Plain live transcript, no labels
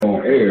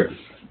air.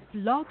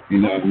 You know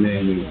what I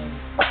mean?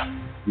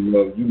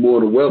 You more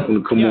than welcome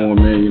to come on,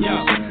 man. You know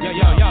what I'm saying?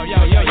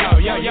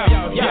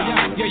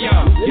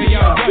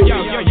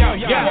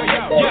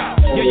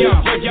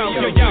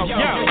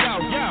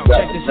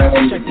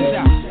 Check this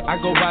out. I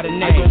go by the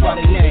name.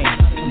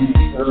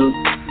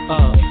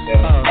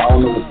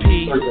 P.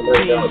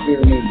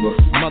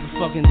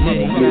 Motherfucking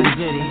Diddy.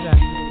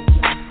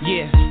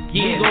 Yeah.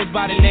 He goes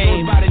by the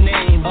name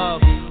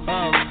of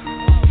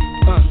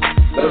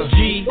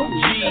G.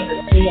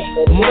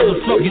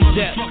 Motherfucking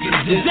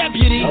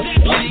Deputy.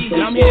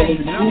 I'm here.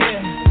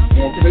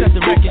 To set the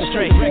record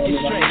straight. I'm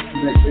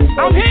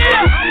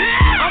here.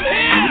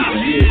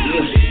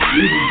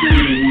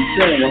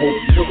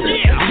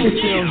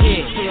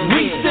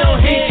 We still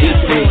here.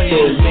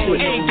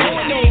 Ain't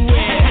going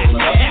nowhere.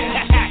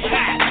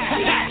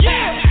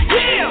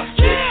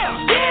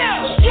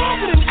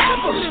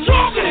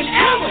 Stronger than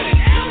ever.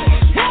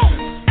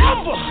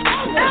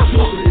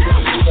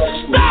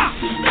 Stop.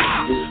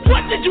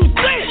 What did you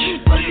think?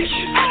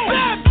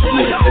 Bad boy,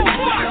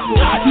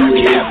 you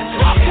can't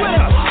fuck with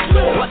us.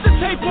 Put the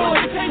tape on.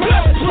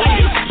 Let's play.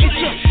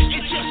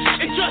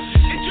 It just.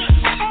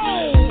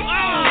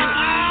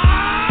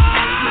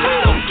 We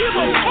don't give a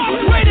fuck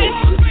with it.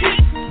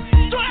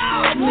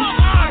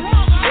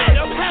 Shit,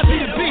 I'm happy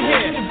to be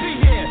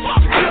here.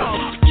 Fuck y'all.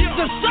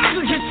 The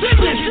saga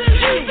continues.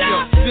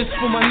 This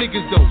for my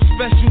niggas though,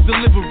 special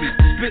delivery.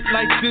 Spit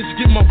like this,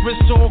 get my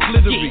wrist all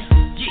glittery.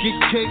 Get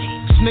cake,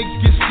 snakes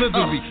get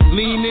slithery.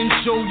 Lean in,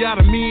 show y'all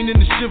the mean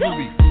and the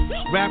chivalry.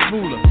 Rap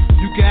ruler,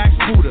 you can ask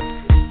Buddha.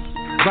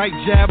 Right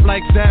jab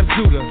like Zab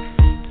Judah.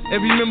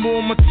 Every member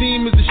on my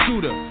team is a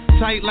shooter.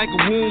 Tight like a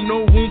womb,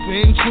 no room for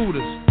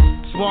intruders.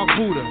 Spark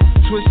Buddha,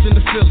 twist in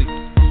the Philly.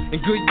 And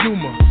good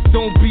humor,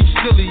 don't be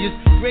silly. It's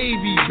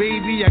gravy,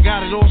 baby, I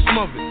got it all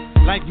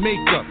smothered. Like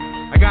makeup,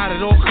 I got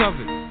it all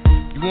covered.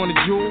 You want a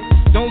jewel?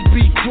 Don't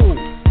be cool.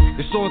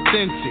 It's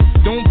authentic.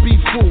 Don't be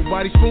fooled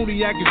by these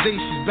phony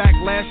accusations,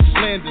 backlash,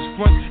 slanders,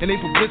 front, and they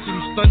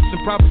publicity stunts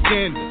and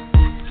propaganda.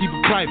 Keep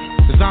it private,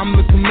 cause I'm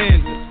the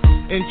commander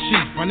in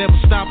chief. I never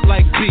stop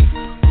like B.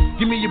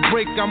 Give me a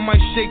break, I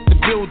might shake the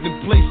building.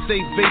 Play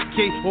safe,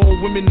 vacate all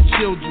women and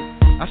children.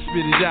 I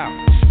spit it out.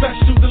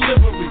 Special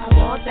delivery. I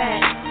want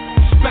that.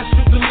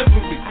 Special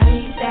delivery. I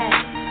need that.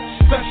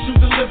 Special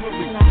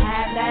delivery. Can I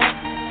have that?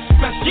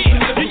 Special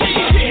delivery.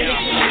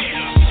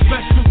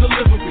 Special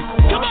delivery.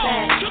 Come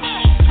on.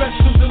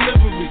 Special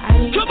delivery. I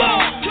need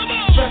that.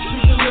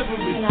 Special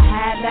delivery. Can I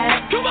have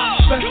that?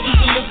 Special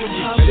delivery.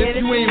 If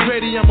you ain't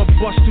ready, I'ma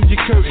bust through your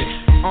curtain.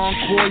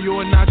 Encore,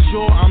 you're not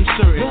sure, I'm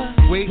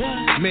certain. Wait,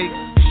 make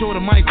sure the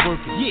mic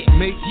working.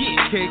 Make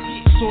cake,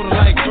 sorta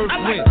like Earth,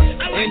 Wind,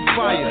 and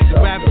Fire.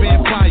 Rap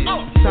vampire,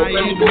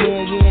 tired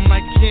more warm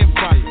like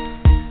campfire.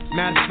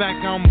 Matter of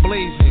fact, I'm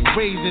blazing,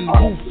 raising the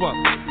roof up.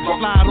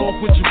 Slide off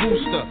with your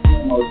rooster.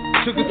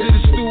 Took her to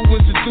the stool,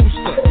 introduced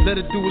her. Let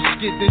her do a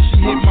skit, then she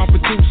hit my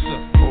producer.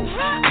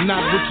 I'm not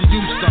what you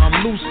used to, I'm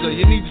looser.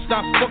 You need to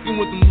stop fucking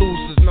with them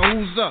losers. Now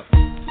who's up?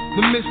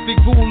 The mystic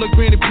ruler,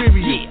 granted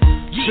period.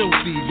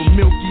 Filthy, but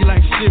milky like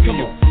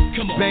cereal.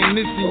 Bang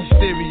this in your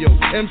stereo.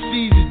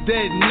 MCs is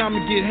dead, and I'ma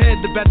get head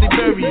about their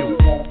burial.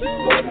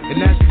 And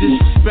that's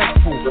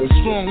disrespectful.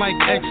 Strong like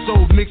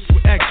XO mixed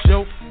with X,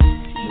 yo.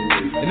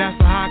 And that's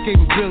a high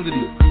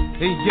capability.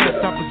 And yes,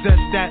 I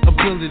possess that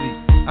ability.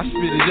 I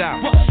spit it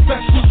out.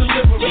 Special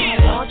delivery.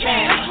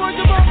 That's what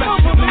the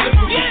motherfucker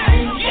delivery.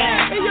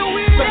 Hey, yo,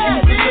 we in there.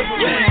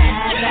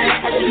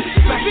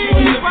 Special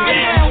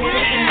delivery.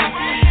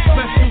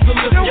 Special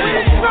delivery.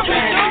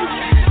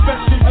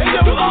 Special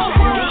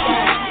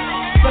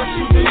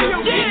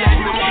delivery.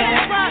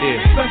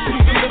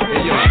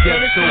 Yo, get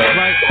so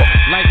right,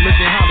 like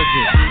looking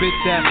halogen. Spit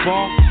that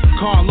ball,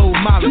 Carlo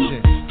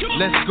Molligen.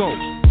 Let's go.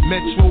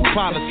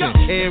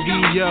 Metropolitan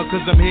area,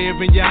 cause I'm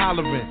hearing you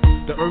hollering.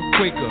 The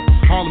Earthquaker,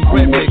 Harlem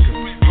bread maker.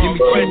 Give me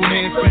 2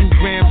 hands, 2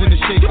 grams in the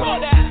shaker.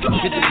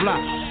 Hit the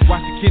block,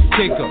 watch the kid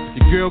take her.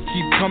 Your girl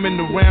keep coming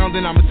around,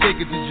 and I'ma take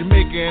her to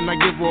Jamaica, and I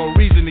give her a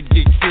reason to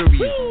get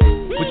curious.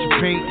 What you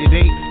paint, it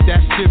ain't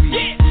that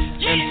serious.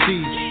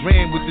 MCs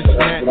ran with this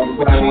mat,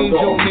 but change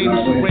your name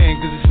to Saran,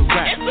 cause it's a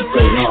rap.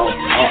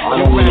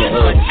 Your rap is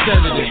like a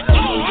sedative.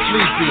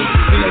 Sleepy,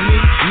 see me?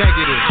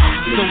 Negative.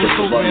 So it's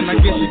over and I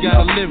guess you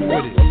gotta live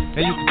with it.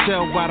 And you can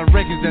tell by the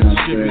records that you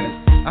shipping it.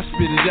 I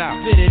spit it out.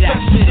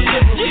 Special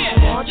delivery.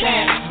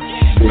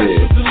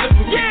 Special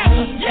delivery.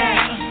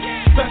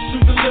 Special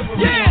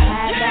delivery.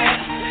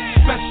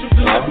 Special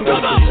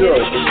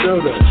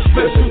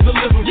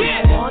delivery.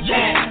 For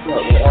sure.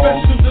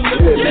 Special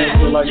delivery. Special delivery.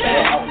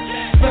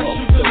 Special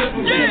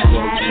delivery.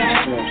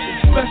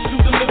 Special delivery. Special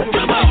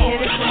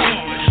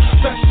delivery.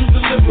 Special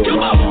delivery.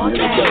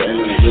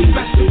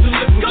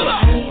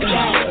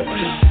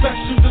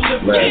 Special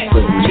delivery.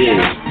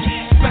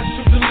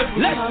 Special delivery.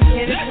 Come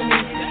get it to me.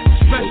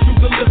 Special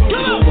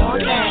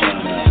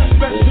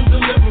delivery. Special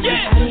delivery.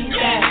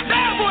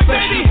 Bad boy,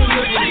 baby.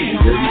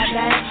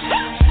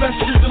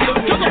 Special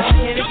delivery.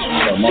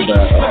 My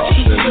bad.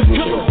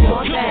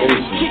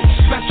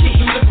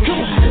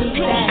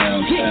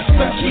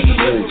 Special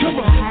delivery.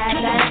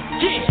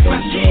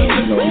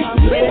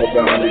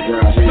 about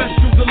underground music.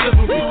 Special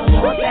delivery.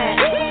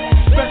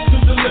 Special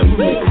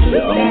delivery.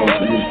 I don't know.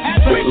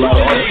 There's a lot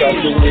of artists out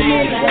there,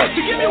 man.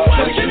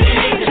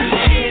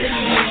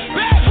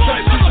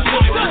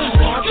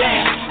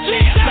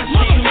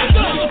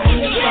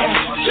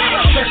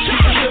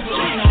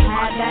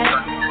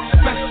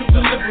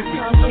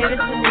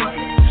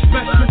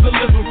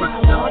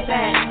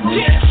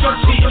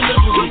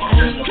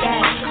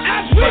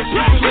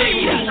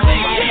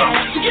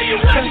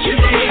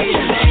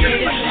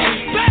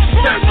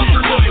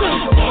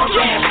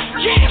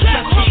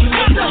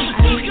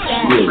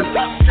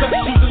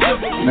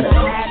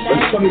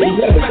 Let's come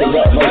together for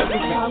that, like.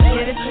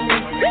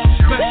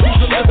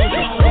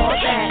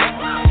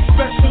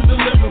 Special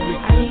delivery.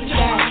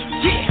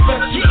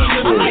 Let's do this,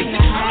 man.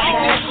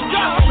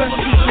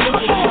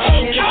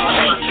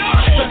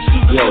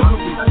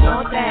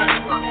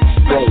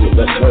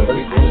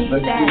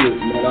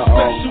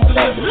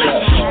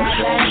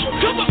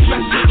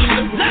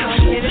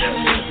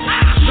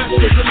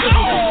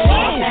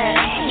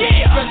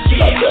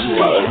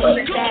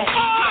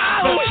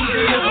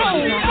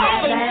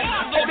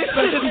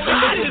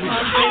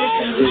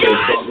 I got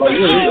the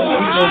platform.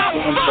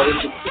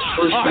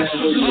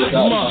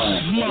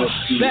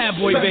 Bad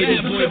boy, baby.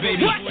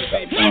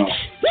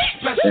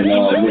 And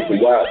Mr.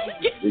 Watt,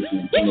 this is,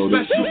 you know,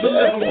 this is the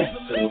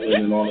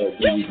and all that.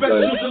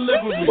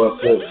 But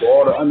for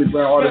all the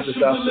underground artists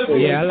that's out there,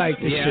 yeah, I like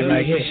this shit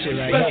right here.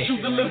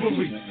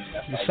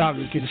 The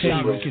saga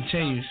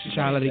continues.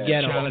 Child of the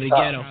ghetto.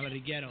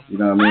 You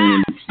know what I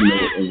mean? And, you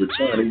know, in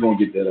return, they're gonna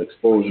get that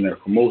exposure and that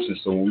promotion.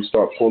 So when we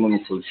start pulling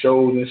them for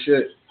shows and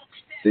shit,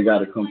 they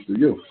gotta come through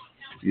you.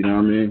 You know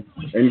what I mean?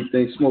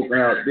 Anything smoking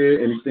out there,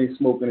 anything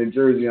smoking in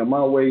Jersey on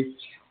my way,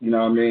 you know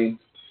what I mean?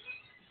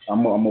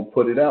 I'm gonna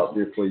put it out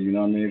there for you. You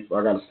know what I mean? If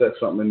I gotta set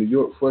something in New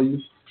York for you,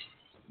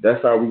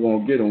 that's how we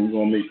gonna get them. We're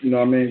gonna make, you know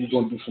what I mean? We're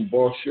gonna do some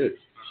ball shit.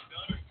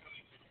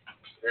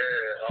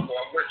 Yeah, I'm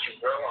with you,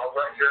 bro. I'm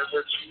right there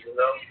with you, you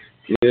know?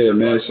 Yeah,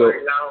 man. So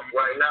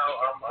right now,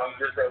 I'm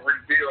just in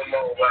rebuild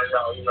mode right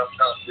now. You know, I'm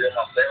trying to build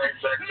my family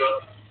back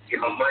up, get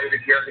my money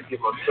together, get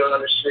my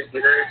son and shit,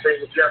 get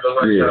everything together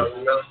right now,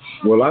 you know?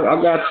 Well, I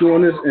got you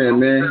on this end,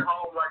 man. I'm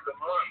home like a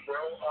month, bro.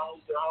 I'm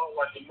home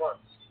like a month.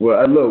 Well,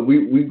 look,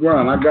 we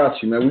grind. I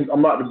got you, man.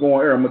 I'm about to go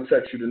on air. I'm gonna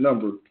text you the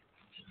number.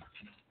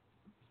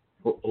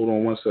 Hold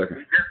on 1 second. I'm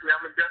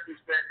gonna definitely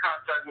stay in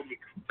contact with you.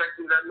 Text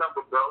me that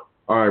number, bro.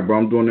 All right, bro.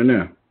 I'm doing it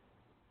now.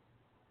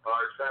 All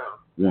right, sound.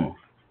 One.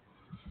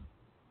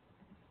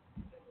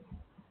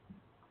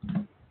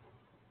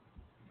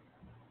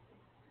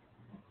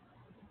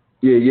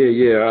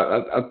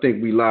 Yeah. I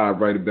think we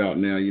live right about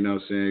now. You know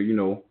what I'm saying? You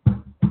know,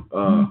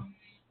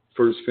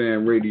 First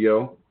Fan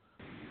Radio.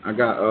 I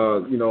got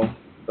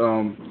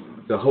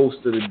the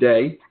host of the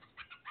day.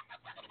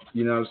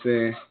 You know what I'm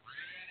saying?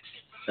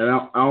 And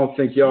I don't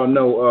think y'all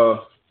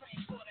know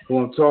who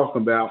I'm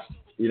talking about.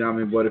 You know what I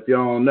mean? But if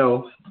y'all don't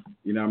know,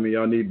 you know what I mean,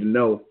 y'all need to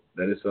know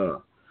that it's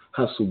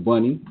Hustle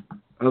Bunny.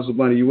 Hustle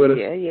Bunny, you with us?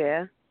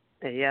 Yeah.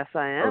 Yes,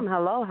 I am.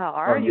 Hello, how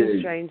are you,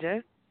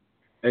 stranger?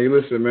 Hey,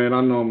 listen, man,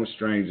 I know I'm a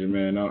stranger,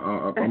 man. I'm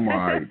all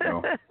right,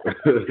 though.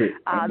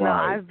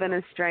 I've been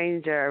a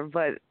stranger,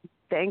 but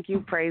thank you,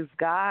 praise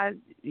God.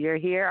 You're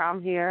here,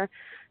 I'm here.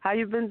 How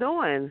you been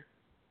doing?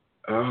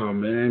 Oh,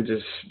 man,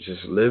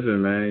 just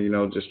living, man. You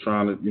know, just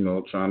trying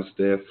to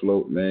stay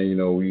afloat, man. You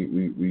know, we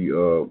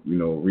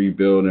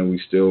rebuilding, we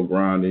still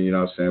grinding. You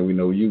know what I'm saying? We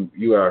know you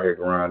out here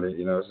grinding.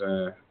 You know what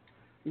I'm saying?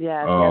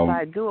 Yes,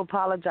 I do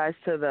apologize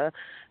to the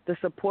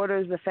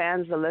supporters, the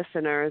fans, the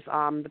listeners.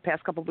 The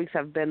past couple of weeks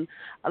have been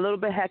a little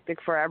bit hectic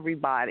for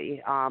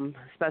everybody,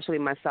 especially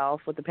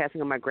myself with the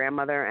passing of my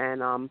grandmother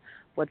and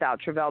without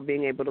Travell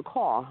being able to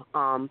call.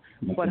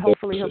 But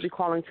hopefully he'll be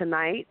calling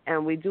tonight.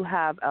 And we do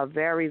have a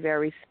very,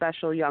 very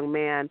special young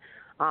man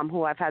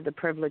who I've had the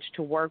privilege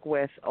to work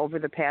with over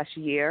the past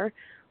year,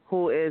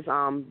 who is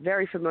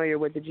very familiar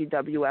with the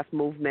GWF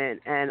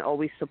movement and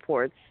always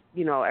supports,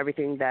 you know,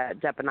 everything that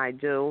Dep and I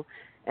do.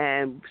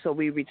 And so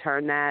we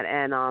return that.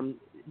 And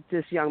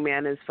this young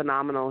man is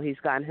phenomenal. He's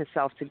gotten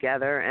himself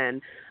together, and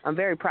I'm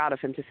very proud of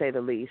him, to say the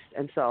least.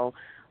 And so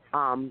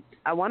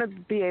I want to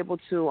be able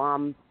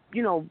to,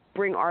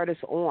 bring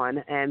artists on,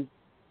 and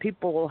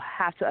people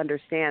have to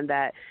understand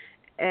that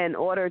in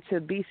order to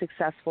be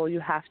successful, you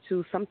have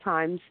to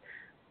sometimes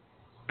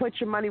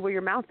put your money where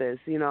your mouth is,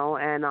 you know,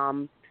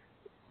 and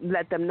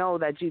let them know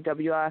that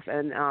GWF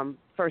and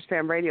First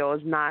Fan Radio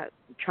is not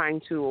trying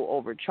to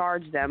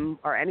overcharge them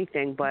or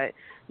anything, but,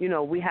 you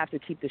know, we have to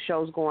keep the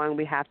shows going.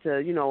 We have to,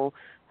 you know,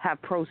 have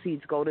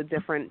proceeds go to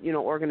different, you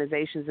know,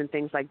 organizations and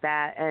things like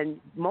that. And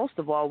most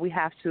of all, we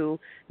have to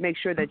make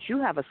sure that you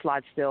have a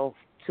slot still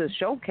to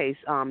showcase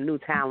new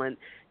talent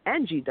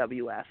and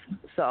GWF.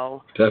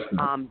 So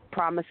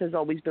Promise has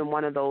always been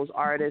one of those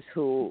artists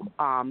who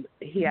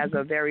he has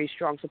a very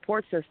strong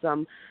support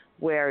system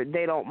where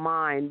they don't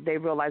mind. They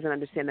realize and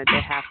understand that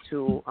they have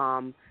to,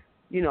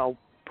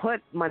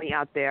 put money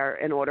out there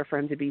in order for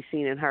him to be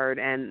seen and heard.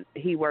 And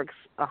he works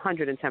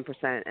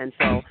 110%. And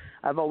so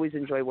I've always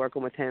enjoyed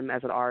working with him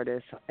as an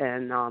artist.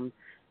 And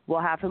we'll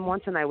have him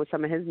on tonight with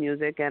some of his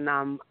music. And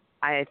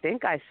I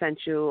think I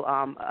sent you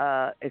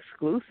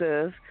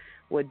exclusive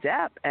with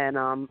Dep and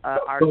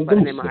artist by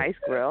the name of Ice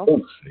Grill.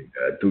 Don't say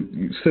that, dude.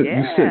 You sent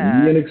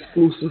me an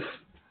exclusive.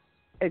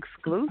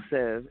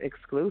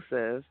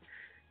 Exclusive.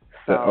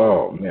 So,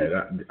 oh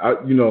man, I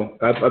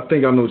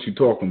think I know what you're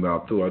talking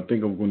about too. I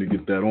think I'm going to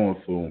get that on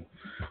for him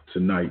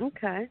tonight.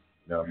 Okay.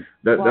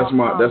 That's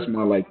my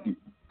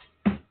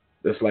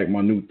that's like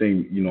my new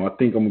thing. I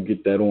think I'm gonna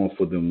get that on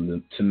for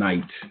them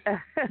tonight.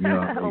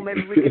 Well,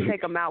 maybe we can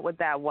take them out with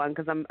that one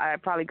because I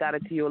probably got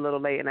it to you a little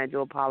late, and I do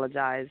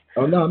apologize.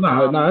 Oh no,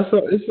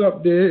 it's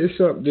up there. It's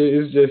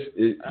just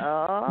it's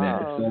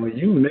on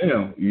you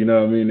now. You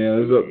know what I mean?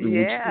 Now it's up to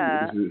you.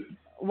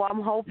 Well,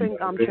 I'm hoping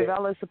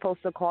Travella is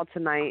supposed to call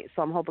tonight,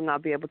 so I'm hoping I'll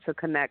be able to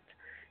connect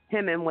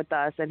him in with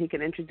us, and he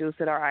can introduce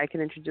it, or I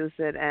can introduce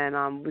it,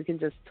 and we can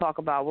just talk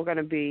about. We're going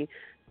to be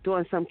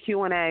doing some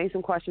Q&A,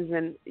 some questions,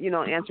 and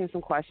answering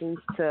some questions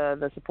to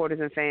the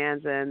supporters and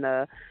fans, and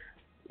the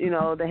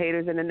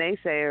haters and the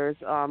naysayers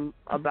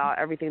about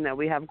everything that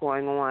we have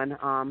going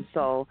on.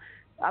 So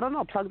I don't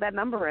know, plug that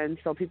number in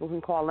so people can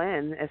call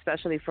in,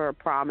 especially for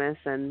Promise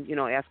and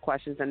ask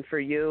questions, and for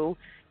you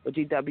with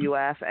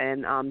GWF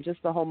and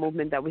just the whole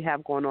movement that we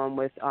have going on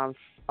with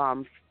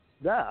the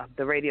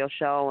radio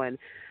show and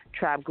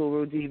Trap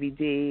Guru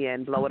DVD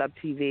and Blow It Up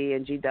TV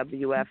and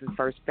GWF and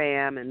First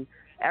Bam and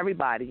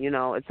everybody.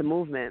 It's a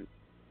movement.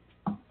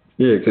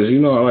 Yeah, because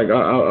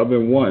I've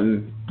been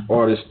wanting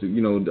artists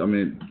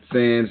to,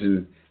 fans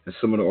and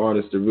some of the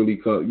artists to really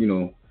come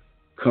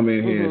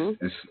in here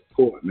and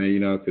support,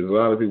 man. Because a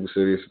lot of people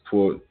say they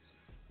support,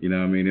 they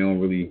don't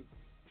really.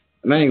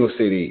 And I ain't gonna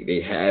say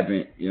they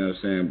haven't, you know what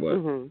I'm saying, but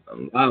a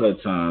lot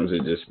of times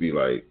it just be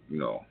like,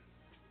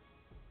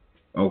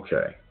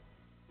 okay.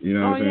 You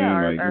know what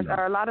I'm saying?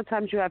 Or a lot of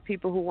times you have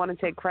people who want to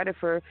take credit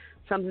for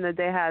something that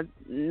they had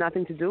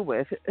nothing to do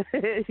with.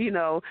 We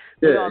all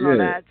know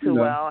that too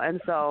well. And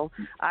so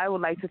I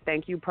would like to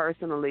thank you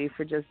personally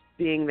for just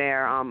being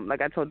there.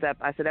 Like I told Dep,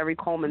 I said every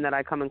Coleman that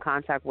I come in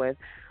contact with,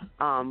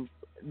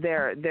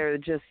 they're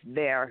just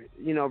there,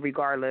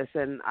 regardless.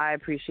 And I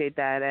appreciate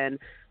that. And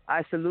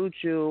I salute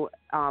you.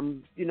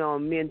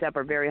 Me and Dep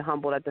are very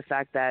humbled at the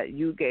fact that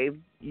you gave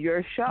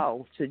your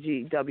show to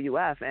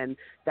GWF, and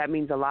that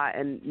means a lot.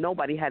 And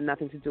nobody had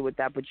nothing to do with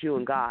that but you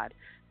and God.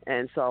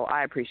 And so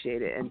I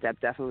appreciate it, and Dep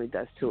definitely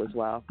does too as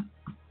well.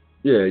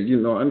 Yeah,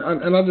 and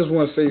I just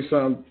want to say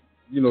something,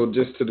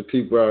 just to the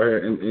people out here,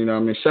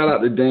 and shout out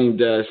to Dame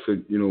Dash for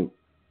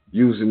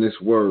using this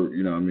word,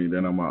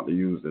 that I'm out to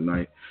use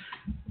tonight.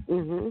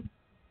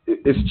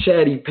 It's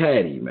chatty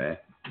patty, man.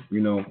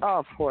 Oh,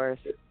 of course.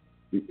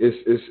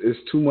 It's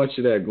too much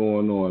of that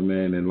going on,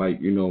 man, and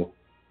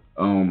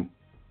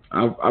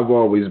I've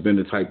always been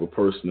the type of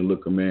person to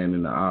look a man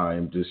in the eye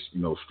and just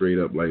straight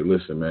up like,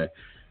 listen, man,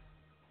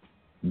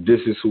 this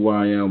is who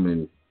I am,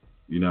 and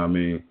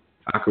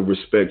I could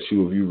respect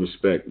you if you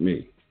respect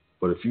me,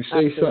 but if you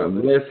say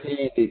something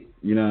left-handed,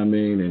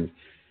 and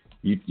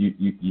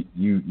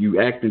you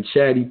acting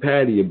chatty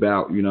patty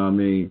about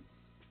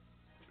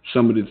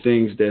some of the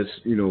things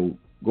that's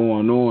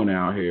going on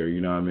out here,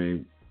 And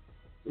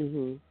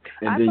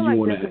I feel like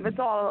this, if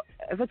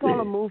it's all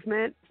a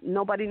movement,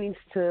 nobody needs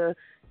to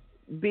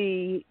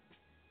be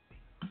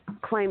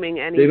claiming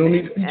anything. They don't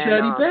need to be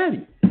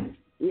chatty-patty.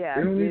 Yeah,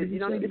 you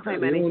don't need to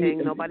claim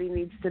anything. Nobody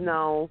needs to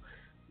know.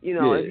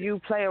 If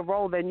you play a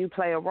role, then you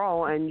play a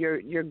role, and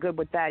you're good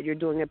with that. You're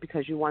doing it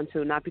because you want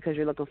to, not because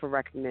you're looking for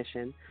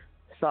recognition.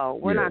 So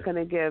we're not going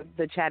to give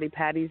the chatty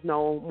patties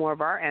no more of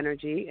our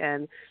energy.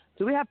 And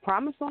do we have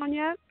Promise on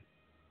yet?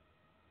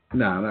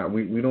 No,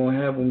 we don't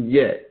have them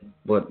yet.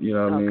 But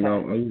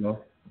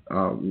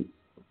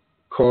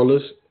call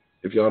us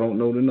if y'all don't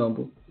know the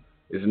number.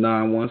 It's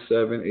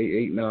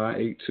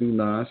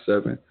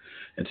 917-889-8297,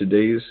 and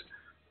today is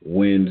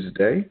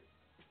Wednesday.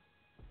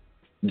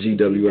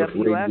 GWF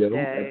Radio,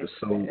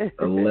 episode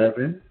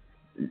 11.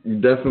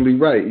 You're definitely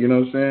right. You know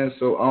what I'm saying?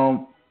 So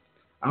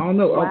I don't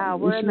know. Wow,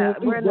 we're in the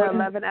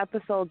 11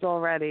 episodes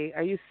already.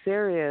 Are you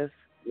serious?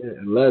 Yeah,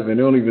 11. It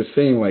don't even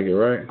seem like it,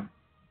 right?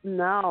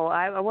 No,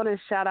 I want to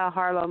shout out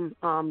Harlem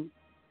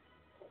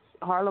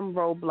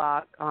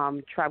Roadblock,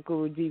 Trap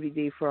Guru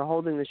DVD for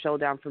holding the show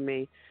down for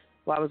me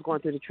while I was going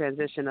through the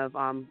transition of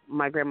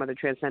my grandmother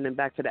transcending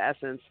back to the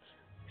essence.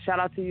 Shout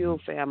out to you,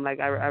 fam. I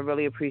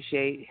really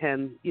appreciate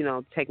him,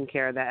 taking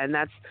care of that. And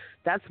that's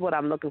what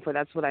I'm looking for.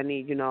 That's what I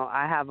need.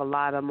 I have a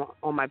lot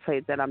on my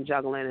plate that I'm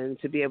juggling, and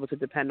to be able to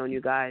depend on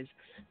you guys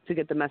to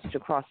get the message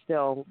across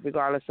still,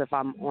 regardless if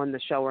I'm on the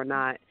show or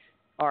not,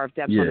 or if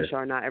Dep's on the show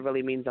or not, it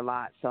really means a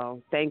lot.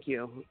 So thank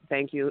you,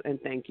 and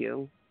thank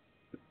you.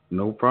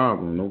 No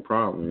problem. You know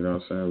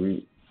what I'm saying?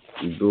 We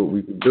do what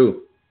we can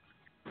do.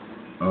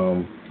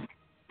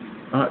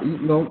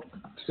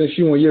 Since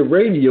you on your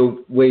radio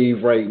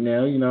wave right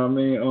now, you know what I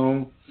mean?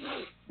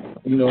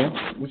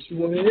 What you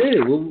want to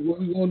hear? What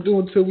we gonna do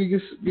until we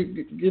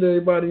get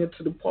everybody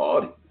into the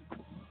party?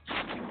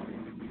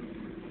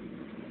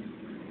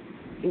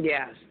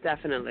 Yes,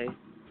 definitely.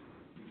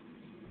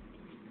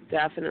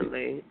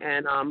 Definitely.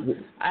 And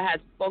I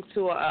had spoke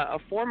to a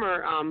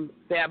former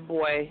Bad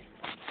Boy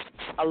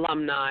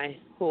alumni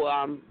who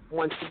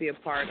wants to be a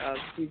part of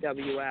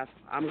GWF.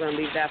 I'm going to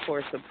leave that for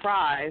a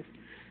surprise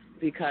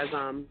because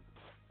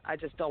I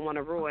just don't want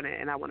to ruin it,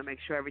 and I want to make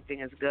sure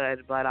everything is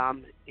good. But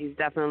he's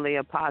definitely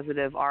a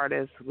positive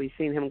artist. We've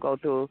seen him go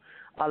through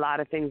a lot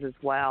of things as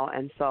well,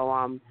 and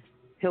so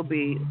he'll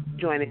be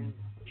joining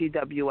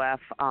GWF.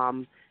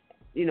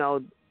 You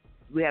know,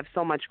 we have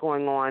so much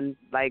going on,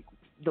 like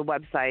the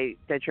website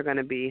that you're going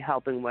to be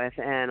helping with,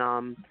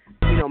 and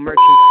you know,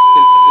 merchandise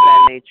and things of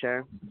that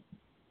nature.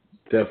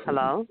 Definitely.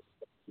 Hello?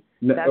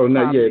 No,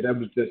 not yet. That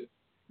was just,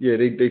 yeah,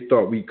 they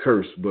thought we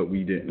cursed, but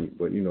we didn't.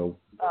 But, you know,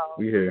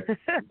 we here.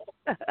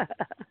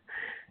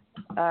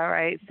 All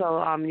right.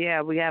 So,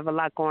 yeah, we have a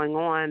lot going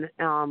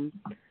on.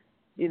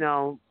 You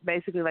know,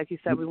 basically, like you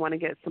said, we want to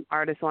get some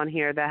artists on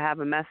here that have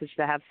a message,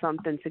 that have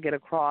something to get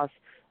across.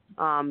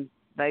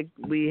 Like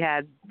we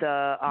had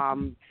the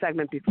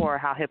segment before,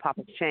 how hip-hop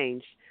has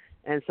changed.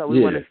 And so we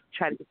want to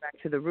try to get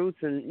back to the roots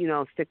and, you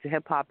know, stick to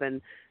hip-hop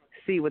and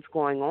see what's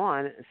going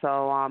on.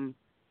 So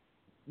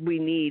we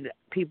need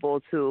people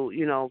to,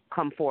 you know,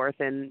 come forth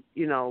and,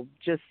 you know,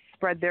 just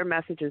spread their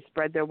message and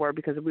spread their word,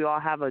 because we all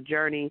have a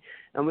journey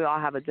and we all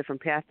have a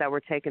different path that we're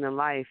taking in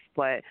life.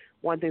 But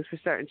one thing's for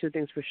certain, two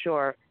things for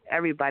sure,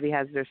 everybody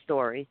has their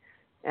story.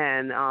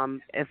 And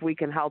if we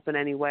can help in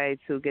any way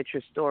to get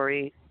your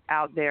story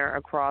out there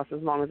across,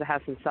 as long as it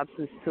has some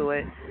substance to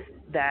it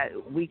that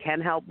we can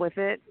help with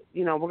it,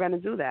 you know, we're going to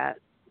do that.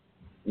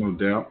 No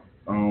doubt.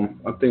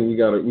 I think we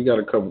got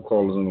a couple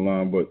callers on the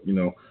line, but, you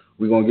know,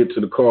 we're going to get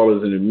to the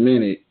callers in a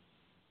minute.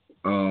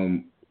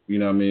 You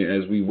know what I mean,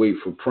 as we wait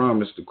for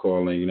Promise to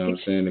call in, you know what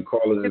I'm saying? The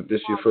callers, if this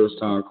is your first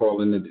time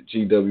calling in the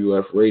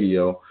GWF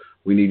Radio,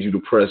 we need you to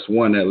press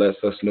 1. That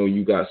lets us know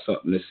you got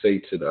something to say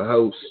to the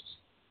host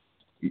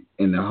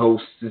and the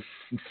hostess.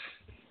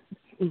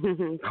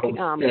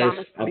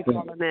 Promise to be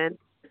calling in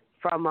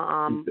from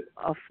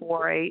a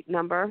 48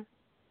 number.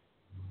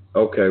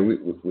 Okay,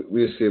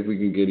 we'll see if we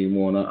can get him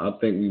on. I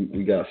think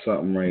we got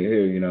something right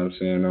here, you know what I'm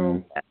saying?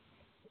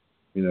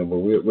 You know, but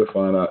we'll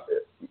find out.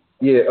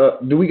 Yeah,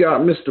 do we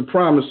got Mr.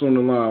 Promise on the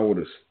line with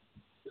us?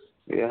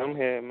 Yeah, I'm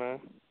here, man.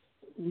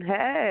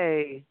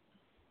 Hey.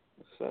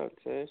 What's up,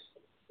 Tish?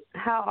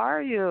 How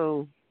are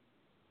you?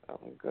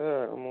 I'm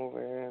good. I'm over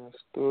here in the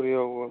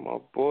studio with my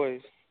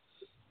boys.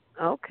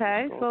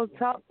 Okay, so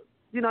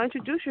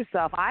introduce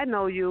yourself. I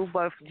know you,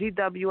 but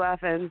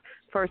GWF and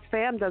First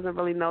Fam doesn't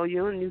really know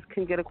you, and you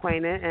can get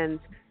acquainted and,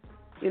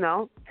 you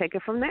know, take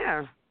it from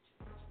there.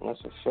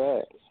 That's a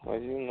fact. Well,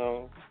 you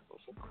know,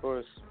 of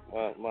course,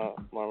 my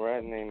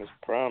right name is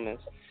Promise,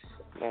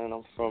 and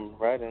I'm from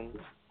Reading,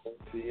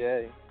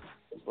 PA,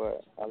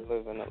 but I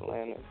live in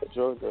Atlanta,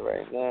 Georgia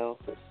right now.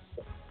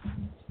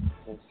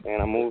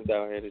 And I moved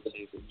out here to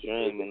chase a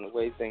dream, and the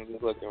way things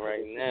are looking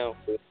right now,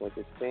 with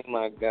the team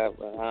I got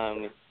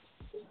behind me,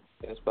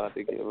 it's about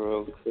to get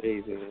real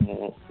crazy,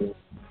 man.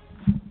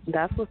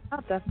 That's what's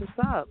up.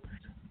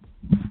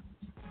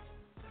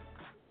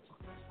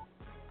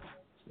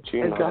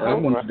 You know, I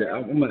want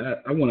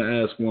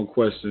to ask one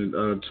question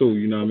too.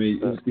 You know what I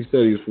mean? He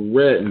said he was from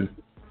Reading.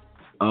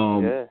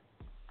 Yeah.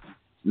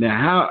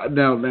 Now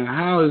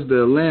how is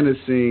the Atlanta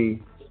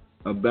scene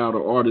about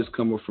an artist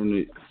coming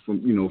from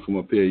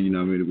up here? You know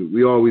what I mean?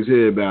 We always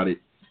hear about it.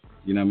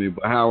 You know what I mean?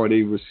 But how are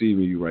they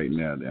receiving you right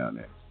now down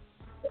there?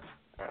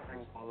 I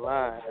ain't gonna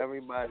lie.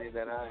 Everybody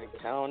that I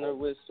encountered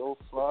with so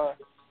far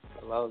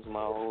loves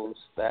my whole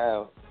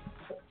style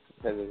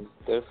because it's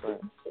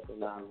different. You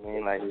know what I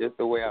mean? Like, just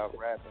the way I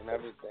rap and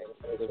everything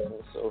is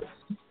different. So,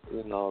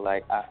 you know,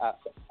 like, I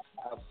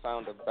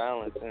found a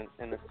balance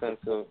in the sense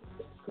of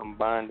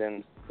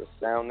combining the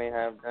sound they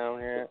have down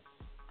here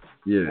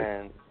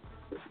and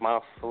my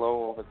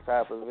flow over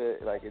top of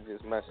it. Like, it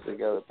just meshed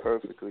together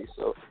perfectly.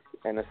 So,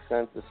 in a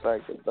sense, it's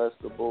like the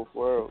best of both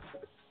worlds.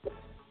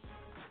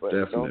 But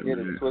definitely, don't get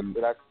it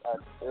twisted. I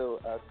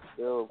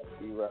still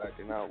be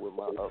rocking out with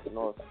my up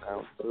north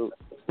sound too.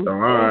 All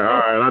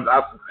right.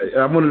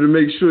 I wanted to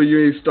make sure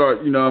you ain't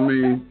start, you know what I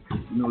mean,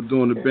 you know,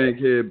 doing the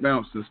bankhead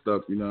bounce and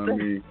stuff, you know what I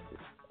mean.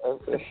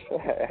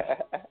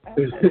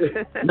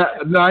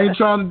 No, I ain't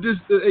trying to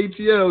diss the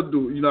ATL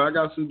dude. You know, I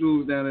got some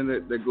dudes down there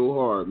that go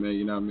hard, man.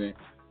 You know what I mean.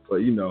 But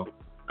you know,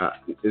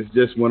 it's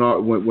just when our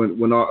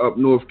up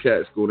north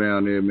cats go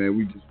down there, man,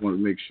 we just want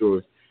to make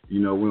sure, you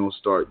know, we don't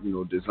start, you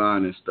know,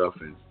 designing stuff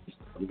and,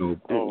 you know.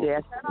 Yeah,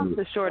 shout out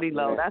to Shorty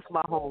Low. That's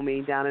my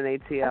homie down in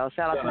ATL.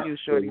 Shout out to you,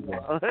 Shorty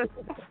Low.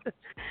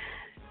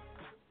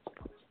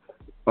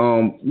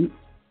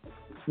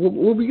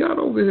 What we got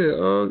over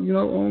here? You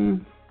know,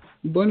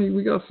 Bunny,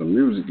 we got some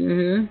music in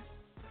here.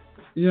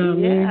 You know what I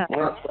mean?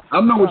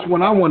 I know which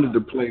one I wanted to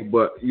play,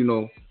 but you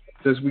know,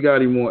 since we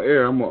got him on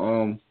air, I'm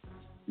gonna,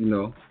 you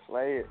know,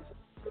 play it.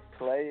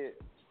 So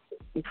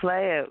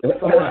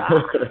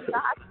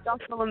I'm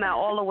feeling that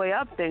all the way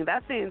up thing.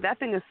 That thing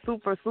is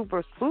super,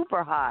 super,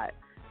 super hot.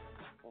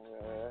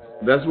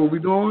 That's what we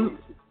doing.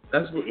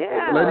 That's what.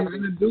 Yeah. Let him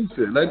introduce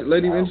it.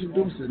 Let him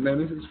introduce it, man.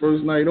 This is his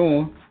first night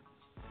on.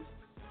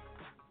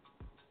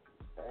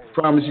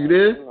 Promise, you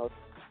there?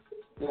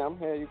 Yeah, I'm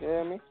here. You can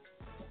hear me?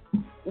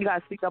 You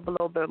gotta speak up a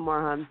little bit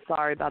more, hon.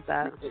 Sorry about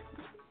that.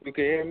 You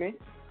can hear me?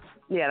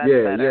 Yeah, that's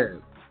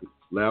better. Yeah.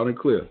 Loud and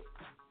clear.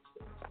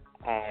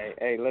 Alright,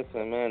 hey,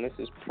 listen, man, this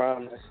is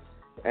Promise,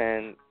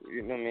 and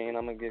you know what I mean.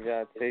 I'm gonna give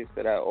y'all a taste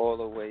of that All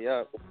the Way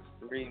Up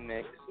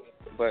remix,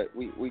 but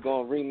we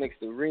gonna remix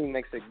the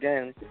remix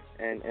again,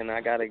 and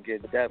I gotta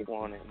get Dep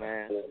on it,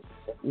 man.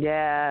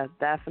 Yeah,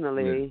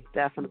 definitely.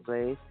 That's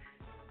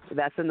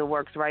in the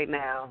works right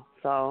now.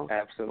 So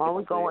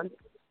absolutely.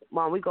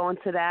 While we go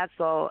into that,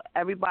 so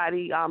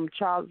everybody,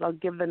 Charles, I'll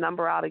give the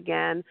number out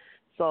again.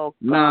 So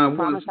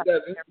Promise has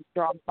a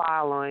strong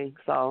following.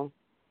 So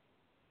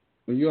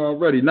you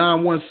already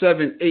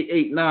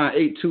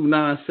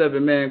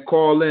 917-889-8297, man.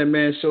 Call in,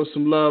 man. Show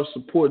some love.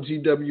 Support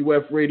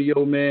GWF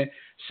Radio, man.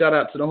 Shout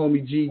out to the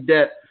homie G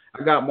Dep.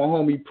 I got my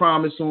homie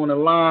Promise on the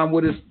line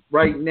with us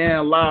right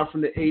now, live from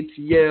the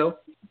ATL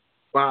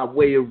by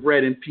way of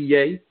Red and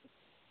PA.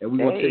 And we're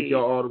going to take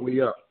y'all all the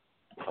way up.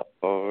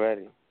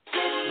 Already.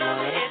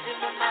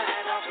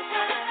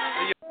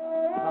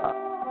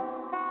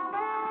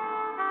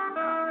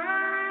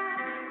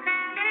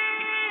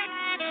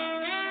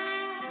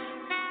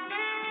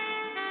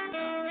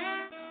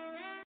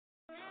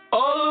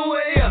 All the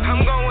way up,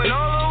 I'm going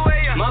all the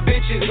way up. My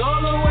bitches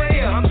all the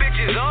way up. My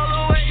bitches all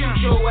the way up.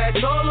 Shoot your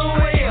ass all the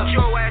way up.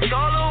 Your ass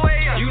all the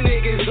way up. You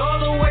niggas all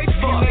the way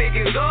fuck. You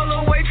niggas all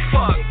the way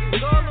fuck.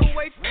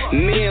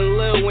 Me and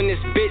Lil in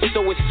this bitch,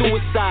 so it's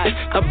suicide.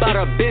 About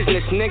our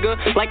business, nigga,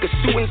 like a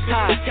suit and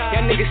tie.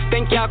 Y'all niggas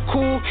think y'all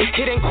cool?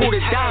 It ain't cool to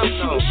die. I'm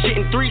shooting shit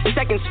in 3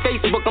 seconds.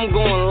 Facebook, I'm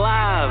going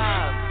live.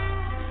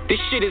 This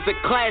shit is a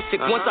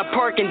classic. Once I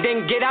park and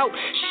then get out,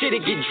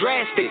 shit'll get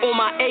drastic. On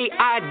my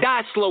AI,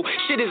 die slow.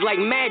 Shit is like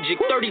magic.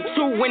 32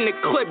 in the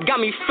clip, got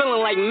me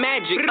feeling like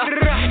magic.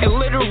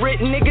 Illiterate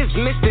niggas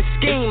missed the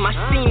scheme. I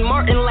seen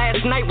Martin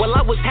last night while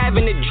I was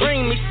having a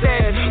dream. He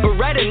said,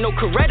 Beretta, no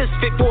Coretta's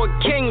fit for a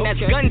king.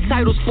 That's gun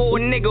titles for a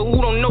nigga who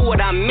don't know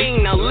what I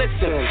mean. Now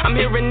listen, I'm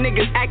hearing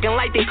niggas acting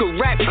like they could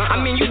rap. I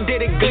mean, you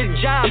did a good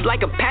job,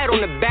 like a pat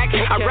on the back.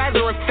 I'd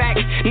rather, in fact,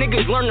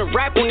 niggas learn to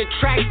rap on the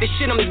track. The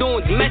shit I'm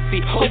doing's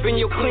messy. Hoping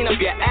you'll clean up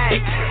your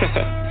act.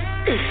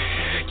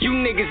 You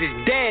niggas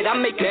is dead. I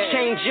make you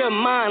change your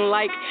mind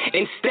like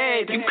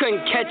instead you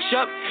couldn't catch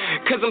up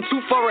cause I'm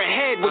too far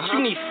ahead. But you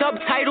need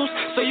subtitles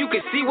so you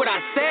can see what I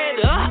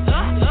said.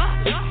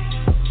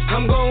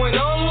 I'm going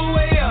all the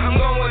way up. I'm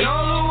going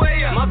all the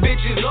way up. My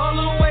bitches all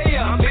the way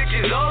up. My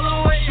bitches all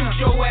the way up. Shoot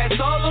your ass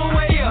all the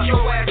way up.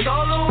 Your ass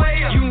all the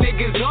way up. You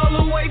niggas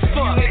all the way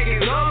fuck. You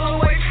niggas all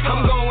the way fuck.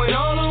 I'm going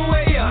all the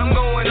way up. I'm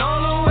going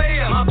all the way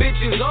up. My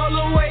bitches all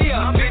the way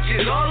up. My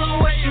bitches all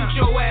the way up. Shoot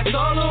your ass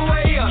all the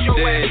way up. Your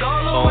ass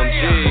all the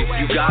way up.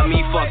 You got me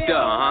fucked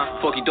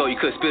up, Fuck you thought you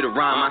could spit a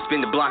rhyme. I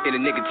spend the block in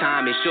a nigga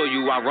time and show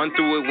you I run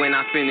through it when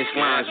I finish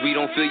lines. We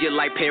don't feel you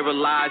like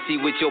paralyzed. See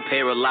with your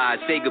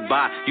paralyzed. Say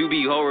goodbye. You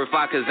be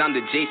horrified cause I'm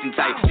the Jason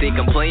type. Think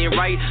I'm playing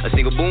right? A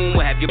single boom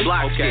will have your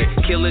block hit.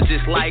 Killer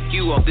just like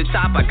you off the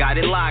top. I got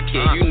it locked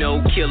here. You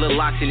know killer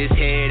locks in his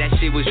head. That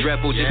shit was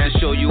dreadful just to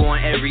show you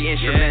on every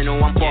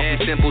instrumental. I'm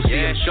fucking simple. See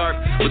I'm sharp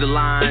with the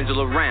lines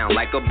all around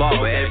like a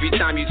barber. Every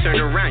time you turn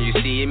around you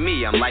seeing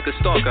me. I'm like a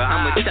stalker.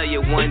 I'ma tell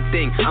you one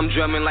thing. I'm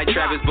drumming like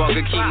Travis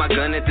Barker. Keep my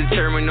gun at the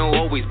terminal.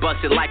 Always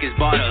bust it like it's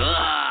barter.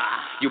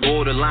 You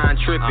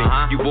borderline tripping.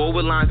 You bored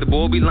with lines, the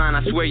boy be lying.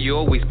 I swear you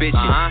always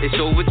bitching. It's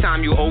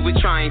overtime, you over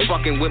trying,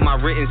 fucking with my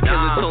written.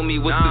 Killer told me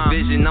what's the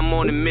vision. I'm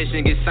on a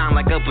mission, get signed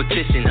like a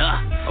petition.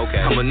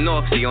 Okay. I'm a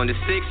Northsea on the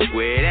 6,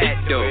 where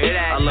that though?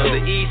 I love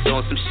the East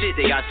on some shit,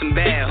 they got some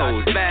bad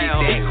hoes. Get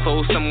that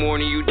close, I'm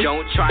warning you,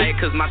 don't try it.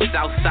 Cause my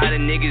south side of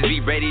niggas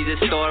be ready to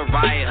start a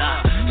riot.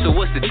 So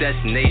what's the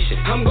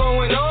destination? I'm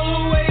going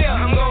all the way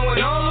up. I'm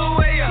going all the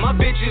way up. My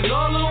bitches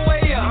all the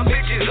way up. My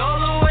bitches all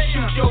the way up.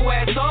 Shoot your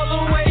ass all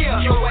the way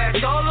up. Your ass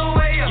all the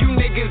way up. You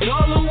niggas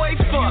all the way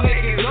fuck. You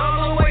niggas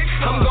all the way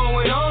fuck. I'm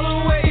going all the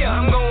way up.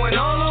 I'm going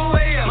all the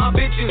way up. My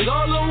bitches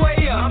all the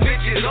way up. My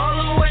bitches all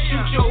the way up.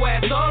 Shoot your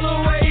ass all the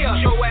way up.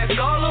 Your ass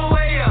all the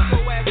way up.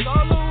 Your ass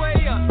all the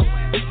way up.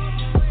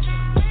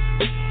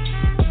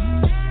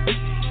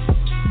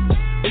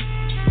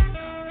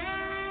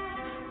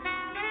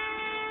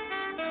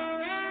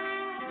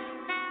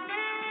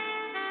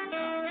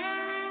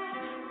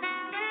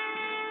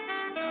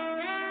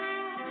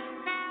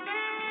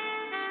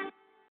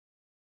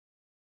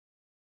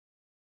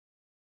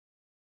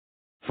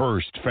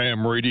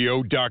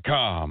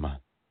 FirstFamRadio.com.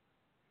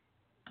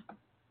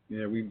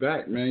 Yeah, we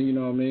back, man. You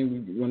know what I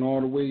mean? We went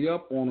all the way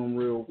up on them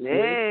real quick.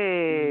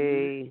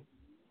 Hey.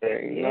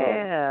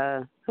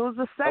 Yeah. Who's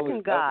the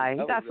second guy?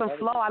 He got some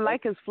flow. I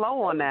like his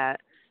flow on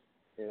that.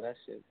 Yeah, that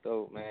shit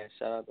dope, man.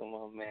 Shout out to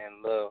my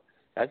man Lil.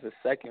 That's the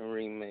second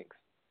remix.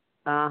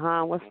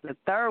 What's the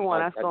third one?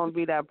 That's going to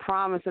be that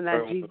Promise and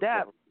that G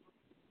Dep.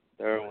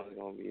 Third one's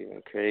going to be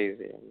even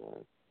crazier,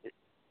 man.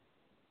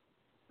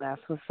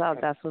 That's what's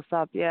up. That's what's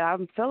up. Yeah,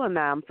 I'm feeling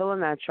that. I'm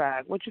feeling that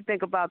track. What you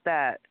think about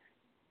that,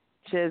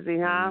 Chizzy?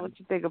 Huh? What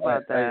you think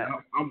about that?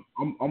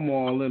 I'm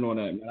all in on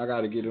that, man. I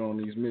got to get it on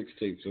these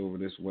mixtapes over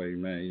this way,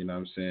 man. You know what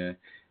I'm saying?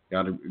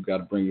 Gotta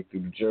bring it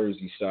through the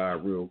Jersey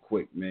side real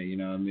quick, man. You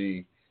know what I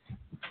mean?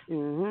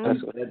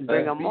 Mm-hmm.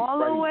 Bring them all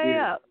the way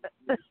up.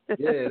 Yeah,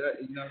 that,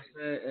 you know what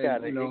I'm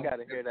saying? And, you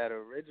gotta hear that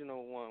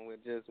original one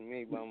with just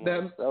me by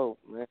myself,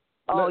 man.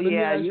 Oh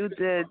yeah, you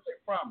did.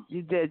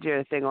 You did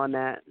your thing on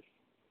that.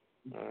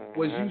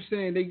 Was you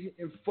saying they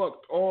getting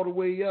fucked all the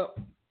way up?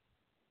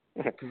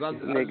 Because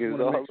niggas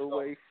all the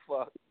way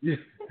fucked. Yeah.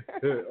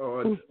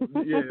 All right.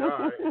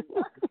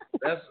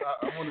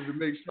 I wanted to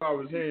make sure I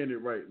was hearing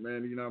it right,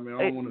 man. You know what I mean?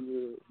 I don't want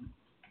to.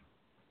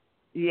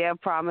 Yeah,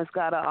 Promise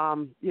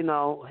gotta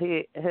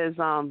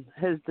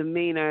his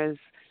demeanor,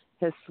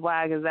 his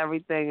swag, his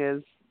everything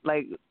is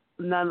like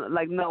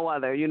no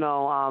other,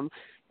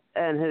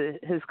 and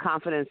his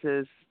confidence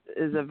is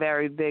a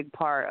very big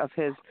part of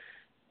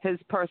his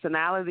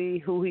personality,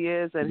 who he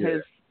is, and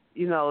his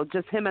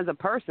just him as a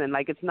person.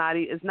 Like it's not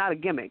a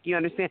gimmick. You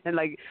understand?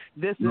 Like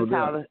this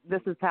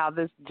is how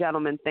this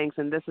gentleman thinks,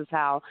 and this is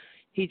how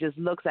he just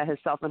looks at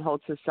himself and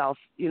holds himself,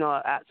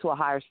 to a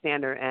higher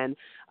standard. And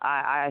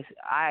I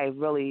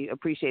really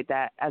appreciate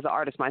that as an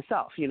artist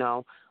myself. He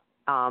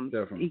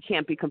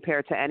can't be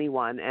compared to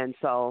anyone, and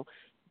so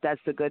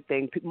that's the good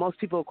thing. Most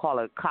people call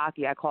it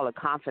cocky. I call it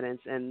confidence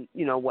in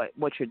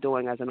what you're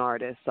doing as an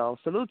artist. So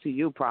salute to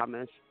you,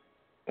 Promise.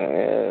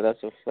 Yeah,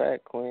 that's a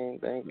fact, Queen.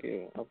 Thank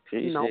you. I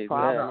appreciate no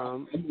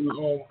problem.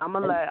 that. I'm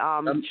gonna let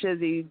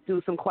Chizzy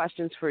do some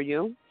questions for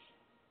you.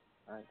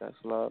 All right, that's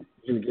love.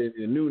 You gave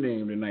me a new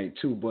name tonight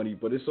too, buddy,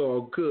 but it's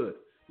all good.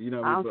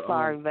 I'm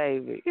sorry,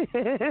 baby.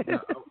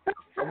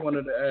 I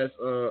wanted to ask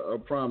a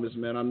Promise,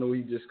 man. I know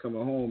he just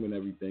coming home and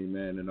everything,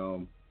 man, and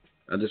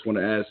I just want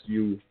to ask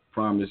you,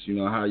 Promise,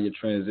 how your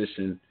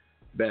transition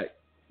back,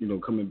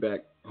 coming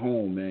back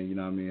home, man.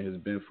 Has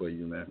been for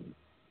you, man.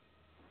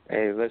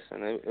 Hey,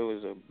 listen, it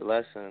was a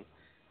blessing.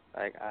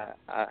 Like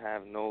I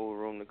have no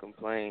room to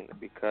complain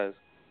because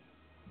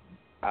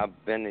I've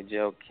been to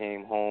jail,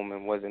 came home,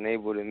 and wasn't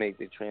able to make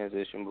the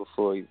transition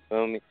before. You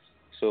feel me?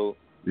 So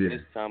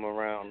this time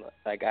around,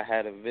 like I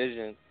had a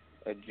vision,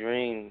 a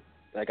dream.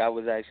 Like I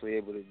was actually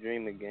able to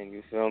dream again.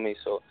 You feel me?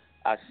 So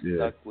I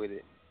stuck with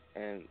it,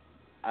 and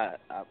I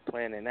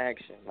planned in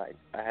action. Like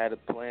I had a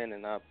plan,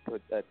 and I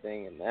put that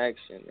thing in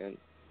action, and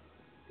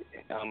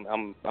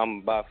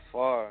I'm by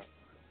far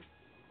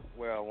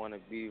where I want to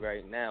be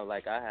right now.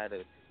 Like I had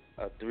a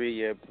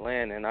 3-year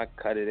plan, and I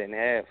cut it in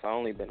half. I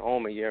only been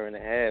home a year and a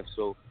half,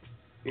 so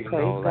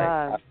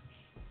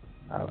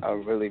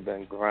I've really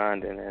been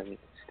grinding and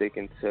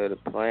sticking to the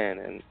plan,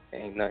 and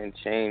ain't nothing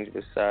changed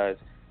besides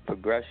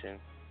progression.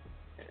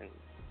 And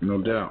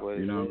no doubt, what I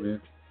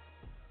mean.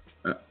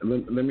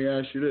 Let me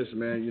ask you this,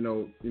 man.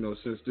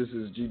 Since this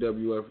is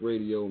GWF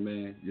Radio,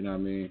 man, what I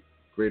mean,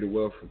 Greater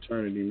Wealth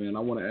Fraternity, man. I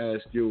want to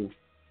ask you,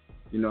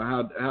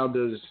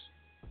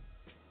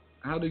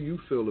 how do you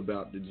feel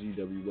about the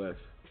GWF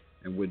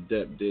and what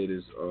Dep did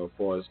as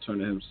far as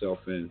turning himself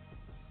in,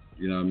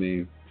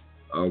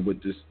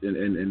 with this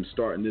and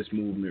starting this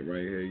movement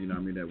right here,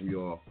 that we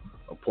are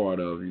a part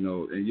of, in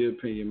your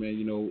opinion,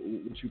 man,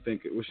 what you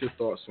think, what's your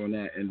thoughts on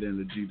that and then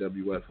the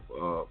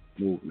GWF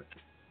movement?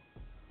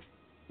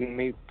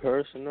 Me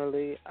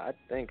personally, I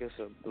think it's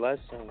a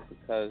blessing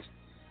because,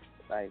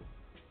 like,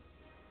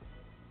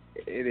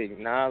 it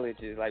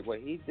acknowledges, like, what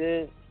he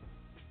did,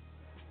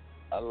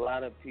 a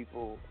lot of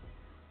people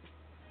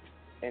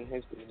in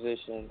his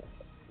position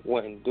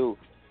wouldn't do.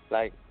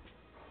 Like,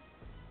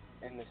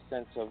 in the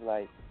sense of,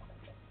 like,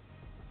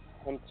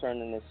 him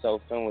turning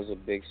himself in was a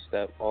big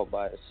step all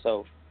by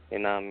itself, you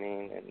know what I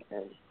mean?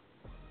 And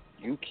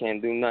you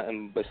can't do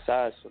nothing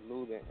besides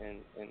saluting and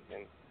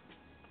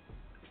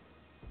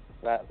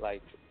that,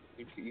 like,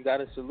 you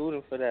gotta salute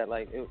him for that.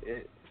 Like,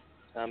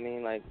 I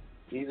mean, like,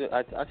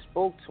 I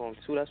spoke to him,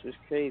 too. That's what's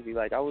crazy.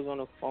 Like, I was on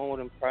the phone with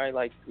him probably,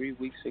 like, 3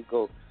 weeks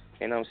ago.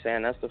 You know what I'm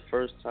saying? That's the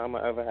first time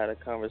I ever had a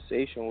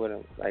conversation with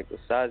him. Like,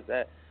 besides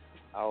that,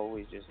 I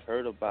always just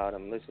heard about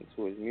him, listened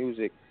to his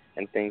music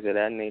and things of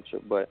that nature.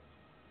 But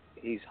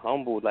he's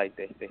humbled, like,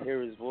 to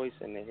hear his voice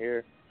and to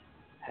hear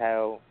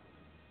how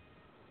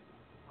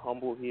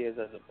humble he is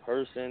as a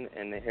person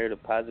and to hear the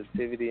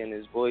positivity in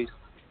his voice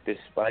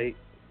despite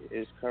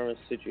his current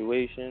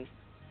situation.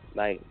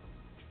 Like,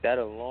 that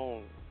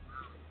alone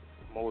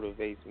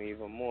motivates me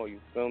even more, you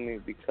feel me?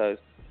 Because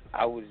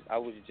I was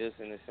just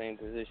in the same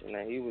position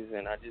that he was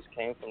in. I just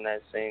came from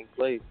that same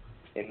place,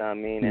 you know what I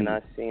mean? And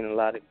I seen a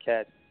lot of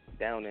cats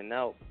down and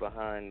out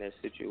behind their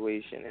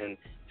situation. And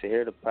to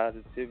hear the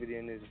positivity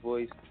in his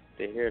voice,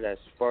 to hear that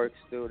spark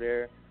still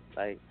there,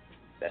 like,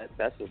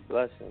 that's a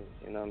blessing,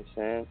 you know what I'm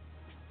saying?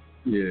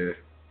 Yeah.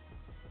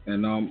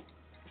 And,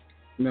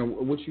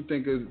 what you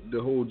think of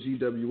the whole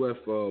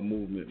GWF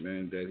movement,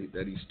 man,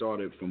 that he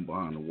started from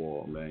behind the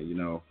wall, man,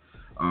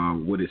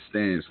 what it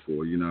stands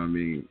for, you know what I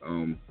mean?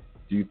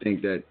 Do you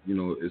think that,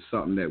 it's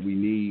something that we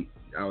need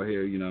out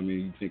here, you know what I mean?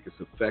 You think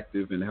it's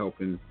effective in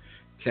helping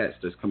cats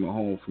that's coming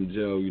home from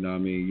jail, you know what I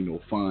mean,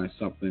 find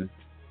something,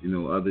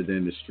 other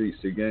than the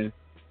streets again?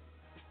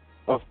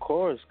 Of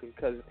course,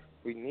 because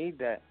we need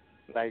that.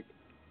 Like,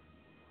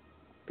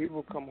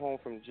 people come home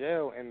from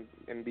jail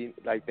and be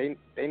like they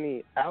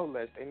need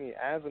outlets, they need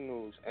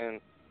avenues,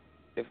 and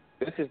if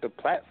this is the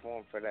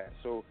platform for that.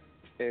 So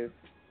if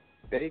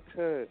they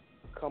could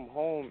come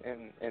home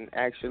and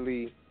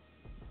actually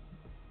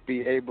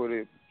be able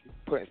to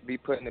be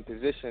put in a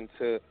position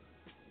to,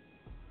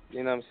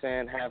 you know what I'm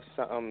saying, have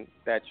something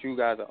that you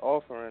guys are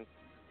offering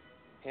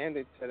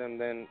handed to them,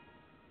 then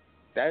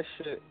that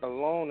shit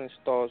alone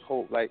installs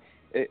hope. Like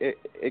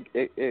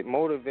it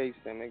motivates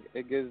them.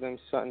 It gives them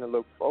something to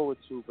look forward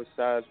to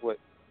besides what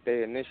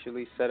they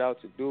initially set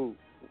out to do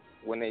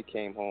when they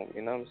came home.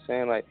 You know what I'm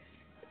saying? Like,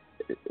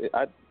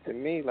 to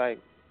me, like,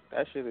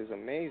 that shit is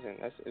amazing.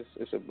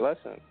 It's a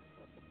blessing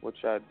what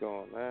y'all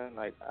doing, man.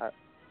 Like,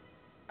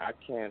 I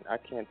can't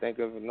think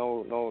of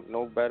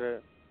no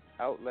better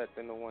outlet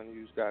than the one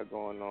you got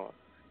going on,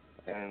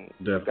 and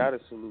you gotta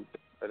salute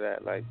for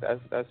that. Like,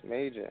 that's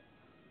major.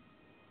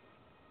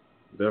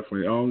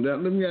 Definitely. Let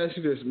me ask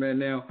you this, man.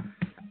 Now,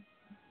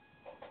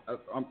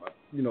 I'm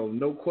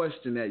no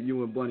question that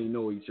you and Bunny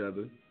know each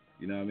other.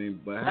 You know what I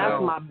mean? But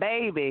that's my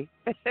baby.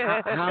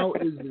 how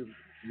is it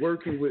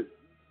working with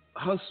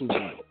Hustle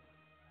Bunny?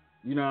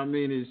 You know what I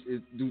mean?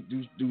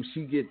 Do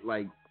she get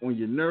like on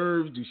your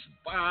nerves? Do she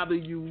bother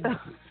you? Do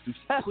she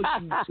push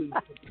you to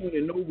the point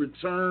of no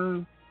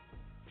return?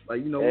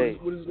 Like,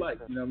 what is it like?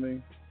 You know what I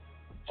mean?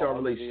 Y'all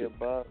relationship.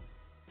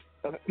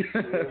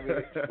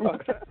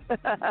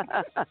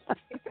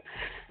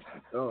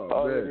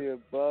 All of the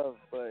above,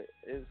 but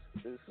it's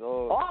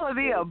all of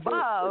the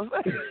above.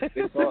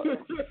 It's all,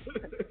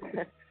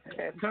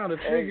 kind of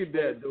figured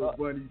that though,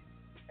 Bunny.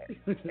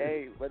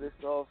 Hey, but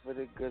it's all for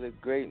the good of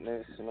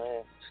greatness,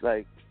 man. It's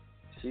like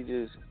she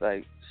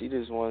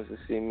just wants to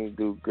see me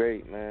do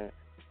great, man.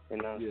 You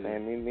know what I'm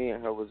saying? Me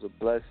and her was a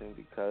blessing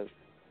because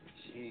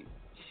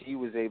she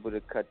was able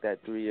to cut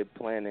that 3-year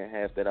plan in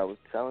half that I was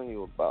telling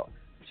you about.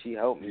 She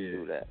helped me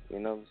do that. You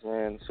know what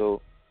I'm saying?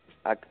 So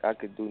I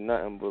could do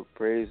nothing but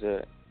praise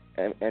her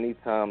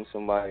anytime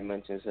somebody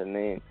mentions her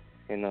name.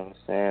 You know what I'm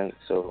saying?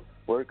 So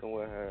working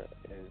with her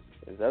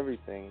is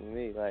everything to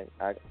me. Like,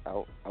 I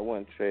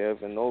wouldn't trade her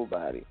for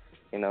nobody.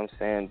 You know what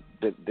I'm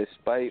saying?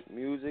 Despite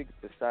music,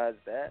 besides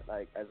that,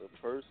 like, as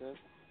a person,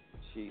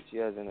 she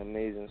has an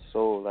amazing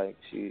soul. Like,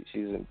 she's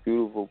a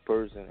beautiful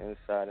person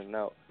inside and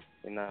out.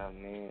 You know what I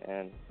mean?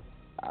 And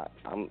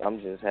I'm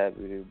just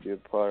happy to be a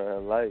part of her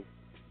life.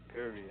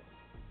 Period.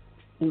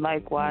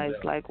 Likewise.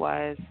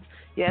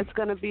 Yeah, it's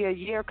going to be a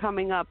year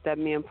coming up that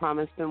me and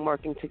Promise been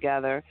working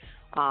together,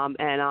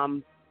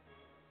 and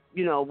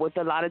with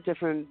a lot of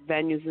different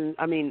venues and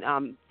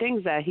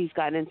things that he's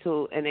gotten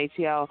into in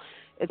ATL.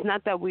 It's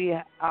not that we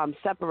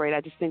separate. I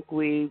just think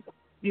we,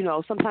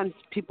 sometimes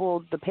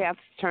the paths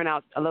turn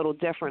out a little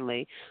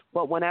differently.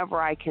 But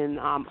whenever I can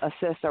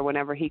assist or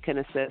whenever he can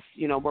assist,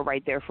 we're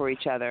right there for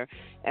each other,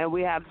 and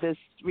we have this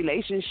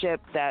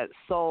relationship that's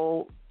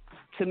so,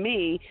 to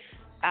me,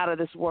 out of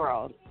this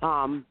world.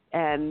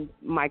 And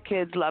my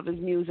kids love his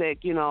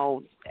music.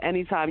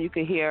 Anytime you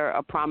can hear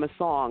a Promise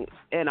song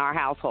in our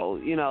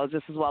household,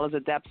 just as well as a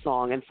DEP'S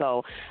song. And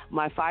so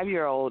my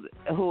 5-year-old,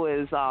 who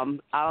is, I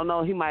don't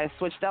know, he might have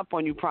switched up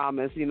on you,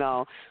 Promise,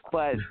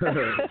 but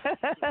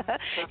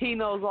he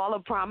knows all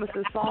of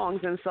Promise's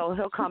songs. And so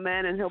he'll come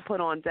in and he'll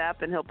put on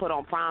DEP and he'll put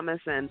on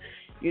Promise, and,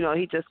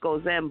 he just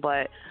goes in.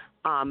 But,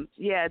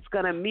 it's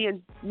going to, me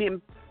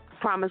and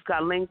Promise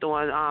got linked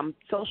on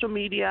social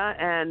media,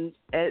 and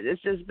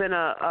it's just been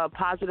a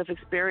positive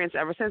experience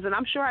ever since. And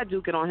I'm sure I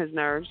do get on his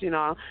nerves.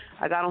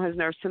 I got on his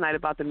nerves tonight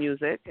about the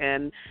music,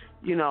 and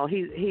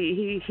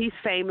he's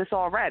famous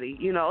already.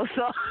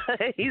 So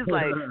he's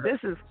like, this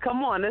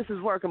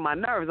is working my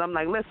nerves. I'm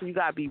like, listen, you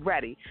gotta be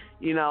ready.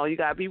 You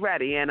gotta be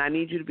ready, and I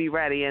need you to be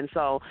ready. And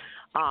so,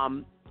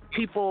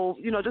 people,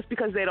 just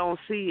because they don't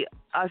see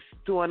us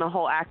doing a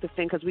whole active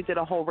thing, because we did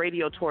a whole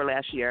radio tour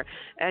last year,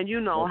 and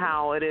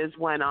how it is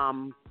when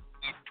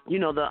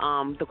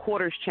the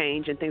quarters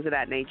change and things of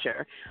that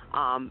nature.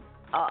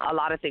 A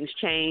lot of things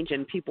change,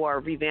 and people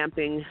are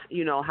revamping,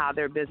 how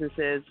their business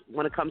is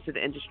when it comes to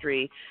the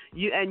industry.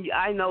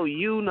 I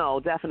know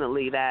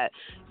definitely that,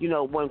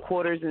 when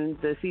quarters and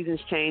the seasons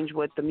change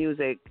with the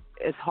music,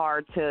 it's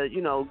hard to,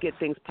 get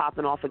things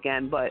popping off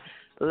again. But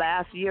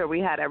last year we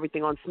had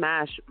everything on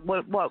Smash.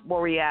 What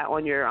were we at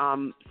on your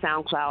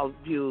SoundCloud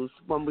views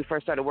when we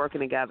first started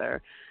working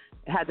together?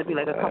 It had to be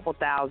like a couple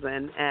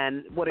thousand.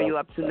 And what are you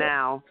up to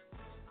now?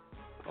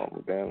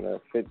 Oh, damn,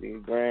 that's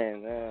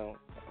 $50,000 now.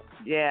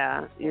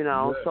 Yeah,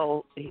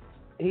 so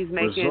he's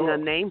making a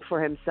name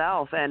for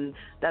himself, and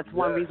that's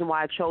one reason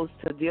why I chose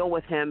to deal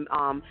with him,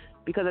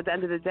 because at the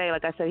end of the day,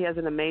 like I said, he has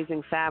an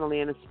amazing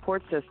family and a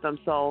support system,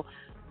 so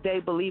they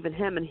believe in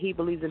him and he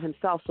believes in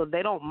himself, so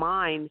they don't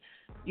mind,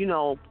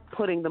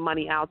 putting the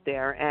money out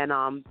there,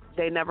 and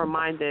they never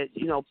minded,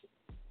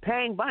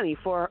 paying Bunny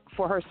for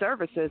her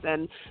services.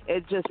 And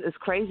it just is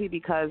crazy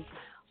because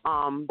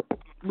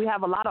we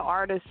have a lot of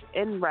artists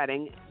in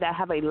Reading that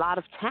have a lot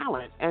of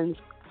talent, and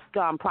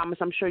Promise,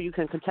 I'm sure you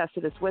can contest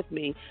to this with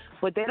me,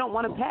 but they don't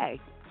want to pay.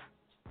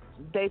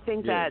 They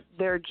think that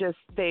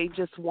they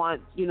just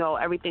want,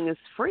 everything is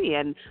free.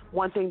 And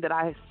one thing that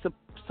I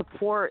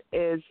support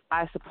is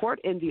I support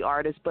indie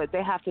artists, but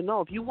they have to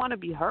know if you want to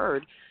be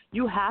heard,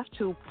 you have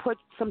to put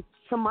some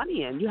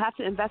money in. You have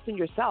to invest in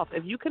yourself.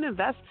 If you can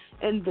invest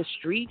in the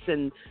streets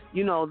and,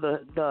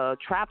 the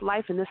trap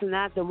life and this and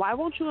that, then why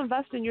won't you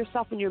invest in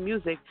yourself and your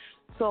music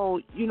so,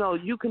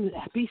 you can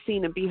be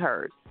seen and be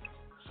heard?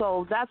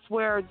 So that's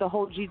where the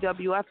whole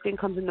GWF thing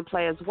comes into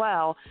play as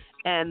well.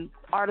 And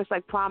artists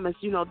like Promise,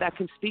 that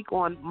can speak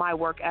on my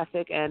work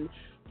ethic and,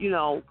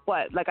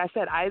 but like I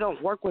said, I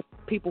don't work with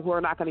people who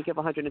are not going to give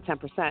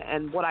 110%.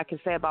 And what I can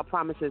say about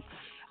Promise is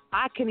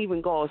I can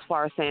even go as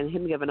far as saying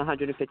him giving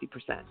 150%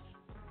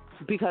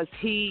 because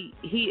he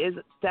is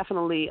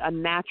definitely a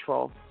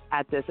natural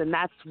at this. And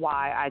that's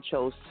why I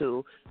chose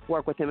to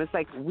work with him. It's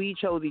like we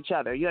chose each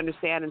other. You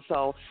understand? And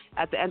so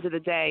at the end of the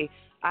day,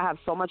 I have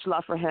so much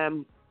love for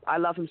him. I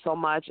love him so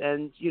much.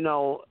 And,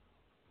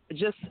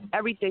 just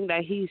everything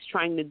that he's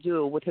trying to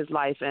do with his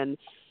life and,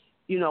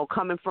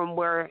 coming from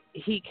where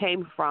he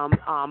came from,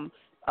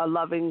 a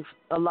loving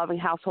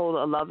household,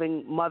 a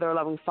loving mother, a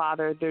loving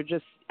father. They're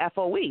just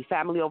FOE,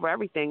 family over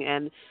everything.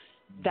 And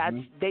that's,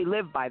 they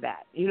live by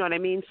that. You know what I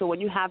mean? So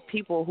when you have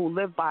people who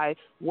live by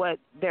what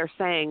they're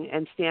saying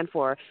and stand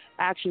for,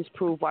 actions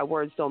prove why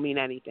words don't mean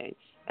anything.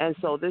 And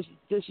so this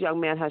young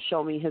man has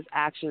shown me his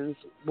actions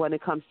when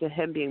it comes to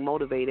him being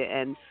motivated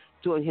and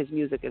doing his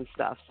music and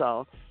stuff.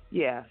 So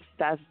yeah,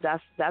 that's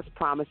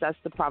Promise. That's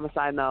the Promise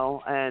I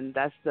know, and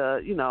that's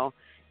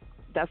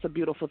that's the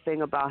beautiful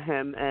thing about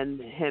him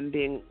and him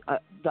being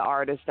the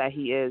artist that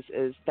he is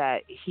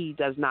that he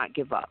does not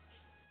give up.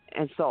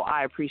 And so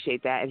I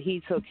appreciate that. And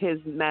he took his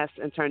mess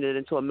and turned it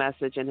into a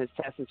message and his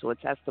test into a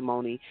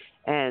testimony.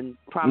 And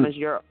Promise,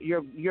 you're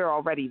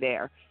already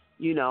there.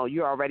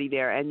 You're already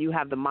there and you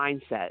have the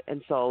mindset.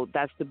 And so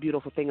that's the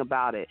beautiful thing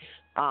about it.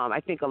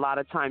 I think a lot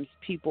of times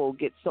people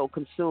get so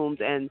consumed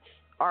and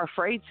are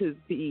afraid to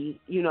be,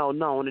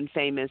 known and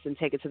famous and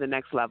take it to the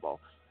next level.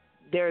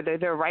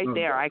 They're right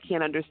there. I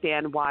can't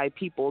understand why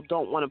people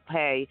don't want to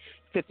pay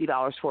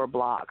 $50 for a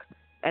blog.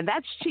 And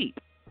that's cheap.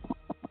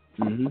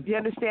 You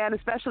understand?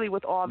 Especially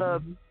with all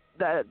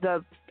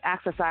the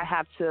access I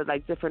have to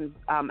like different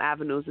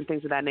avenues and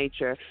things of that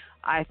nature.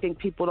 I think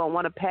people don't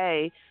want to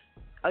pay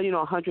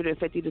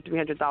 $150 to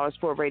 $300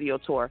 for a radio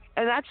tour,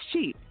 and that's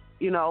cheap.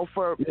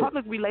 For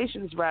public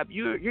relations rep,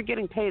 you're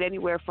getting paid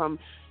anywhere from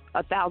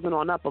 $1,000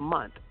 on up a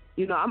month.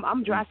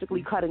 I'm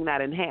drastically cutting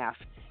that in half,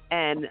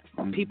 and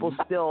people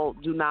still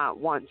do not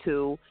want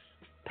to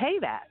pay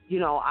that.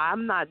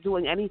 I'm not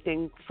doing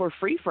anything for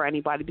free for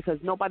anybody because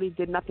nobody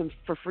did nothing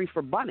for free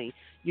for Bunny.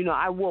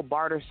 I will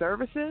barter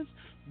services,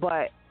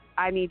 but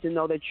I need to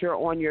know that you're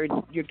on your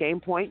game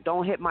point.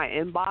 Don't hit my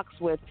inbox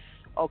with,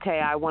 okay,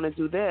 I want to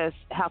do this.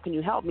 How can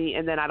you help me?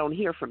 And then I don't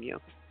hear from you.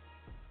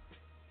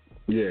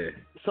 Yeah.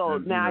 So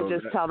now I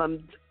just tell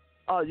them,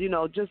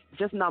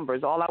 just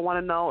numbers. All I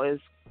want to know is,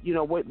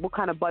 what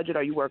kind of budget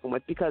are you working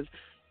with? Because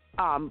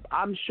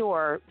I'm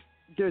sure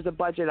there's a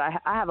budget.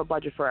 I have a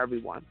budget for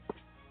everyone.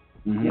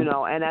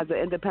 And as an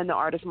independent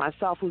artist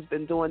myself who's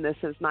been doing this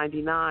since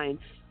 99,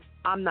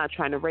 I'm not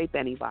trying to rape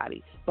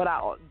anybody. But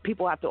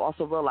people have to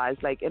also realize,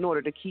 like, in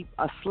order to keep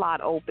a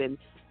slot open,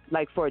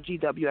 like for a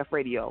GWF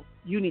radio,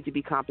 you need to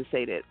be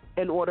compensated.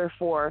 In order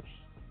for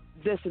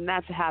this and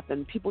that to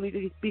happen, people need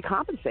to be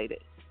compensated.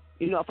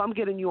 If I'm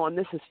getting you on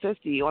This Is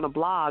 50 on a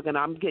blog and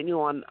I'm getting you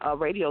on a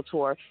radio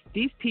tour,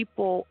 these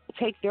people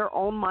take their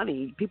own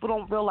money. People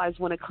don't realize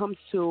when it comes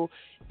to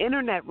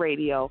internet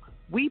radio,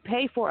 we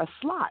pay for a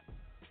slot.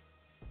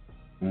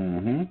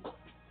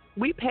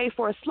 We pay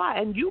for a slot,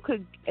 and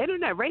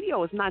internet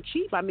radio is not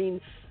cheap. I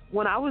mean,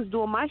 when I was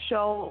doing my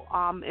show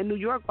in New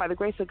York, by the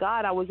grace of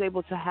God, I was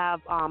able to have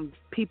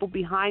people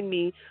behind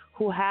me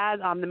who had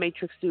the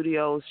Matrix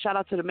Studios. Shout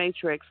out to the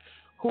Matrix,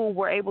 who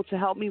were able to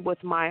help me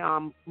with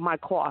my my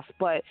costs.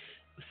 But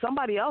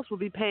somebody else would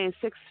be paying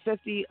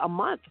 $650 a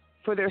month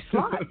for their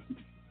slot.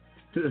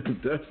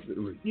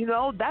 Definitely.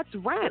 That's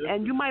rent,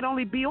 and you might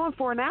only be on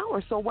for an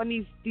hour. So when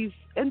these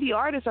indie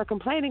artists are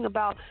complaining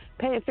about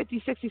paying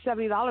 $50, $60,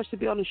 $70 to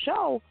be on the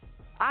show,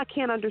 I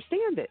can't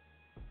understand it.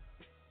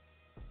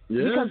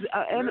 Yeah. Because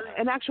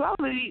in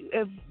actuality,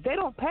 if they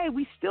don't pay,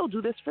 we still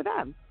do this for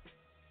them.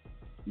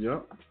 Yeah.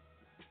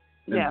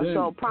 Yeah.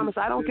 So Promise,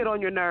 I don't get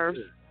on your nerves.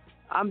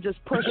 I'm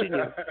just pushing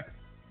you.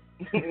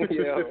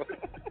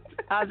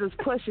 I'm just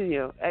pushing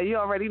you, and you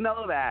already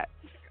know that.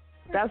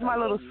 That's my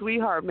little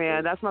sweetheart,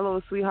 man. That's my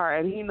little sweetheart,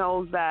 and he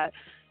knows that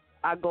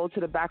I go to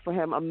the back for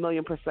him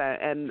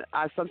 1,000,000%. And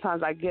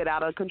sometimes I get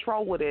out of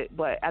control with it,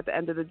 but at the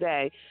end of the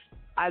day,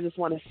 I just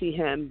want to see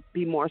him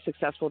be more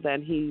successful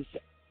than he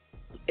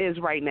is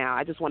right now.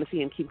 I just want to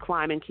see him keep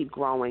climbing, keep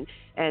growing.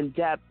 And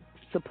Dep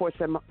supports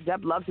him.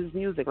 Dep loves his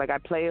music. Like, I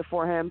play it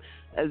for him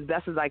as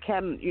best as I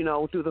can,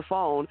 through the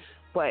phone,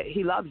 but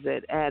he loves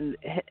it, and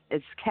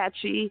it's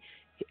catchy.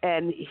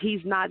 And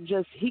he's not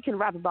just, he can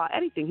rap about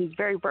anything. He's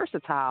very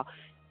versatile.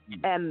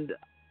 And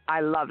I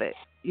love it.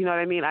 You know what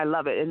I mean? I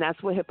love it. And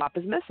that's what hip hop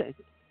is missing.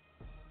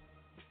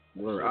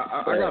 Word.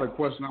 I got a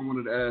question I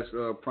wanted to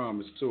ask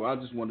Promise too. I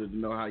just wanted to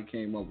know how he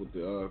came up with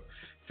the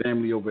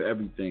family over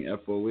everything,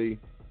 FOE.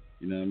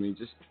 You know what I mean?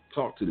 Just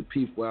talk to the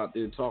people out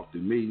there, talk to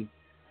me.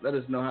 Let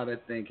us know how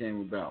that thing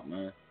came about,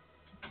 man.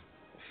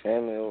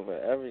 Family over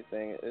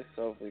everything. It's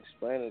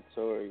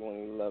self-explanatory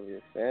when you love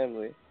your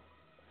family.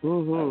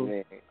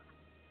 Mhm.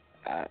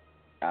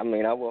 I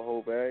mean, I would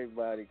hope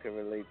everybody could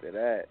relate to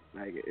that.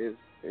 Like,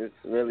 it's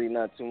really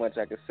not too much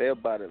I could say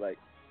about it. Like,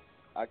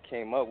 I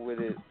came up with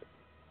it,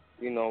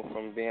 you know,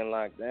 from being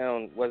locked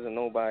down. Wasn't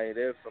nobody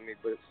there for me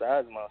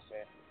besides my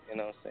family. You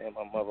know what I'm saying?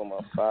 My mother,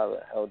 my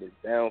father held it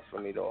down for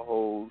me the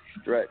whole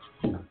stretch.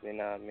 You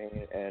know what I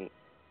mean? And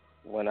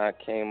when I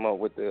came up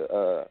with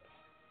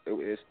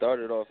it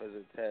started off as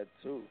a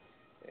tattoo.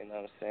 You know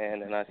what I'm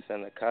saying? And I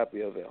sent a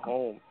copy of it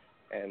home,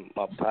 and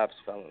my pops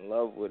fell in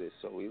love with it.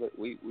 So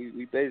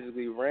we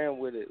basically ran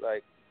with it.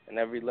 Like, in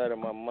every letter,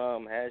 my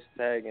mom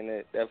hashtagging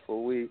it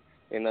FOE.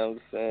 You know what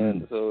I'm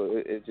saying?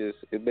 So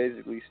it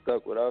basically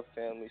stuck with our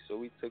family. So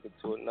we took it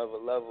to another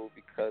level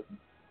because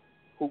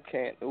who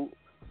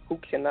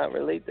cannot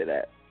relate to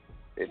that?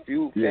 If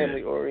you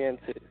family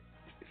oriented,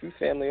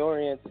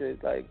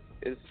 like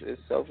it's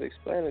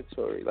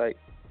self-explanatory. Like,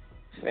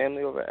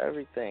 family over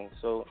everything.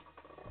 So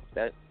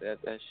that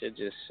shit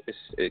just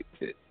it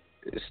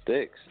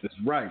sticks. It's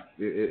right.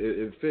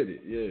 It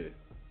fitted, yeah.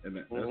 And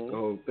that's the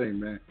whole thing,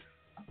 man.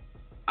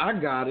 I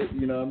got it.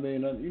 You know what I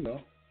mean? I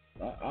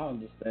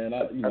understand.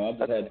 I just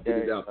had to get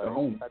it out to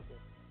home.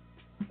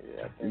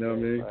 You know what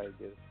I mean?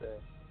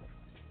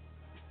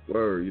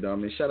 Word. You know what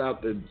I mean? Shout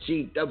out to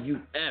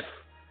GWF,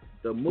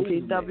 the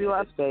movie.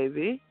 GWF,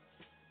 baby.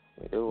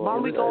 Why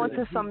don't we go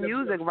into some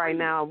music right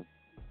now?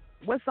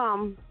 What's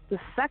the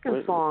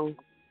second song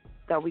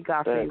that we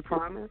got for you,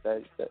 Promise?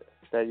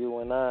 That you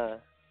and I.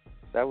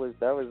 That was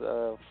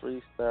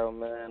freestyle,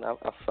 man. I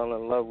fell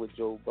in love with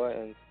Joe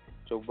Budden.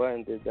 Joe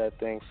Budden did that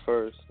thing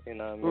first, you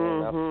know what I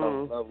mean? I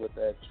fell in love with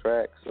that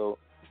track, so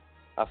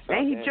I felt.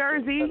 Ain't he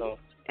Jersey?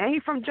 Ain't he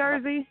from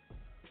Jersey?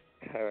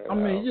 I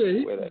mean, yeah,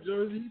 he's from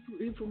Jersey.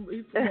 He from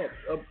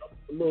up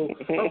a little up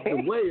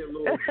the way a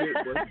little bit,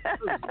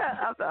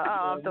 but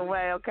up the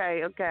way.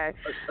 Okay.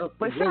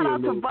 But shout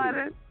out to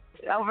Budden.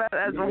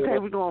 That's okay.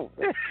 We're going.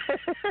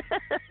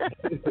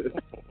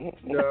 You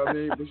know what I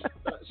mean?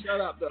 But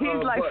shout out to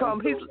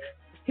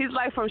he's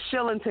like from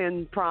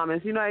Shillington,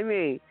 Promise. You know what I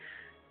mean?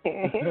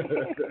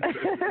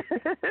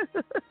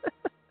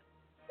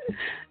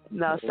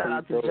 No, shout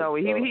out to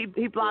Joey.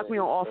 He blocked me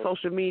on all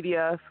social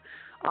media.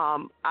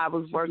 I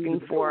was working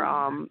for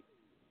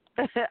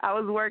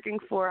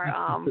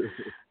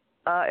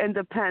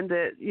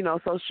independent,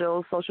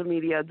 social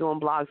media, doing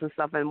blogs and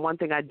stuff. And one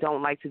thing I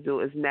don't like to do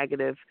is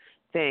negative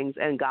things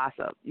and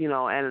gossip,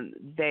 and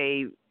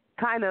they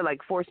kind of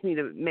like forced me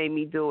to make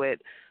me do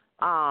it.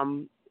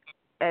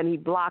 And he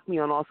blocked me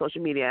on all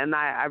social media, and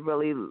I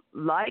really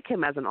like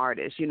him as an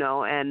artist,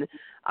 and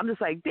I'm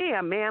just like,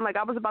 damn, man, like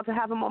I was about to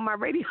have him on my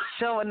radio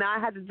show, and now I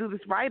had to do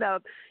this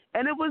write-up,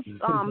 and it was,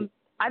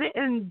 I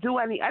didn't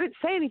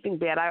say anything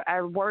bad.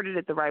 I worded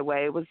it the right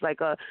way. It was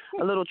like a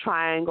little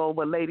triangle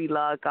with Lady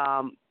Luck,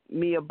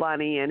 Mia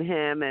Bunny, and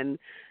him, and,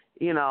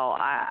 it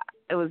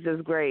was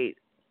just great.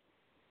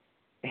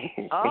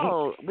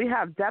 Oh, we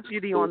have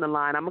Deputy on the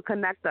line. I'm going to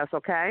connect us,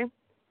 okay?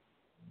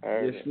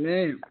 Yes,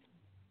 ma'am.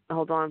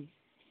 Hold on.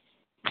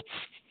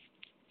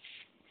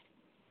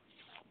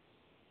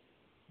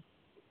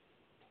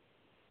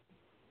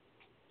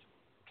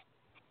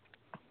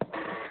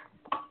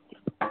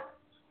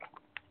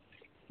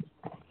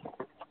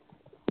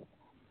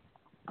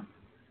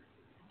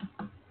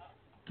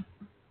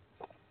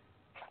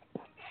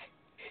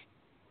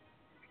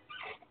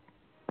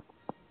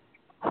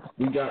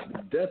 We got the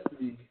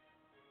Deputy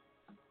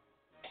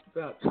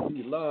about to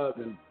be live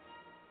and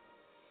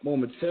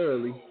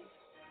momentarily.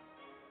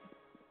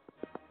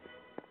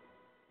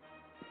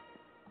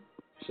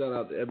 Shout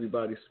out to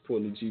everybody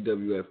supporting the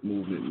GWF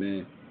movement,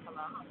 man.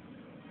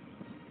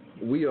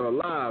 We are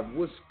live.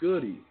 What's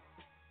goody?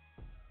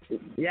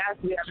 Yes,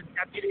 we have the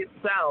Deputy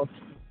himself.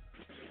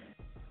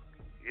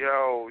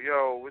 Yo,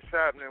 what's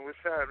happening,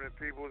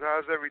 people?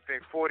 How's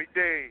everything? 40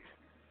 days.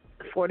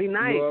 40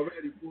 nights. You're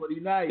already 40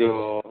 nights.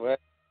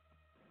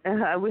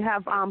 We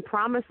have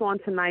Promise on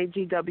tonight,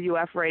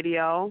 GWF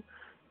Radio,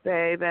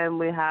 babe, and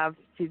we have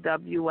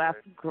GWF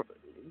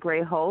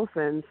Great Host,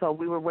 and so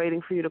we were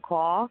waiting for you to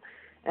call,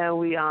 and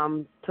we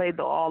played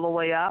the All the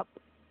Way Up,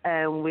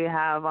 and we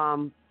have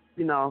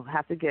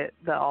have to get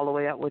the All the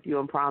Way Up with you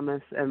and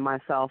Promise and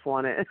myself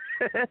on it.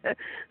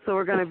 So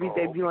we're going to be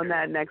debuting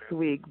that next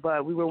week,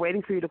 but we were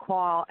waiting for you to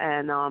call,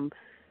 and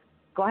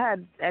go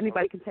ahead.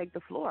 Anybody can take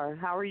the floor.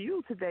 How are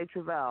you today,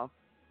 Travell?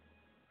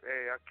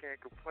 Hey, I can't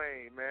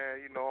complain,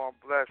 man. I'm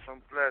blessed.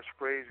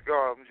 Praise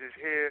God. I'm just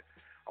here.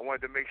 I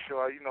wanted to make sure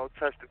I,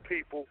 touch the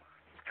people,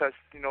 said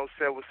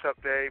what's up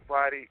to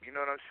everybody. You know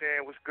what I'm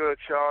saying? What's good,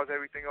 Charles?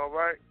 Everything all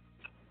right?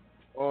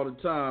 All the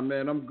time,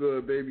 man. I'm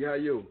good, baby. How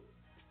you?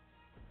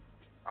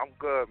 I'm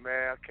good,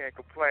 man. I can't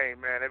complain,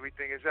 man.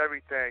 Everything is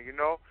everything,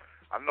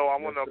 I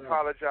want to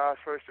apologize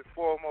first and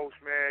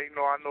foremost, man. You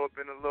know, I know it's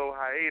been a little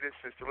hiatus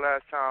since the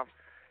last time,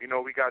 you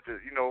know, we got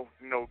to,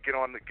 get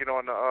on the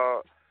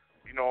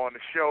on the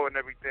show and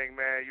everything,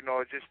 man. You know,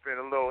 it's just been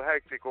a little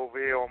hectic over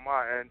here on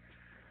my end.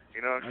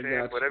 You know what I'm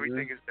saying? But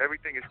everything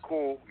is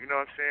cool. You know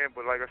what I'm saying?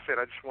 But like I said,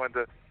 I just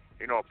wanted to,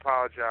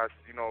 apologize.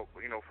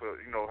 For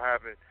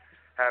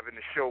having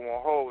the show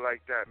on hold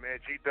like that, man.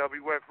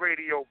 GWF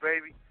Radio,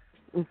 baby.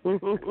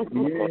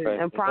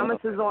 And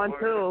Promise is on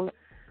too.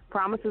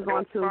 Promise is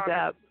on too,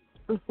 Dep.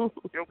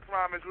 Yo,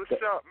 Promise,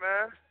 what's up,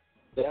 man?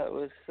 Yeah,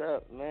 what's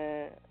up,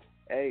 man?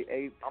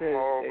 Hey, I'm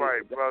all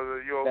right,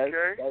 brother. You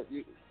okay?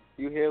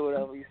 You hear what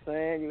I be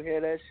saying? You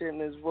hear that shit in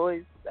his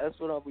voice? That's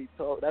what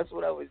That's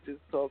what I was just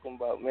talking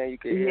about, man. You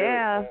can hear it.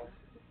 Yeah,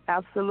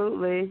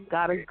 absolutely.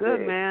 God is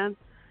good, man.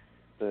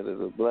 That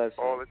is a blessing.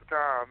 All the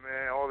time,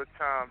 man. All the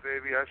time,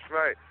 baby. That's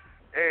right.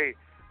 Hey,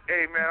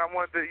 man. I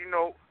wanted to,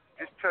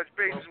 just touch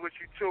bases with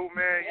you too,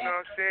 man. You know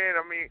what I'm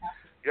saying? I mean,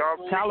 y'all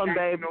tell him,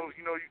 babe.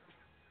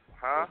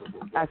 Huh?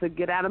 I said,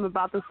 get at him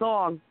about the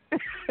song. Nah,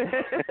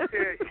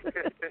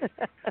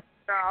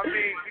 I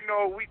mean,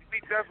 we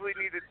definitely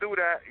need to do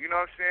that. You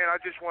know what I'm saying?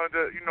 I just wanted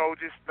to,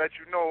 just let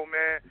you know,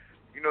 man.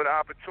 The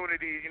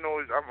opportunity.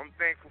 I'm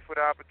thankful for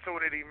the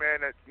opportunity,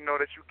 man. That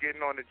that you're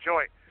getting on the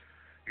joint.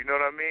 You know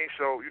what I mean?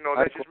 So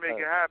let's just make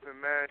it happen,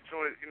 man.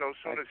 Soon as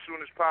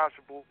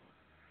possible.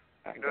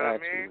 You know what I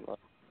mean?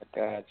 I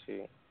got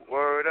you.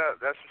 Word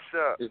up. That's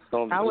what's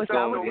up. I wish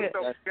I would get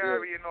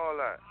Gary and all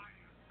that.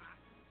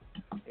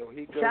 Yo,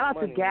 shout out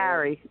to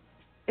Gary.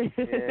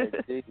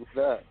 What's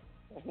up?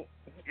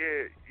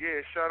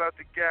 Yeah. Shout out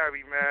to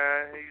Gary,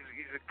 man.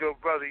 He's a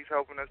good brother. He's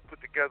helping us put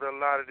together a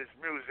lot of this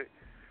music.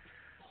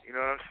 You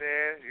know what I'm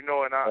saying? And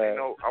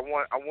I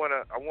want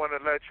to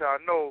let y'all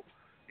know.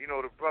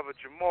 The brother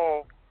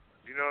Jamal.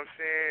 You know what I'm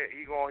saying?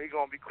 He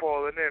gonna be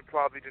calling in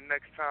probably the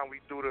next time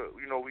we do the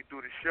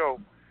show.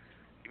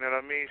 You know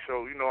what I mean?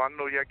 So I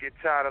know y'all get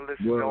tired of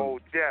listening to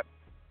old Dep.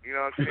 You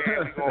know what I'm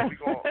saying? We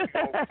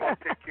gonna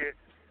take care.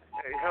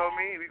 You know what I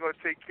mean? We gonna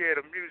take care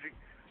of the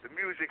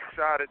music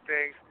side of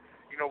things.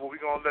 But we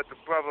gonna let the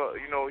brother.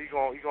 He gonna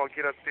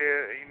get up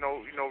there and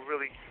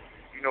really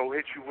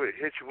hit you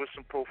with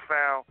some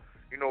profound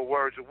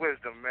words of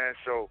wisdom, man.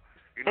 So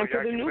y'all get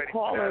ready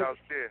for that out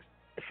there.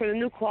 For the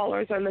new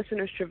callers or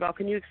listeners, Travell,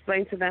 can you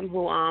explain to them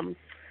who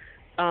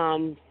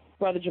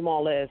Brother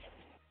Jamal is?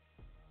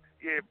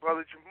 Yeah,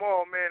 Brother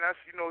Jamal, man,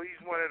 that's he's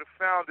one of the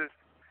founders,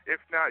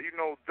 if not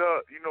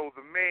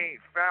the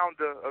main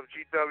founder of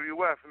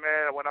GWF,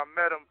 man. When I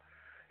met him,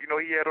 he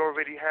had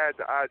already had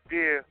the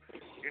idea,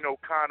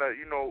 kind of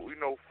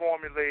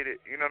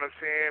formulated. You know what I'm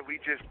saying? We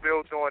just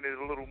built on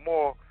it a little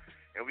more,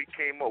 and we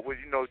came up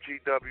with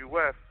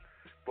GWF.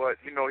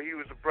 But he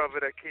was a brother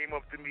that came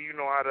up to me.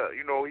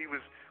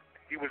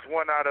 He was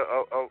one out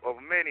of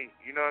many,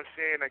 you know what I'm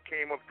saying, that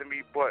came up to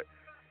me, but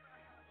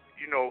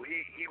he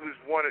was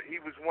one of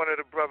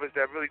the brothers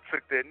that really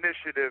took the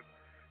initiative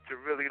to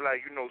really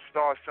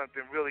start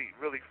something really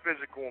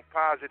physical and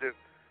positive,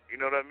 you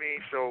know what I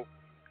mean? So,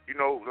 the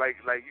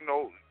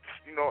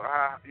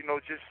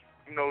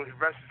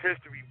rest is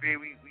history, B.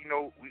 We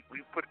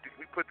put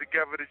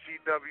together the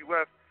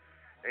GWF,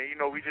 and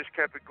we just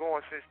kept it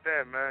going since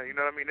then, man. You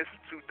know what I mean? This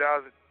is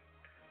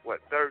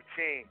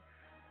 2013.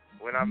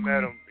 When I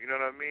met him, you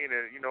know what I mean,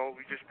 and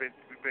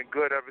we've been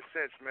good ever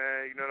since,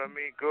 man. You know what I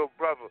mean? Good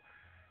brother.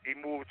 He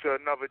moved to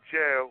another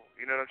jail,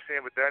 you know what I'm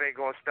saying, but that ain't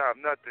gonna stop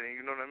nothing.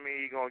 You know what I mean?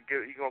 He gonna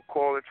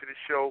call into the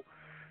show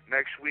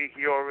next week.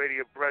 He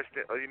already abreast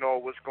it,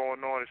 what's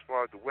going on as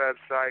far as the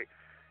website.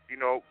 I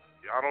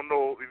don't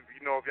know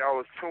if y'all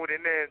was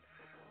tuning in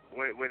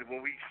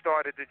when we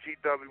started the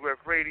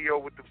GWF Radio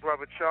with the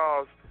brother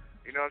Charles.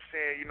 You know what I'm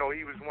saying? He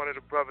was one of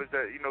the brothers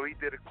that he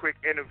did a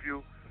quick interview.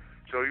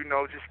 So,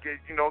 just get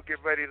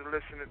ready to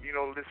listen to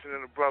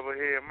the brother,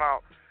 hear him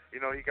out. He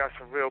got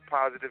some real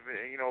positive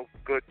and,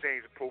 good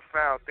things,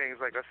 profound things,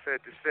 like I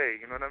said, to say.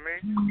 You know what I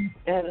mean?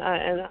 And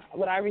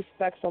what I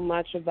respect so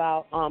much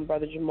about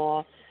Brother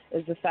Jamal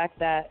is the fact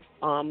that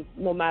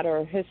no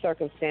matter his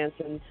circumstance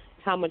and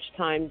how much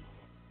time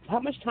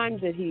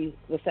did he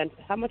was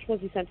how much was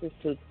he sentenced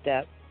to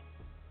death?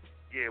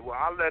 Yeah, well,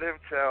 I'll let him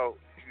tell.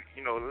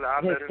 His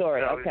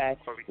story, okay.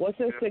 What's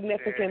a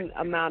significant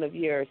amount of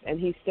years, and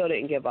he still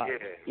didn't give up,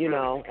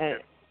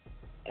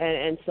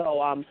 and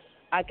so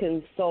I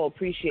can so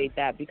appreciate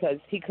that, because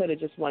he could have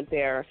just went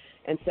there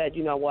and said,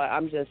 you know what,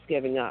 I'm just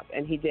giving up,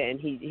 and he didn't.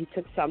 He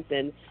took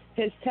something,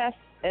 his test,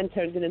 and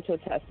turned it into a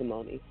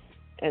testimony,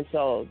 and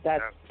so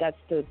that's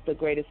the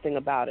greatest thing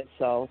about it.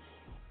 So,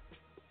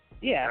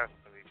 yeah.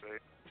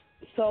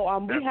 So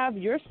we have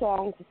your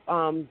song,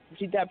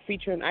 G-Dep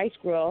featuring Ice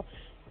Grill.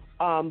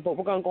 But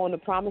we're going to go into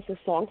Promise's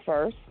song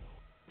first.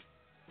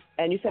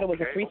 And you said it was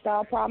a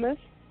freestyle, Promise?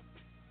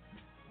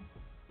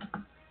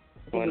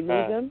 Did we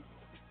lose him?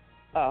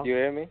 Oh. You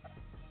hear me?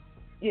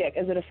 Yeah,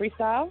 is it a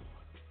freestyle?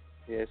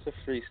 Yeah, it's a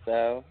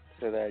freestyle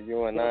to that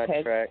You and I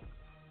track.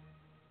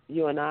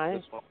 You and I?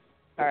 This All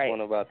right.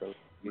 one about the...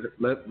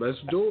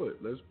 Let's do it.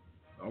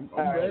 I'm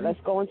All right, ready.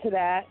 let's go into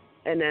that.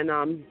 and then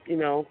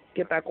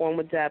get back on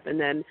with Dep, and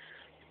then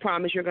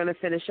promise you're gonna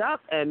finish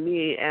up, and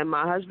me and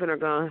my husband are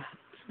gonna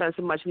spend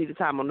some much needed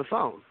time on the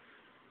phone.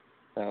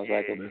 Sounds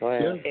like a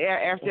plan.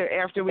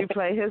 After we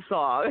play his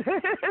song.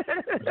 I'll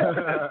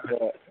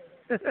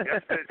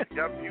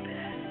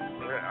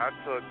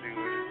talk to you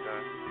when it's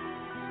done.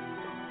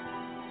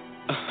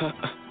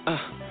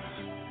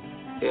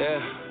 Yeah.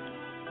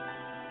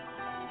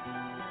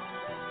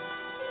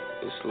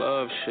 This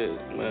love shit,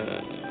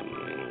 man.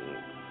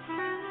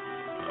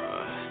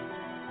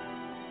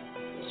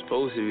 It's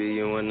supposed to be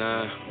you and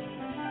I.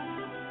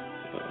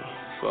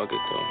 Fuck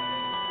it though.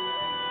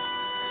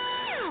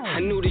 I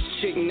knew this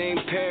chick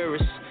named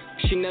Paris.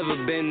 She never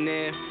been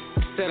there.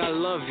 Said I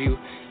love you,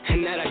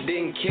 and that I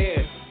didn't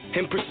care.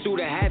 In pursuit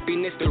of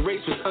happiness, the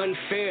race was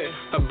unfair.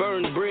 A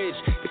burned bridge,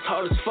 it's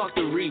hard as fuck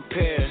to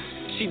repair.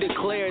 She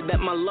declared that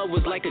my love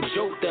was like a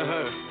joke to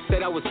her.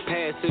 Said I was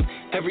passive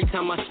every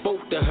time I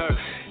spoke to her.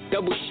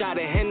 Double shot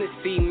of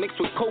Hennessy mixed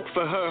with coke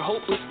for her.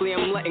 Hopelessly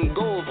I'm letting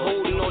go of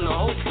holding on to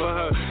hope for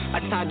her. I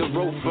tied the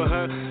rope for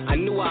her. I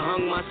knew I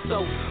hung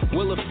myself.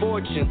 Wheel of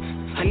fortune,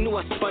 I knew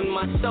I spun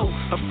myself.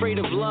 Afraid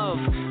of love,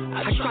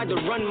 I tried to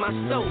run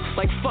myself.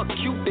 Like fuck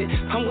Cupid,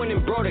 I went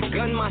and brought a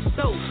gun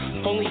myself.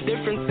 Only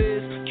difference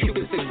is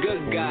Cupid's a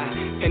good guy,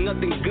 and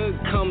nothing good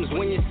comes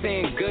when you're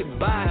saying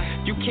goodbye.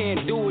 You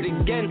can't do it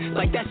again,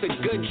 like that's a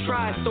good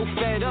try. So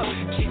fed up,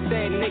 she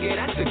said, nigga,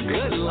 that's a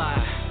good lie.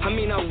 I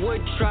mean, I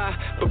would try,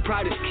 but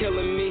pride is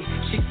killing me.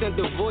 She sent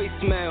the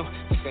voicemail,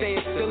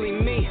 saying silly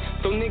me.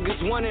 Though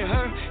niggas wanted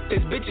her, this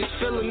bitch is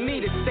feeling me.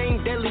 The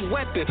same deadly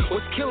weapon,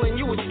 what's killing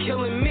you is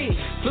killing me.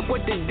 Look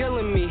what they're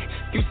dealing me,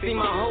 you see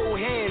my whole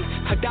hand.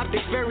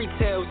 Adopted fairy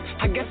tales,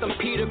 I guess I'm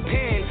Peter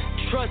Pan.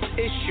 Trust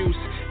issues,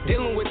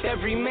 dealing with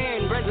every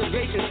man.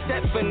 Reservations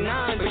set for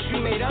 9, but you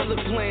made other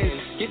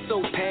plans. You're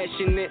so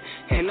passionate,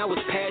 and I was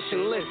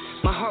passionless.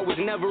 My heart was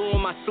never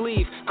on my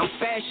sleeve, I'm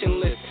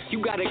fashionless.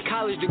 You got a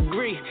college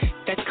degree,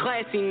 that's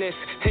classiness.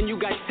 And you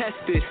got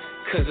tested,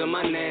 cause of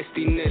my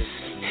nastiness.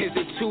 Is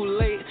it too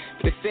late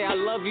to say I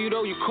love you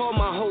though? You call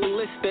my whole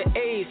list of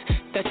A's,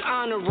 that's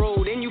honor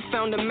roll. Then you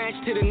found a match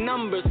to the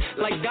numbers,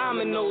 like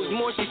dominoes.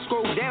 More she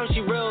scrolled down, she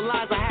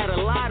realized I had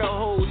a lot of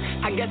hoes.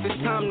 I guess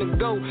it's time to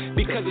go,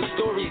 because the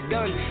story's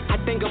done. I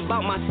think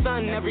about my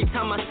son every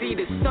time I see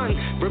the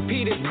sun.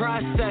 Repeated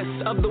process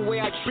of the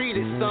way I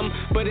treated some,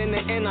 but in the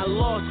end I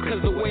lost,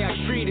 cause the way I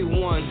treated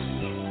one.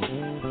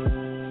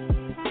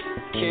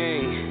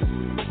 King.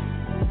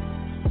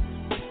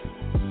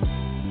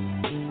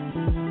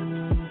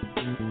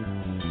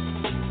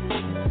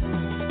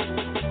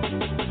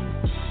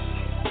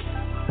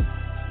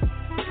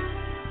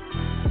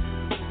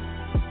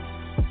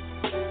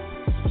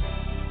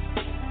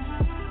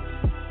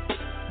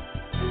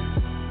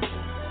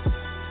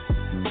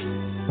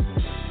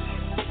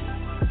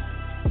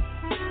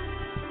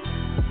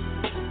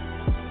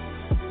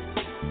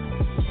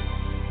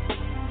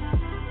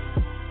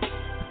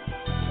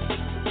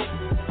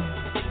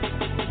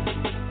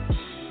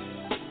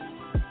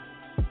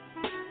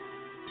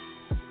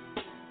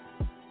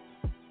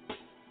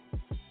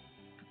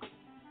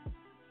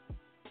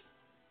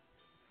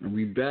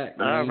 We back,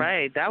 man. All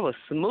right, that was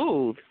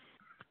smooth.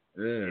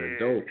 Yeah,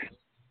 dope.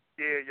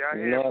 Yeah, y'all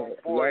hear my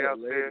boy out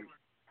there.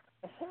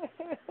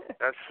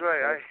 That's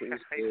right. I hear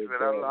you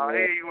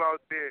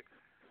out there.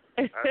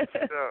 That's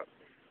what's up.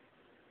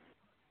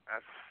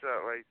 That's what's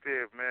up right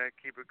there, man.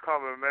 Keep it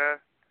coming, man.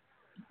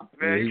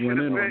 Man, Yeah, you should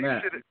have been.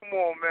 Come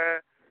on, man.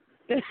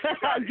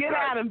 Get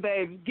at him,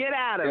 baby. Get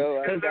at him.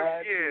 Yo,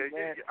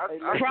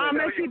 I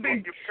promise he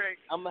been.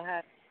 I'ma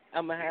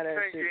have that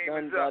shit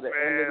done by the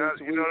man. end of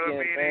this You know what I weekend,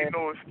 mean? man. Ain't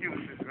no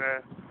excuses,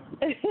 man.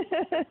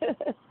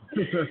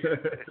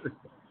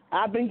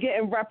 I've been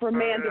getting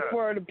reprimanded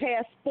for the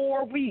past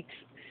 4 weeks.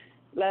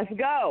 Let's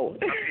go.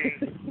 I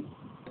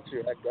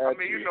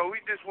mean, we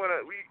just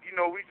wanna be,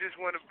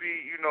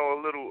 a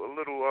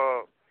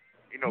little,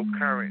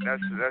 current.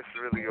 That's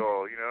really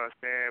all. You know what I'm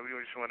saying? We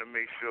just want to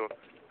make sure,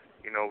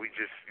 we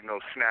just,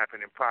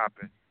 snapping and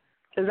popping.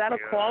 Is that a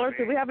caller?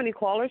 Do we have any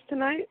callers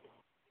tonight?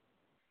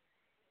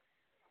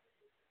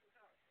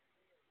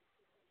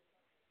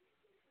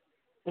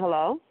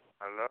 Hello?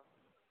 Hello?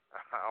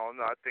 I don't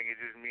know. I think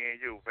it's just me and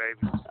you, baby.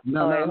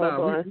 No.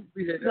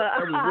 We had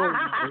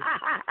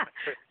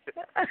that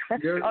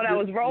was that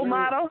was role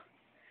model?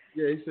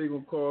 Yeah, he said he's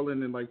going to call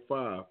in like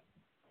 5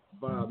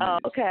 minutes. Oh,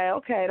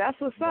 okay. That's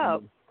what's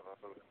up.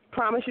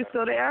 Promise you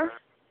still there?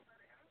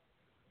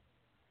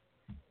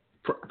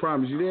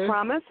 Promise you there?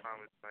 Promise?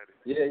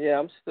 Yeah,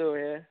 I'm still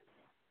here.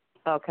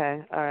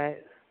 Okay, all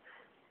right.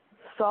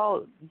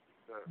 So,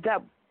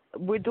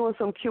 we're doing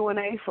some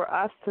Q&A for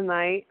us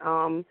tonight.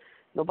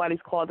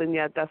 Nobody's called in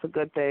yet. That's a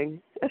good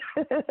thing.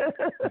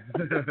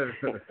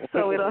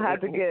 So we don't have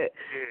to get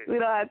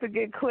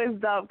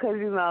quizzed up because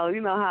you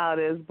know how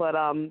it is. But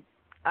I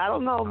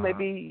don't know.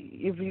 Maybe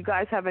if you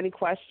guys have any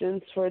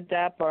questions for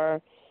Dep,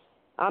 or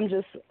I'm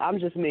just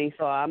me.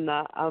 So I'm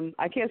not.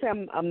 I can't say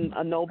I'm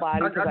a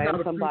nobody because I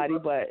am somebody.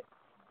 But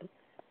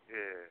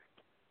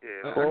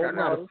Yeah, I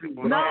got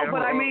people. No,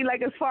 but I mean,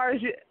 like, as far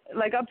as you,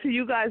 like, up to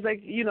you guys, like,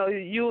 you know,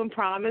 you and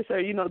Promise are,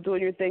 you know,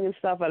 doing your thing and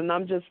stuff, and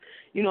I'm just,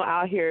 you know,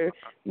 out here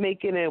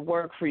making it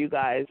work for you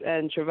guys.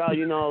 And Travell,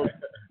 you know,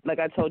 like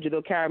I told you,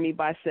 they'll carry me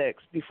by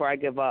 6 before I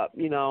give up,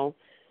 you know.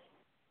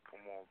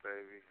 Come on,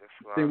 baby. That's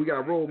right. I think we got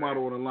a role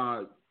model on the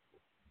line.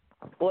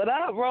 What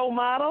up, role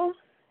model?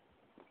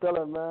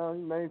 Chilling,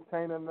 man.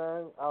 Maintaining,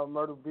 man. Out of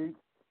Myrtle Beach.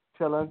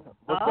 Chilling.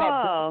 What's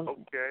up?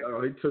 Okay.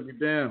 Oh, he took it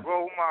down.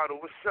 Role model.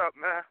 What's up,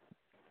 man?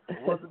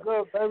 What's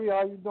good, baby?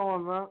 How you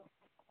doing, man?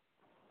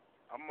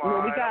 I'm all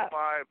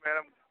right,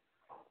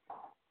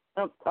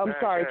 man. I'm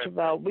sorry,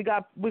 Travell. We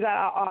got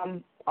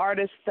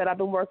artists that I've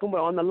been working with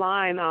on the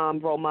line,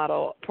 role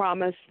model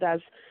Promise,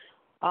 that's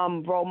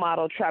role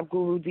model Trap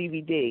Guru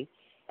DVD,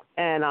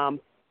 and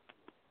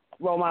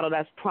role model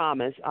that's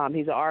Promise.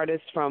 He's an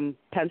artist from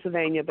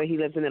Pennsylvania, but he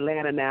lives in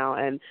Atlanta now,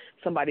 and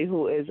somebody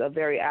who is a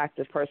very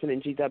active person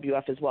in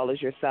GWF as well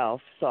as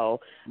yourself. So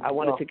I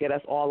wanted to get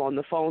us all on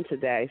the phone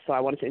today, so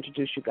I wanted to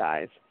introduce you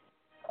guys.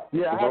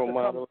 Yeah, I role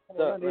model.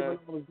 What's up, man? I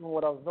was doing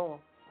what I was doing.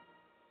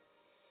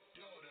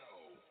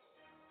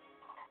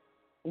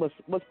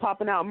 What's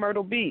popping out in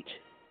Myrtle Beach?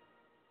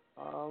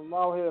 I'm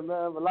out here,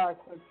 man,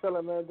 relaxing,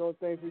 chilling, man, doing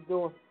things we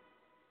doing.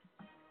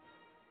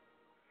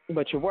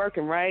 But you're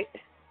working, right?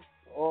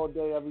 All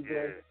day, every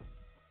day.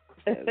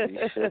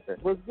 Yeah.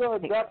 What's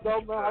good, Dep,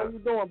 though, man? How you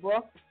doing, bro?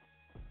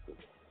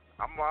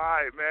 I'm all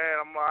right,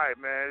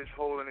 man. Just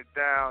holding it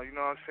down, you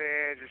know what I'm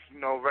saying? Just,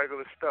 you know,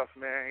 regular stuff,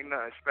 man. Ain't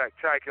nothing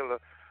spectacular.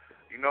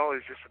 You know,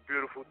 it's just a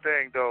beautiful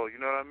thing, though. You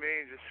know what I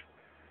mean? Just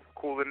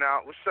cooling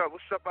out. What's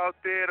up out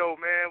there, though,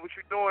 man? What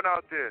you doing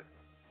out there?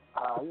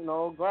 You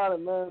know,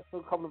 grinding, man.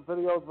 Still a couple of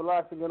videos,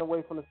 relaxing, getting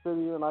away from the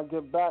city, and I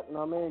get back, you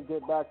know what I mean?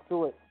 Get back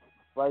to it.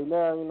 Right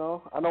now, you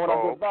know. I know when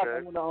I get back,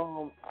 I'm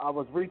gonna, I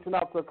was reaching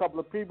out to a couple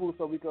of people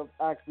so we could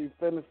actually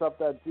finish up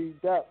that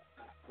GDEP'S, you know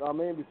what I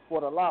mean,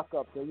 before the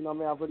lockup. So, you know what I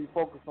mean? I really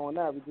focus on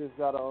that. We just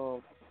gotta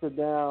sit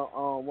down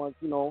once,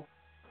 you know,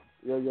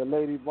 your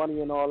lady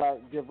Bunny and all that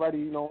get ready,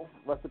 you know,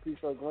 rest in peace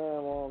her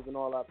grandmoms and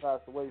all that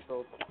passed away.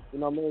 So, you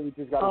know what I mean? We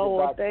just gotta get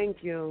back. Oh, thank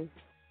you.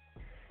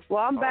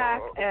 Well, I'm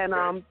back,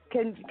 and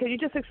can you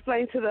just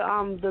explain to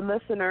the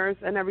listeners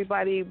and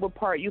everybody what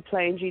part you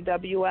play in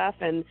GWF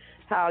and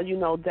how you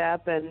know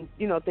DEP and,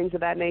 you know, things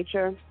of that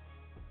nature?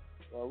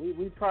 Well,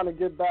 we trying to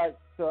get back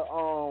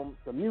to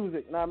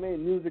music, you know what I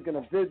mean? Music and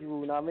the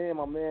visual, you know what I mean?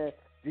 My man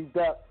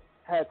GWF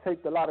had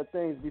taped a lot of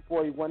things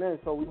before he went in,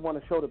 so we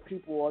want to show the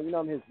people, you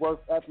know, his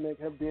work ethic,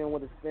 him being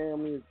with his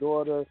family, his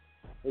daughter,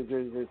 his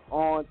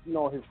aunt, you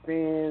know, his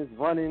fans,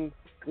 running.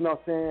 You know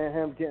what I'm saying,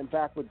 him getting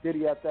back with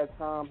Diddy at that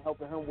time,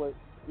 helping him with,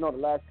 you know, the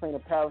Last Train to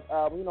Paris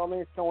album, you know what I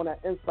mean, showing that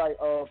insight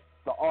of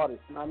the artist,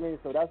 you know what I mean?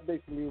 So that's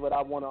basically what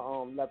I want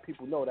to let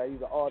people know, that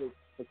he's an artist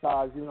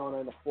besides, you know,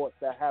 and the sports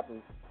that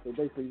happens. So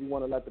basically we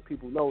want to let the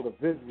people know the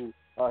visual,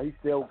 he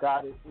still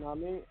got it, you know what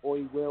I mean, or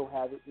he will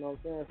have it, you know what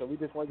I'm saying? So we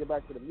just want to get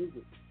back to the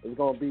music. It's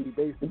going to be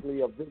basically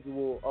a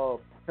visual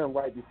of him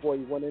right before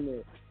he went in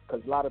there.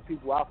 Because a lot of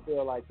people, I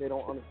feel like they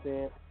don't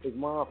understand his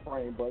mind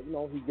frame, but, you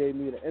know, he gave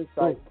me the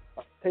insight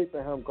of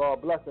taping him,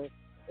 God bless him.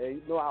 And,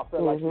 you know, I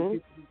feel like people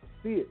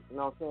see it, you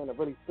know what I'm saying, to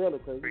really feel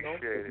it, because, you know,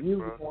 there's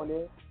music on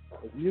there.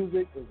 It's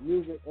music,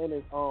 and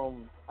it's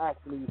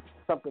actually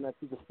something that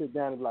you can sit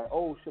down and be like,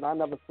 oh, shit, I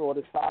never saw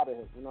this side of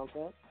him, you know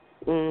what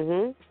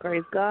I'm saying?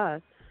 Praise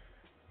God.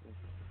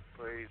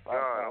 Praise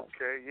God.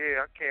 Okay,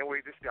 yeah, I can't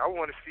wait to see. I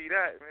want to see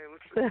that, man.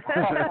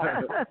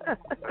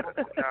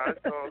 Nah,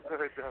 it's all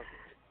good, though.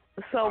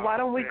 So why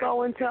don't we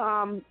go into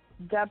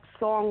DEP'S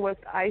song with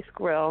Ice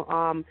Grill?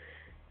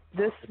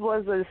 This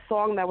was a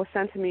song that was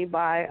sent to me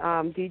by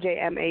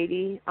DJ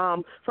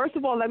M80. First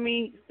of all, let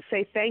me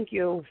say thank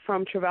you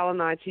from Travell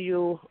and I to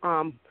you,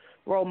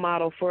 role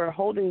model, for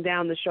holding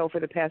down the show for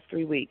the past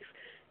 3 weeks.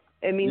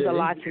 It means a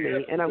lot to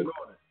me, and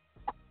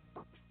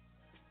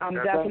I'm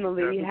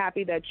definitely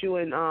happy that you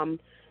and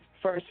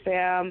First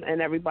Fam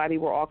and everybody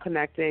were all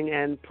connecting,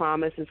 and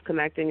Promise is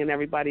connecting, and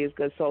everybody is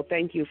good. So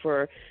thank you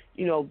for,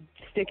 you know,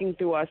 sticking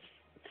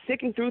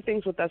through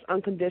things with us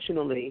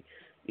unconditionally,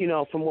 you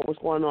know, from what was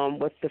going on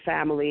with the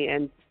family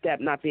and DEP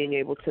not being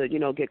able to, you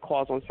know, get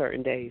calls on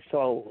certain days.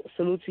 So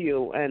salute to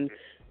you, and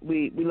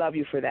we love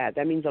you for that.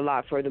 That means a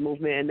lot for the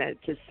movement, and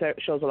that just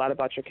shows a lot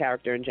about your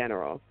character in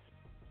general.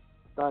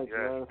 Thanks,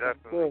 man.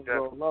 Definitely.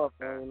 Bro. Love,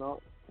 man, you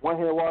know. One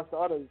hand wash the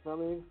other, you know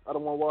what I mean? I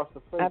don't want to wash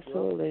the face.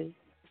 Absolutely. Right?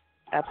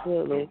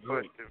 Absolutely. So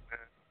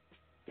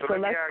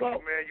let me ask you,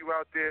 man, you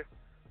out there?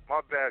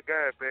 My bad. Go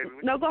ahead, baby.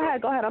 No, go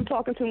ahead. I'm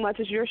talking too much.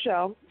 It's your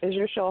show.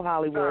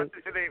 Hollywood. No,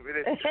 it ain't.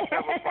 It's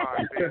never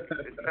mine, baby.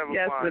 It's never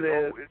yes, mine. It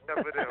is. It's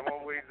never them.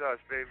 Always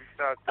us, baby.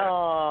 Stop that.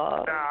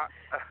 Oh. Nah.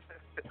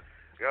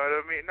 You know what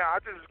I mean? Nah,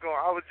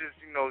 I was just,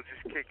 you know,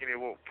 just kicking it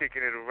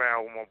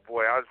around with my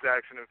boy. I was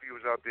asking if he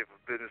was out there for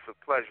business or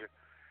pleasure.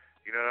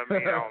 You know what I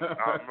mean?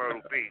 on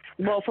Myrtle Beach.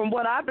 Well, from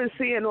what I've been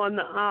seeing on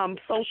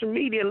the social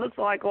media, it looks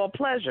like all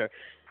pleasure.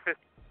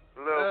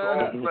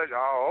 All pleasure.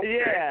 Oh, okay.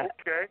 Yeah.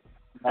 Okay.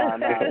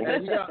 Nah.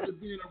 You got to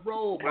be in a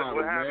role model,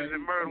 what happens in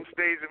Myrtle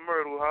stays in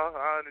Myrtle, huh?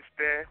 I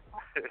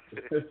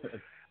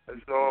understand.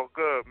 It's all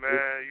good,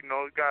 man. You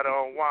know, you got to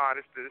unwind.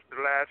 It's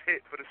the last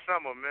hit for the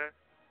summer, man.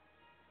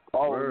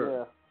 Oh,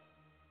 yeah.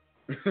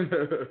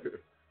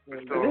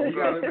 It's all good,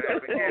 man. We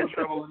can't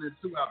trouble.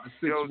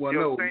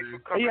 Yo, thanks for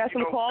coming. You got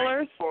some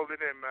callers?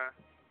 Calling in, man.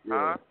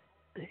 Yeah. Huh?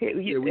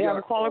 You have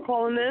a caller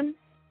calling in?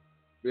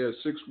 Yeah,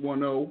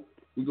 610.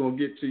 We're going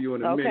to get to you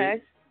in a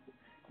minute.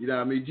 You know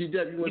what I mean?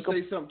 GW, you want to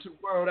say something to the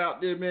world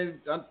out there, man?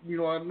 I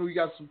know you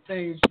got some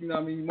things, you know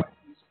what I mean, you might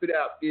spit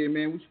out there,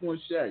 man. What you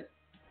want to say?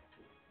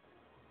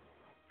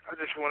 I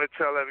just want to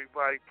tell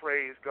everybody,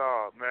 praise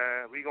God,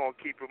 man. We going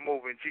to keep it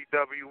moving.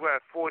 GWF,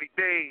 40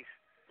 days.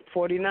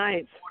 40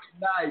 nights.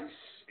 40 nights.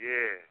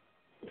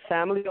 Yeah.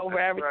 Family over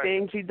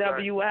everything. Right.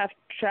 GWF,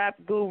 Trap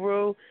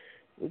Guru.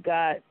 We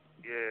got,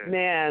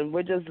 man,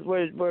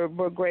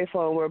 we're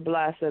grateful and we're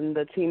blessed, and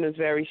the team is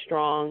very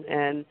strong.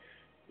 And,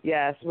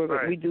 yes,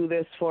 we do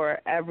this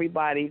for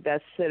everybody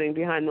that's sitting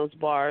behind those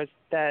bars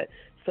that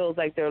feels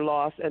like they're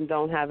lost and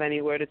don't have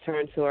anywhere to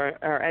turn to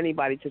or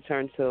anybody to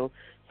turn to.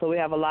 So we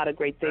have a lot of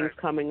great things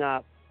coming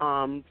up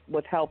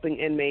with helping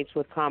inmates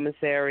with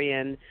commissary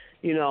and,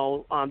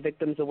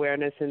 victims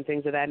awareness and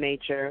things of that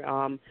nature.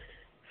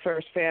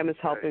 First Fam is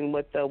helping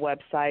with the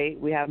website.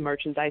 We have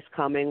merchandise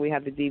coming. We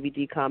have the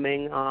DVD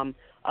coming.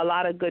 A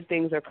lot of good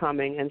things are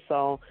coming. And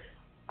so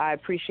I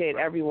appreciate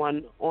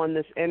everyone on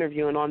this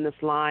interview and on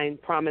this line.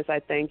 Promise,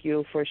 I thank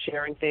you for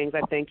sharing things.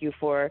 I thank you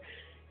for,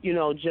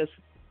 just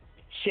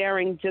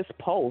sharing just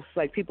posts.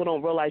 Like, people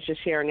don't realize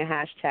just sharing a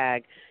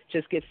hashtag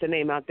just gets the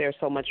name out there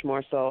so much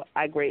more. So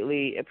I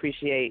greatly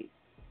appreciate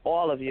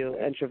all of you.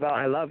 And Travell,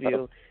 I love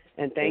you,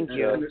 and thank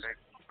you.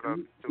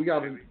 We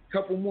got a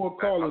couple more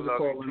callers to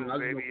call in. I just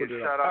want to put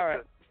it up. All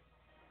right.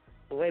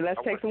 Wait,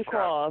 let's take some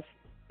calls.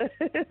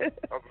 Okay.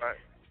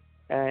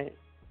 All right.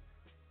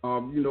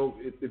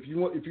 If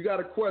you got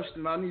a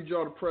question, I need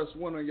y'all to press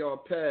 1 on y'all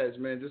pads,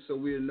 man, just so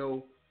we'll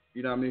know,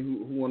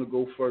 who want to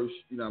go first,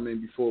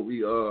 before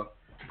we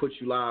put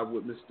you live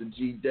with Mr.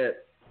 G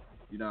Det.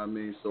 You know what I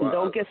mean? So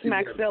don't get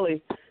smacked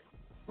silly.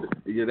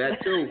 Yeah,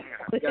 that too.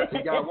 You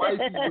got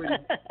wifey with him.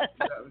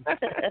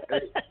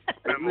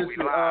 Remember, we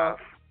live.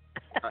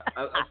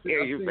 I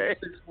hear you, man.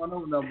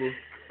 610 number.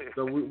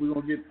 So we're gonna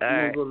go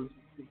to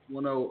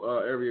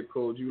 610 area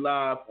code. You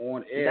live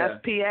on air.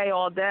 That's PA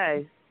all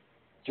day.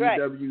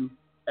 GWF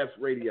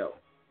Radio.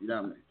 You know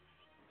what I mean?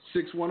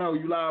 610.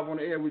 You live on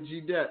the air with G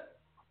Det.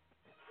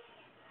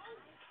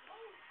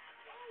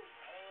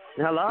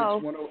 Hello.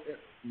 610.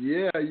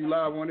 Yeah, you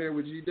live on air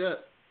with G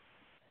Det.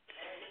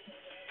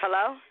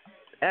 Hello.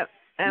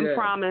 And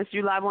Promise,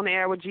 you live on the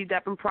air with G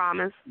Det and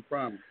Promise.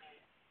 Promise.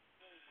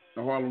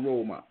 The Harlem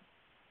Roll Mob.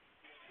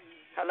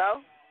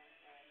 Hello.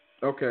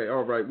 Okay,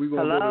 all right. We're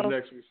gonna go to the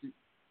next one.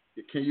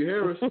 Can you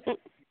hear us?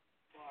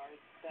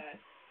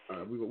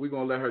 We're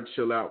gonna let her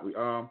chill out.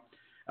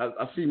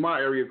 I see my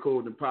area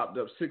code and popped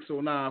up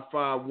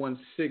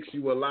 609-516.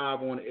 You are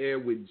live on air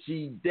with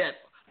G Det,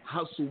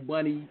 Hustle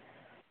Bunny,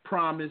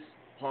 Promise,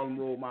 Harlem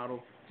Role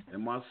Model,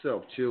 and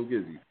myself, Chill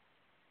Gizzy.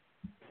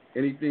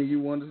 Anything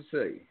you wanted to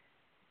say?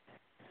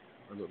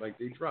 It look like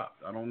they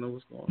dropped. I don't know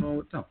what's going on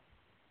with them.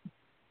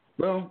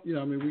 Well,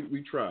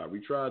 we tried. We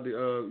tried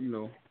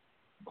to,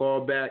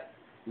 call back.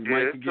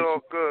 It's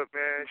all good,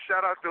 man.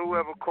 Shout out to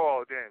whoever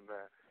called in,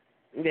 man.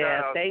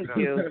 Yeah, thank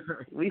you.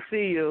 We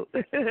see you.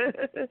 610.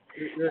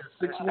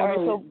 I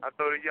know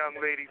the young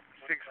lady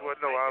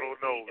 610. I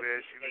don't know, man.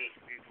 She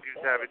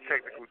was having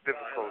technical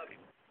difficulty.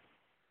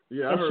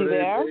 Yeah, I heard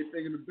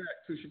everything in the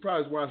back too. She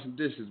probably was washing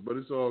dishes, but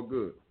it's all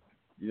good.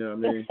 You know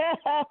what I mean?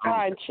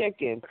 Frying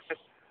chicken.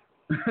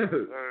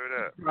 Heard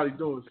that. Probably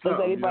doing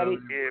something.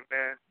 Yeah,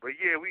 man. But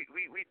yeah, we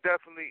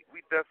definitely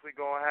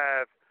gonna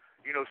have,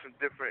 some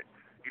different,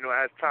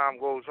 as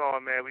time goes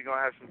on, man, we're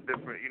gonna have some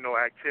different,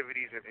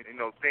 activities and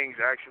things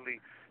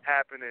actually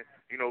happening.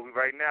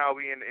 Right now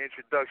we in the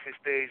introduction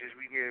stages.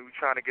 We're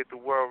trying to get the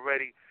world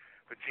ready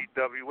for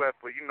GWF,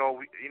 but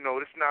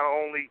it's not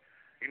only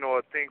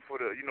a thing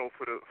for the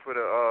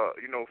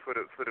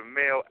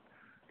male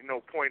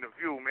point of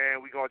view,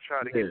 man. We're gonna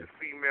try to get the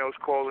females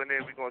calling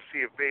in. We're gonna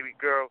see if baby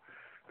girl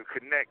to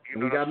connect,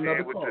 with the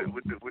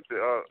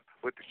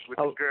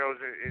girls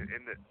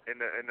in the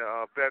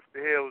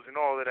Beverly Hills and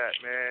all of that,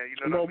 man.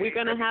 Well, we're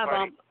gonna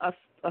have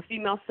a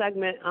female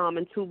segment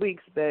in 2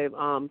 weeks, babe.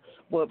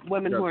 With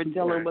women who are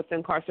dealing with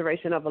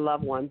incarceration of a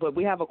loved one. But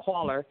we have a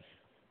caller.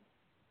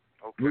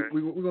 Okay.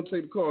 We're gonna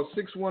take the call.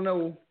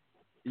 610.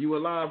 You are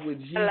live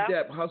with G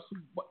Det Hustle.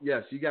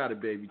 Yes, you got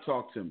it, baby.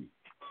 Talk to me.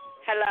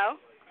 Hello.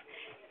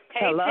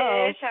 Hey,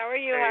 hello. Tish. How are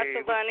you,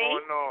 Hustle Bunny?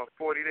 What's going on?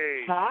 40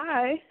 days.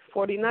 Hi.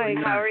 40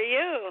 nights. How are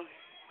you?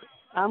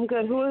 I'm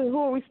good. Who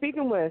are we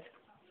speaking with?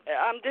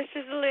 This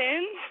is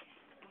Lynn.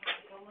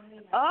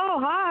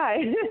 Oh,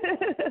 hi.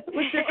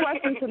 What's your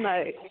question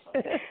tonight?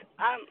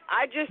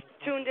 I just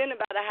tuned in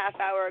about a half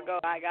hour ago.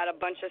 I got a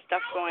bunch of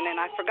stuff going in.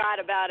 I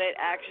forgot about it,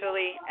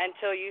 actually,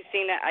 until you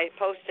seen it. I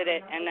posted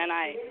it, and then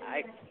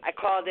I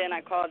called in.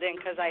 I called in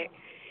because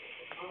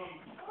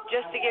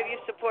just to give you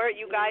support,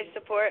 you guys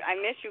support. I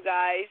miss you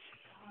guys.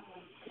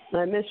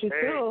 I miss you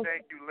too.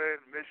 Thank you,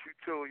 Lynn. Miss you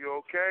too. You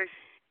okay?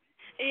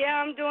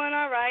 Yeah, I'm doing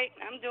all right.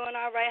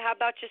 How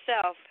about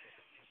yourself?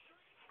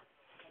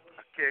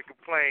 I can't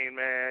complain,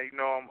 man. You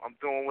know, I'm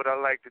doing what I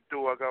like to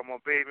do. I got my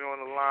baby on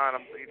the line.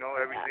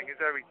 Everything is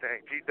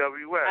everything.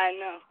 GWF. I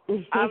know.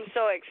 I'm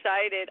so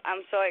excited.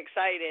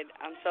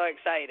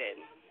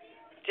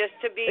 Just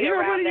to be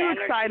around the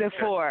energy. What are you excited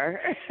for?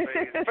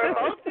 For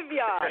both of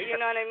y'all, you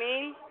know what I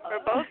mean? For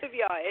both of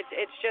y'all, it's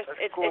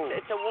cool.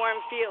 it's a warm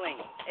feeling.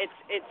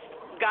 It's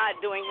God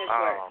doing His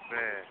work. Oh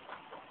man.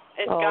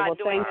 It's God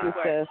doing thank His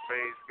you, work. sis.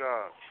 Praise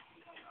God.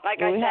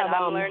 Like I said,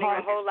 I'm learning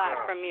a whole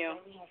lot from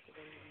you.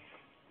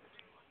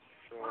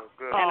 So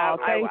good. And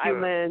thank you,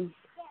 Lynn.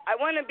 I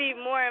want to be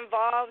more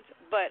involved,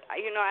 but I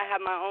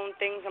have my own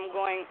things I'm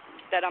going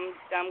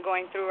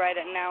through right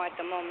now at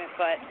the moment.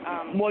 But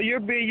well, you're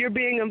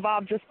being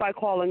involved just by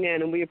calling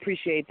in, and we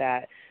appreciate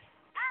that.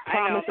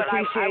 Thomas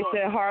appreciates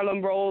it.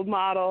 Harlem role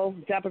model.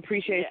 Dep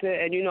appreciates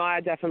it, and I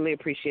definitely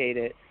appreciate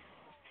it.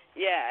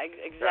 Yeah,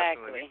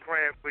 exactly. We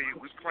praying for you.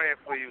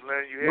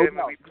 Lynn. You hear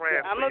me? We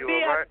praying for you. I'm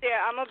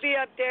gonna be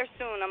up there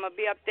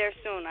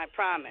soon. I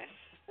promise.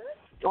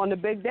 On the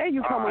big day,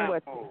 you coming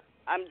with?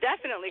 I'm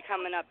definitely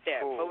coming up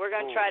there, but we're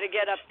gonna try to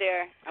get up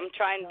there. I'm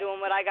doing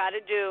what I got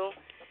to do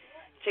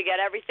to get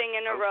everything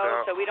in a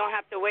row, so we don't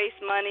have to waste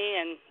money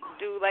and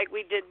do like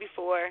we did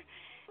before,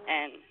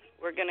 and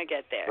we're gonna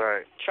get there.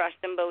 Right.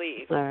 Trust and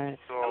believe. All right.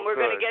 And we're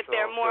gonna get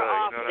there more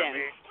often. You know what I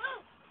mean?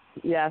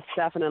 Yes,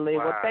 definitely.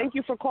 Wow. Well, thank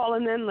you for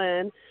calling in,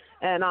 Lynn,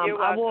 and I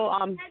will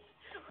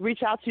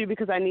reach out to you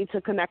because I need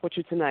to connect with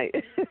you tonight.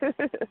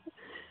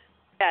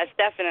 Yes,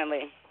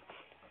 definitely.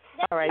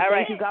 All right.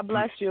 Thank you. God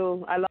bless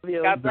you. I love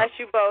you. God bless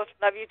you both.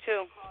 Love you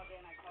too.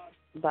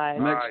 Bye.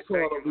 Next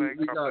call,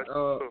 we got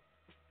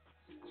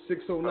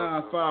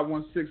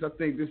 609-516. I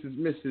think this is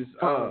Mrs.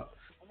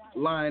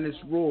 Lioness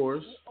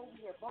Roars.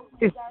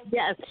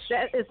 Yes,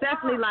 it's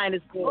definitely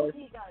Lioness Roars.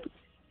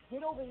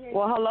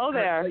 Well, hello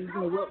there.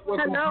 Hello.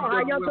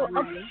 How y'all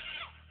doing?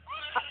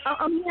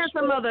 I'm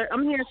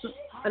hearing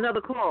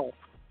another call.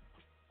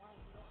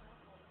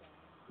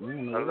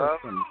 Hello.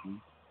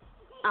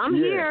 I'm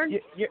here.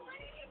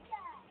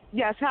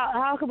 Yes.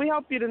 How can we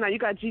help you tonight? You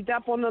got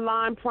G-Dep on the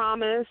line.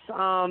 Promise.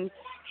 Harlem.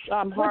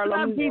 What's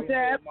up,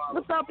 G-Dep?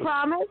 What's up,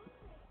 Promise?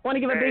 Want to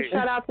give a big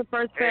shout out to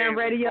First Fan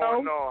Radio.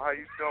 What's going on? How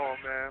you doing,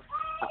 man?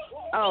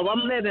 Oh,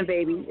 I'm living,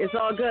 baby. It's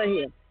all good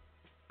here.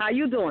 How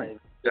you doing?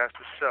 That's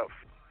what's up.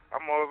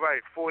 I'm all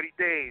right. 40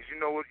 days. You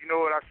know what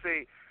I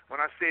say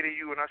when I say to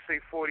you, when I say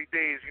 40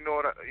 days. You know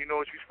what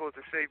you're supposed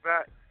to say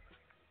back?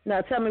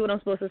 Now tell me what I'm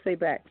supposed to say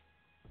back.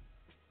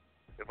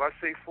 If I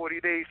say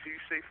 40 days, so you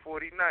say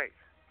 40 nights.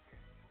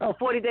 Oh,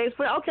 40 days.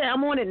 Okay,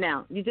 I'm on it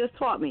now. You just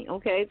taught me.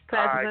 Okay. All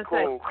right,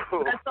 cool.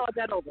 Let's start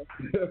that over.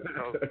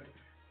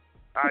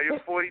 All right, you're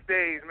 40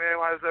 days, man.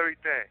 How's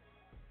everything?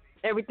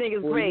 Everything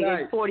is great.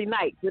 Nights. It's 40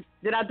 nights.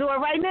 Did I do it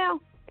right now?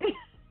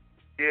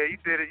 Yeah, you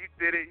did it.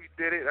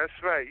 That's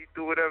right. You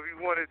do whatever you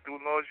want to do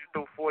as long as you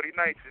throw 40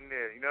 nights in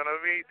there. You know what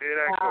I mean? There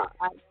that goes.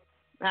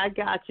 I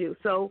got you.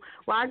 So,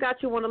 I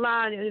got you on the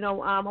line. I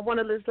want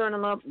to learn a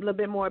little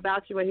bit more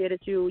about you. I hear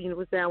that you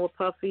was down with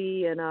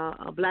Puffy and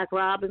Black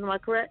Rob. Am I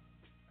correct?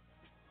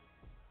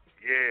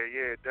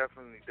 Yeah,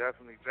 definitely.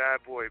 Bad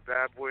boy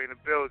in the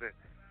building.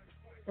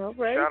 All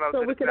right. Shout out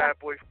to the Bad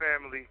Boy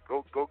family.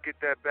 Go get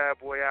that Bad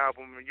Boy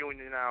album,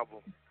 Reunion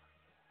album.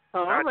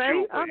 All Not right.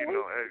 you, but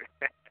go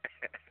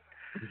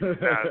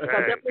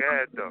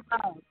ahead though.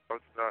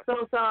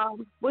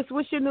 So,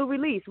 what's your new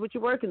release? What you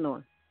working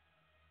on?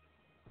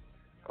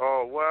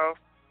 Oh well,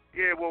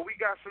 we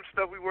got some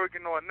stuff we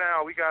working on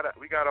now. We got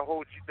a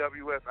whole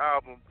GWF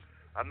album.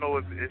 I know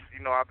it's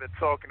I've been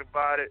talking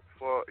about it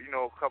for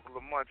a couple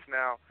of months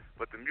now,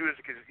 but the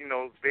music is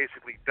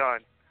basically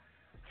done.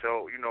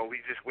 So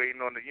we just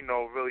waiting on the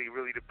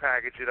really to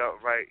package it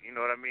up right. You know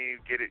what I mean?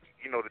 Get it.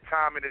 The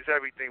timing is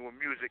everything with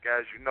music,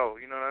 as you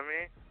know. You know what I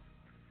mean?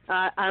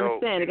 I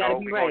understand. It got to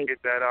be right. We gonna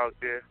get that out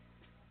there.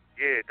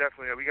 Yeah,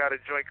 definitely. We got a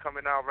joint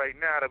coming out right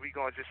now that we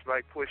gonna just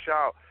push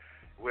out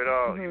with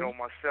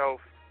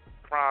myself,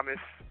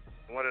 Promise,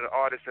 one of the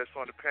artists that's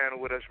on the panel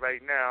with us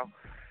right now,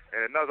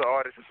 and another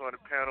artist that's on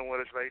the panel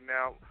with us right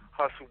now,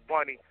 Hustle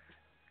Bunny,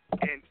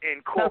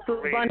 Incorporated.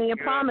 Hustle Bunny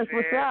and Promise,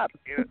 what's up?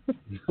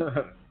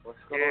 What's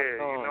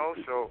going on?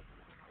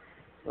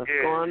 What's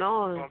going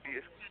on?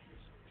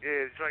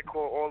 The joint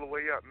called All the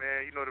Way Up,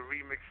 man. The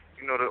remix,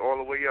 the All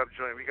the Way Up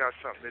joint. We got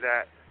something to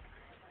that.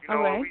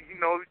 All right. We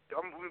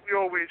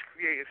always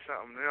creating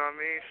something. You know what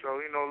I mean? So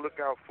look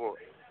out for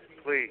it.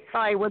 Please. All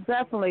right, well,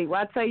 definitely.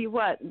 Well, I tell you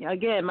what,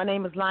 again, my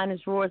name is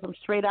Lioness Roars. I'm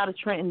straight out of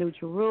Trenton, New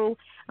Jeru.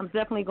 I'm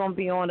definitely going to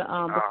be on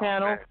the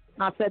panel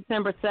on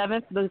September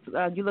 7th.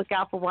 You look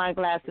out for Wine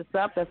Glasses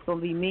Up. That's going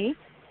to be me.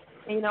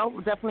 And,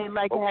 we'd definitely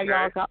like to have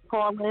y'all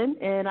call in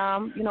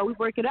and, we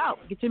work it out.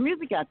 Get your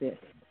music out there.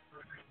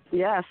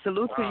 Yeah,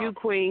 salute to you,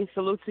 Queen.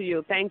 Salute to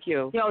you. Thank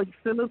you. Yo,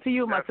 salute to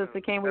you, my sister.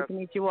 Can't wait to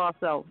meet you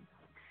also.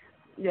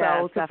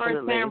 Yeah, so, to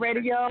First Fan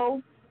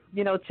Radio,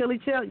 Chili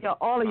Chill,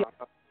 all of you.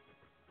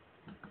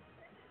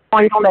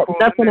 Don't let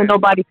nothing and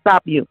nobody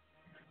stop you.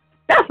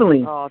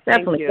 Definitely. Oh, thank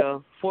definitely.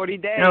 you. 40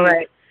 days. All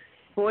right.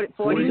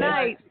 40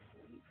 nights.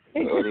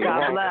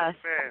 God bless.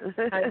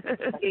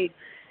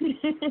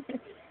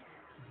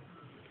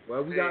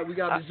 Well, we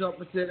got to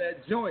jump into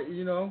that joint,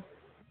 you know.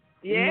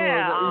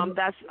 Yeah,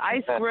 that's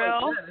Ice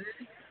Grill.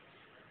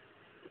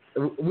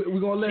 We're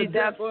gonna let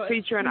G-Dep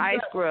featuring Ice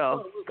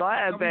Grill. Go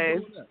ahead,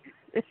 babe.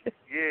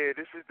 Yeah,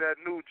 this is that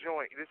new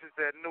joint.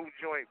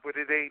 But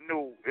it ain't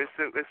new. It's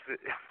a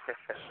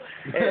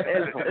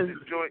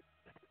joint.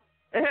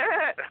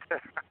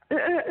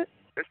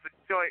 It's the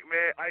joint,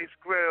 man. Ice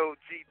Grill,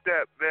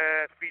 G-Dep,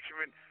 man.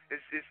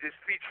 It's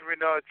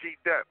featuring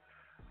G-Dep.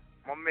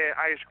 My man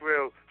Ice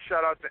Grill.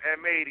 Shout out to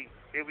M80.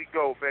 Here we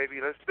go,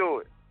 baby. Let's do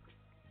it.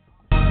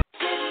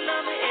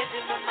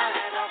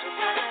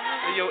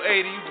 Hey, yo,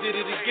 80, you did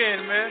it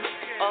again, man.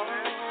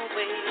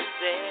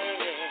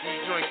 You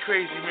joint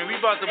crazy, man. We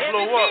about to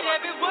blow up.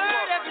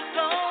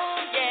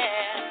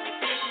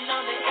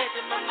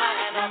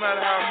 No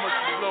matter how much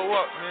you blow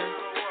up, man,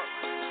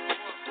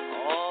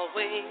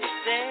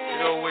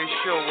 you always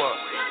show up.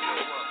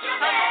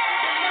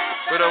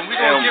 But we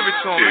gonna give it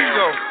to him. Let's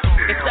go.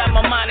 Inside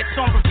my mind, it's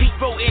on repeat,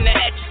 wrote in the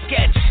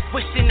etch-a-sketch.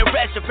 Wishing to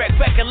resurrect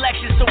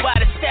recollections, so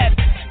out of step.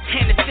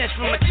 Innocence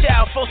from a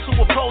child, forced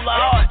to a polar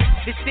heart.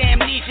 This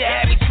amnesia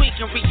had me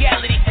tweaking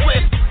reality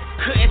swift.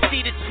 Couldn't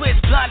see the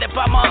twist, blinded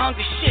by my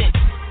hunger shit.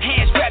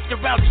 Hands wrapped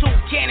around two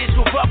cannons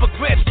with rubber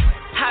grips.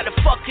 How the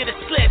fuck could it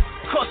slip?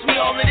 Cost me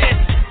all of this.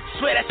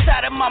 Swear that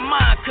side of my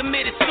mind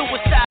committed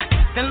suicide.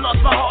 Then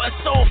lost my heart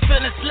and soul,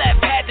 feelings left,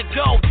 had to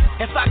go.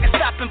 If I could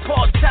stop and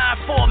pause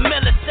time for a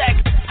millisec,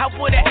 I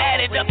would've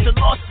added up the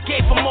losses,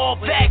 gave them all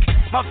back.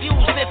 My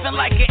views living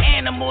like an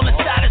animal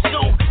inside a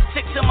zoo.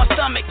 Sick to my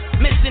stomach,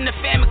 missing the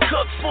family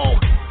cooked food.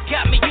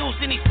 Got me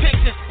using these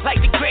pictures like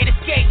the great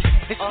escape.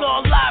 It's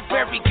all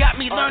library, got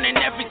me learning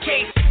every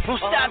case.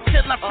 Won't stop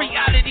till I'm free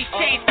out of these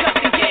chains,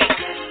 custom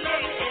gates.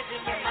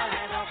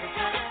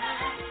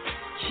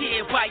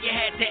 Yeah, why you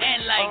had to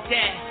end like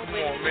that? Come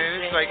on,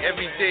 man, it's like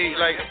every day,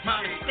 like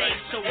my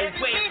mistakes, so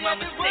awake, my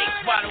mistakes,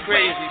 why the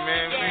crazy,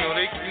 man.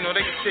 They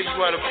can take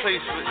you out of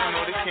place, but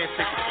they can't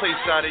take the place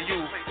out of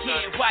you.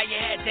 Yeah, why you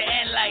had to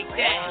end like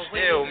that?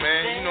 Ill,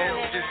 man.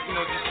 Just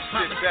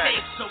sit back.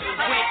 So awake,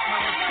 my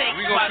mistakes,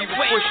 we gonna keep it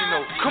pushing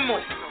though. Come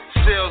on.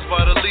 Sales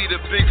by the leader,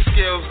 big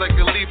scales like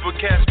a Libra,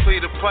 cats play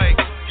the pike.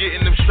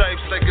 Getting them stripes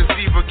like a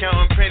zebra,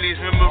 counting pennies,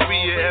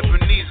 Maria,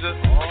 Ebenezer.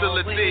 Till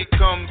the day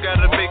come,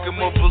 gotta make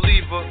him a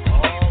believer.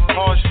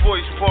 Harsh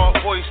voice,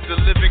 part voice, the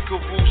living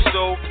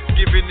Caruso.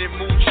 Giving it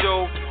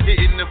mucho,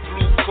 hitting the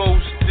blue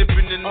coast.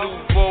 Dipping the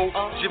nouveau,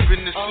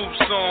 jipping the soup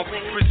song.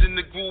 Prison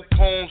the group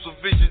homes, a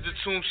vision the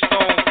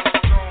tombstone.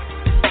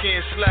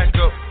 Can't slack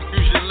up,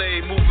 use your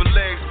leg, moving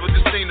legs, but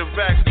this ain't a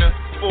Ragnar.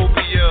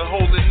 Phobia,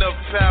 holding up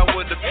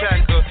power, the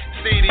packer.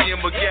 Stadium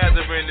a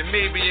gathering, and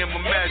maybe I'm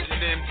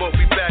imagining, but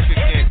we back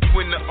again.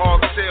 When the arc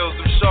sails,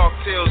 them shark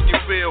tails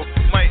get real.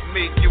 Might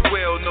make you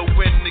well, know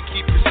when to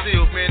keep it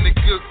sealed. Man, the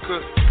good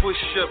could push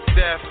up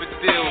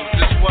daffodils.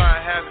 That's why I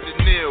have to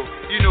kneel.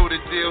 You know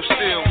the deal,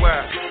 still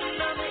why.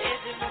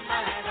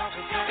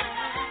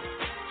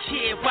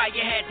 Yeah, why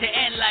you had to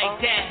end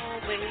like that?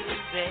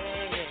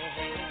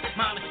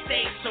 My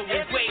mistakes, so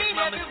awake,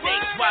 my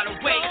mistakes, wide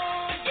awake.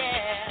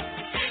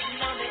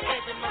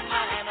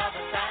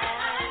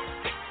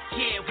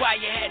 Yeah, why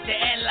you had to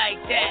end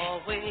like that?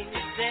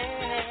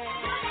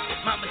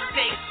 My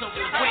mistakes, so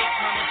awake,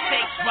 my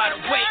mistakes, wide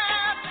awake.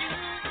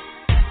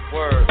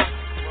 Word.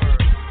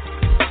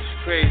 It's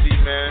crazy,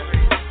 man.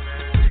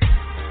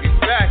 We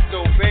back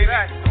though, baby.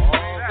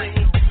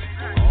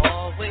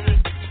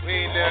 We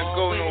ain't let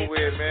go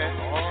nowhere, man.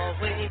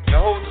 The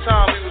whole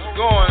time we was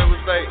gone, it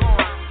was like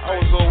I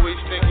was always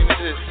thinking of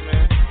this,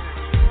 man.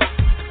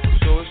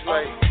 So it's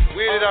like,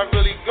 where did I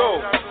really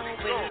go?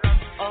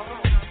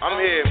 I'm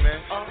here,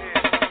 man.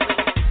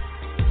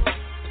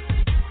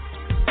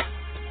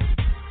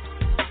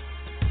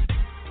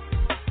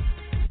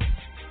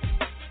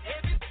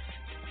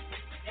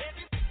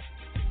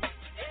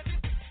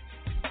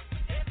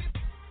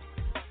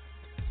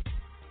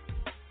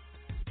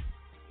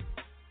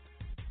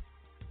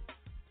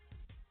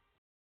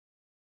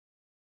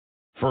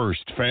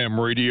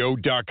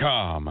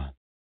 FirstFamRadio.com.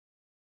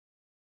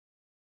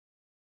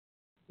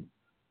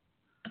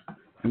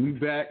 And we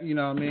back, you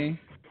know what I mean?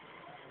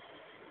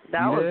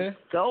 That was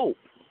dope.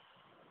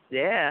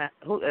 Yeah.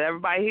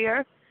 Everybody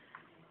here?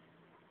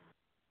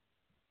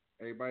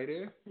 Everybody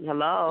there?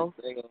 Hello.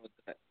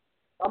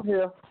 I'm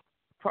here.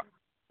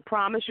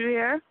 Promise you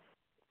here?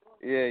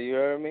 Yeah, you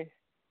heard me?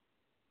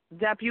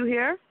 Dep, you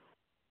here?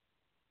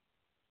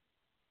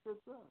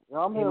 Yeah,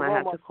 I'm here. You might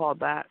have to call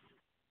back.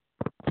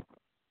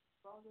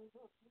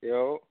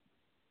 Yo.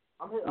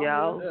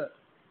 Yo.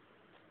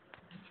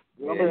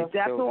 Is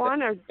Dep the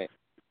one or?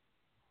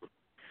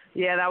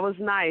 Yeah, that was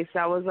nice.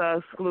 That was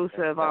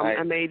exclusive.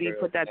 M80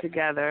 put that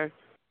together.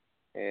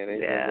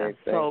 Yeah,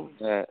 so.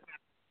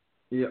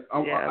 Yeah,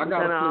 I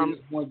gotta play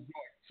this one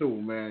joint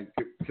too, man,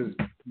 because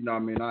you know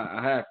what I mean.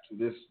 I have to.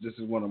 This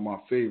is one of my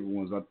favorite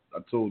ones. I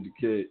told the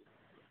kid,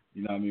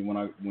 you know what I mean,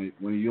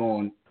 when you're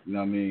on, you know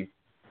what I mean,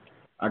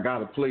 I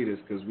gotta play this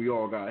because we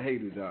all got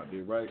haters out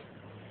there, right?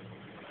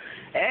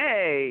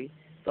 Hey,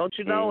 Don't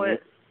you know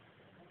it?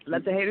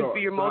 Let the haters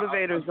be your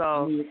motivators,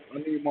 though. I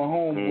need my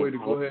homeboy to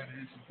go ahead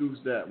and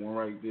introduce that one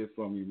right there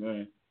for me,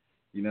 man.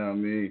 You know what I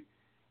mean?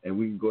 And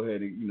we can go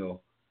ahead and,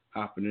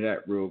 hop into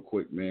that real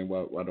quick, man,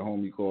 while the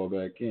homie call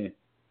back in.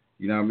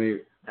 You know what I mean?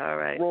 All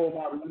right. Role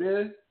model,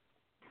 man.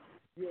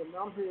 Yeah,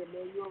 man, I'm here,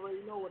 man. You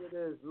already know what it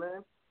is,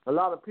 man. A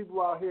lot of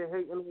people out here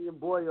hating on your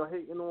boy or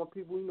hating on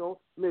people,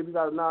 maybe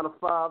got a 9 to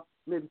 5,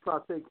 maybe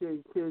trying to take care of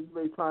your kids,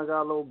 maybe trying to get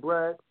a little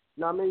bread.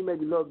 You know what I mean? You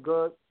maybe look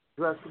good,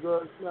 dress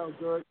good, smell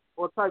good,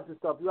 all types of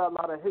stuff. You got a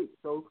lot of hate,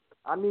 so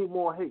I need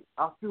more hate.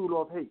 I fuel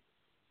off hate.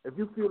 If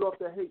you fuel off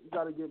that hate, you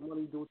got to get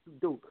money to do what you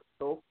do.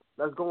 So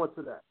let's go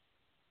into that.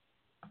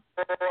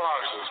 You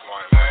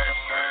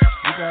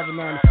can have a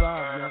 9 to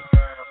 5, man.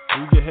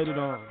 And you get hated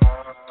on.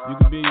 You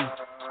can be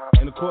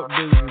in the court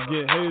business and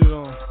get hated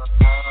on.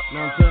 You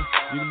know what I'm saying?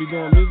 You can be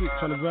doing music,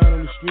 trying to grind on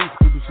the streets.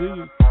 People see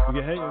you, you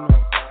get hated on.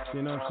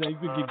 You know what I'm saying? You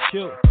could get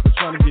killed for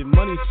trying to get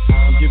money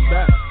and get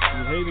back.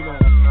 You hated on.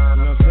 You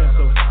know what I'm saying?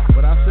 So,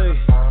 what I say,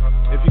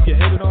 if you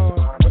get hated on,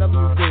 whatever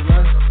you do,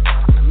 man,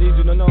 I need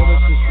you to know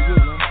this is for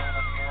you, man.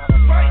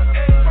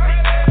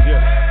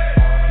 Yeah.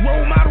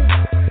 Role model.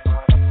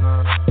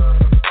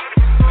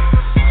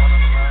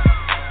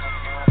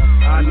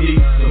 I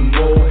need some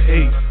more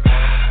hate.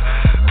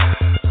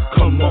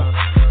 Come on,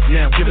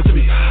 now give it to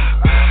me.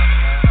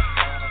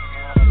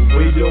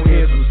 Wave your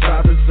hands from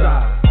side to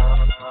side.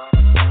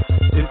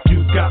 If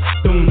you got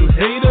them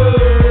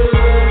haters,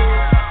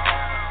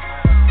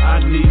 I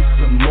need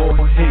some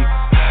more hate.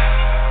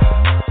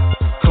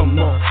 Come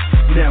on,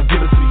 now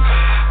give it to me.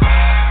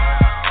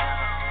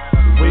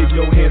 Wave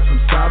your hands from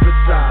side to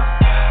side.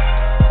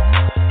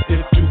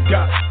 If you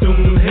got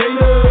them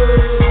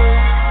haters,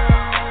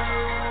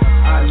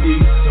 I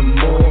need some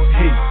more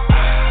hate.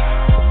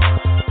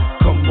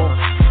 Come on,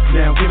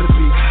 now give it to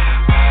me.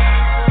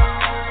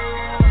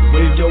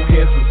 Wave your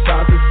hands from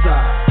side to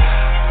side.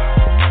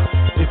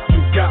 If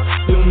you got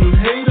them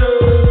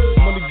haters,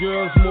 money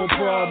girls, more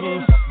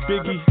problems.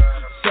 Biggie,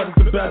 said it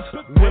the best.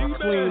 Whip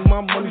clean,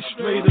 my money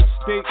straight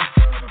estate.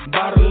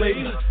 By the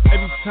lady,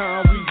 every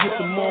time we hit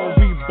the mall,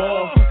 we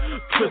ball.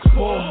 Chris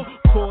Paul,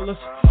 call us.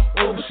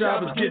 All the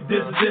shoppers get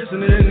this,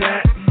 and then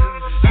that.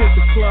 Hit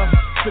the club,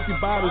 50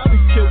 bottles, we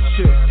killed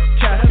shit.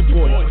 Casket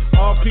Boy,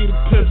 RP to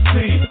Pimp C.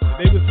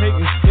 They was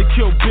hating, they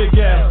killed Big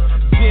Al.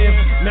 Jam,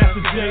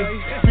 Master J,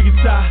 Biggie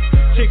Tie,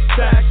 Chick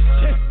Stacks.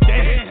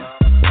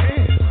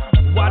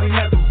 Damn, why they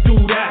have to do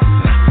that?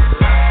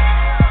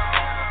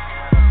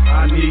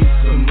 I need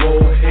some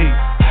more hate.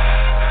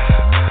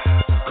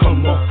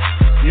 Come on,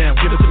 now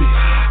give it to me.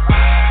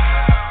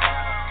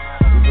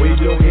 Wave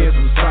your hands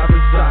from side to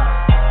side.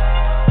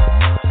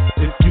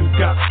 If you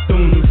got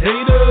them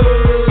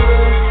haters,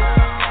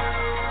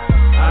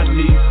 I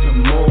need some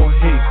more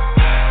hate.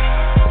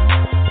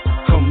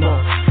 Come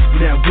on,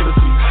 now give it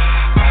to me.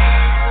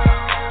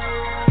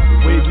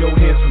 Wave your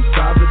hands from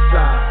side to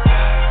side.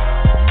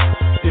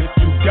 If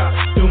you got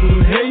them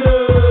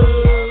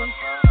haters,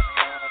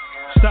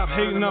 stop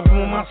hating up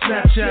on my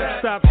Snapchat,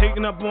 stop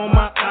hating up on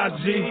my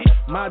IG.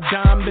 My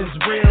diamond's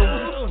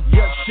real,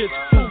 your shit's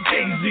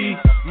fugazi.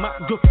 My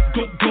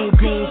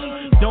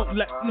goons, don't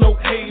let no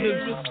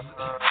haters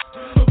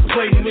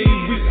play me.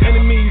 We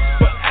enemies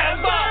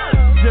forever,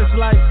 just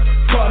like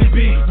Cardi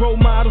B, role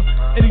model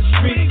in these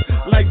streets,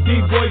 like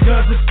D-Boy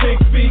guns and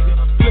fake feet.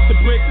 Flip the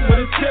brick with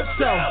his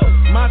tips out,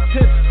 my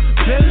tips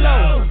been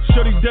low.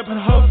 Shorty dipping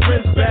her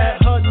friends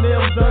bad, her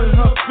nails done,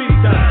 her feet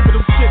done. But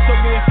them chicks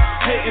over there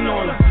hating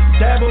on her.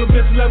 Dab on the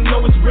bitch, let them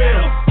know it's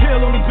real.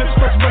 Peel on the bitch,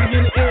 fresh money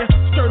in the air.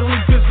 Skirt on the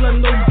bitch, let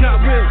them know you got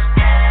wheels.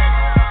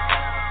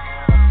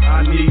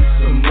 I need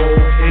some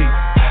more hate.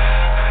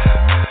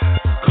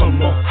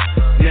 Come on,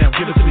 now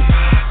give it to me.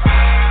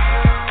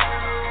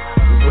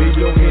 Wave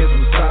your hands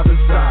from side to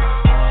side.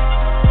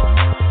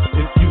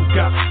 If you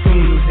got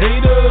some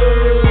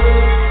haters,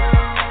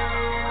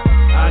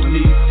 I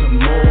need some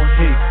more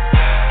hate.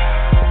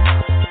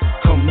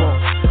 Come on,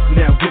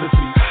 now give it to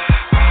me.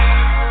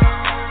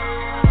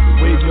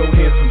 Wave your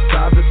hands from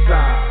side to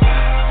side.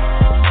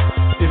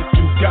 If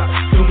you got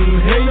some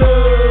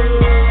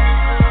haters,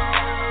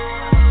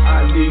 I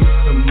need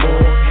some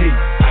more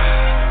hate.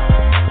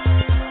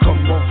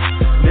 Come on,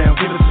 now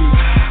give it to me.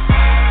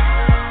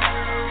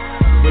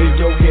 Wave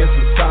your hands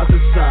from side to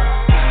side.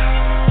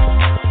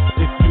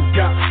 If you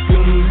got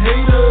some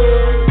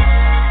haters,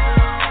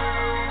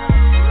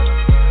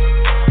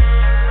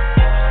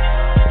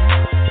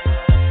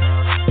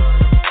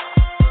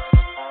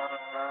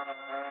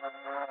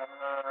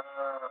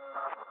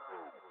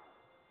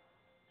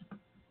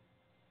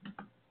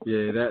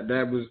 yeah,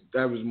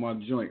 that was my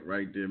joint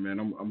right there, man.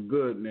 I'm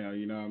good now,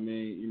 you know what I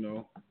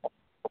mean?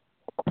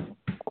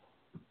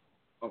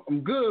 I'm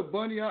good,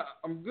 Bunny.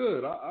 I'm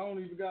good. I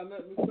don't even got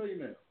nothing to say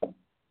now.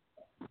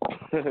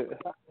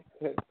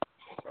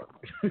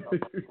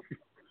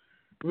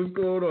 What's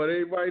going on?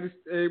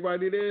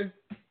 Everybody there?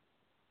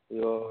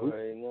 You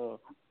already know.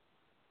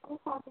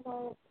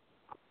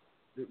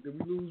 Did we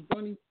lose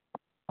Bunny?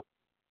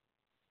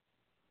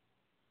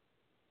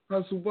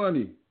 Hustle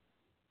Bunny.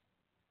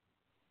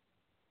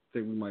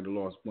 think we might have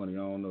lost money. I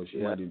don't know. She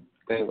might have.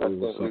 I think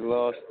we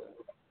lost.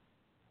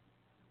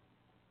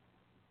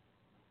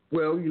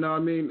 Well, you know what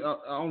I mean?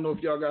 I don't know if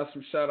y'all got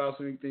some shout-outs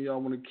or anything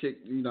y'all want to kick,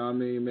 you know what I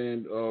mean,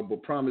 man?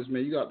 But promise,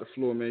 man, you got the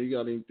floor, man. You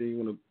got anything you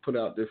want to put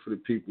out there for the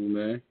people,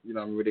 man? You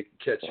know what I mean, where they can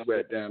catch you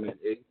at down in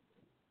A?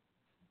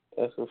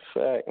 That's a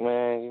fact,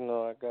 man. You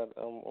know,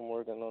 I'm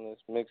working on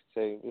this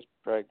mixtape. It's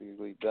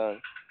practically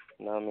done.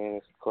 You know what I mean?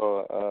 It's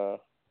called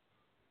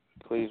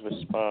Please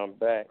Respond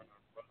Back.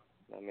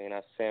 I mean,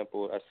 I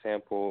sampled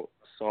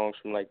songs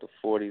from like the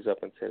 40s up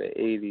into the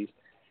 80s,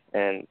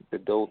 and the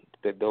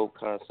dope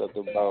concept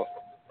about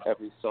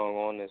every song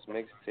on this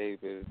mixtape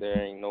is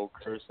there ain't no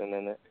cursing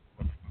in it.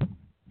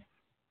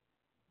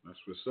 That's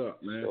what's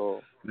up, man.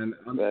 So and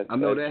I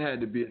know that had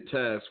to be a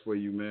task for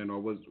you, man, or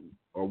was it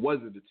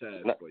a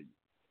task for you?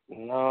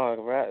 No,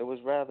 it was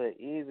rather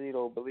easy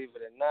though, believe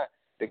it or not.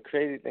 The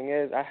crazy thing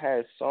is, I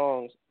had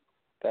songs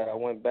that I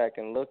went back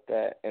and looked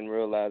at and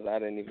realized I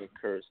didn't even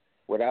curse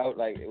without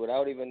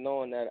even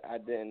knowing that I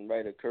didn't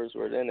write a curse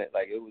word in it.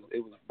 Like it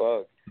was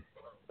bugged.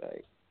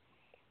 Like.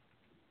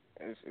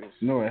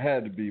 No, it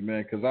had to be,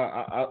 man, because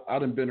I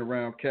done been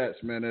around cats,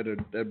 man,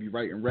 that be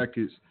writing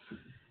records,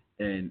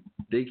 and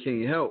they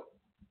can't help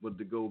but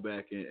to go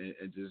back and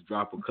just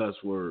drop a cuss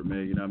word,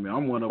 man. You know what I mean?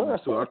 I'm one of them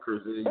too. I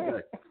curse it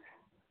back.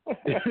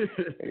 Yeah,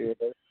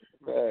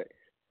 right.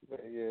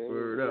 But yeah,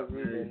 word up,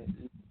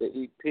 man. The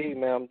EP,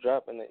 man. I'm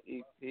dropping the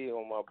EP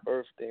on my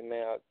birthday,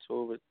 man,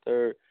 October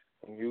 3rd,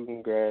 and you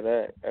can grab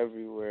that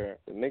everywhere.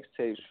 The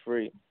mixtape's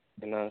free.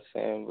 You know what I'm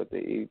saying? But the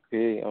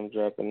EP, I'm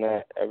dropping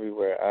that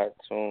everywhere,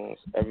 iTunes,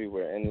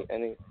 everywhere,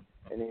 any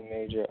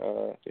major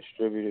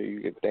distributor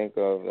you could think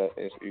of,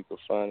 you can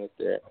find it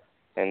there,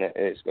 and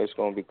it's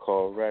gonna be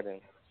called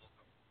Redding.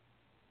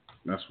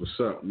 That's what's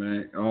up,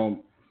 man.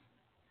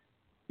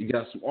 You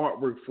got some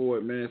artwork for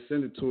it, man.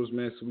 Send it to us,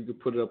 man, so we can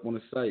put it up on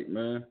the site,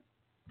 man.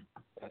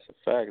 That's a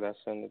fact. I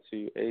send it to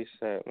you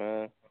ASAP,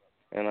 man.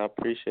 And I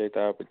appreciate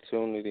the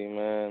opportunity,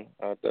 man.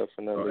 I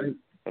definitely.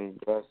 I'm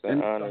blessed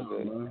and honored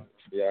that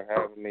y'all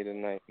having me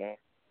tonight, man.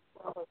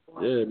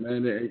 Yeah,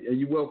 man, and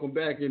you're welcome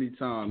back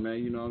anytime,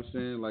 man. You know what I'm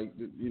saying? Like,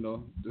 you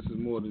know, this is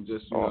more than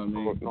just, you know what I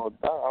mean? No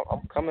doubt.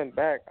 I'm coming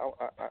back.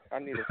 I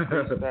need a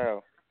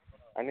freestyle.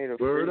 I need a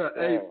freestyle.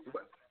 Hey,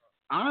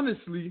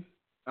 honestly,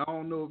 I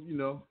don't know if, you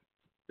know,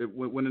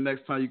 when the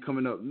next time you're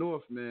coming up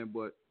north, man,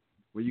 but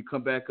when you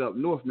come back up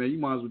north, man, you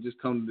might as well just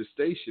come to the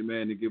station,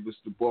 man, and give us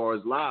the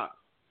bars live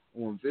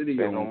on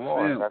video. No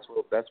more.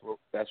 That's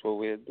what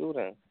we'll do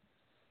then.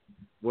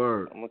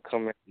 Word. I'm gonna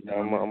come in.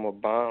 I'm a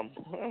bomb.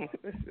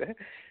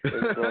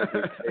 It's gonna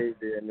get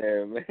crazy in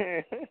there,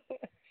 man.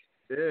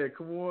 Yeah,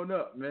 come on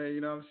up, man.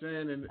 You know what I'm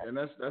saying? And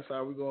that's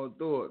how we gonna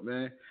do it,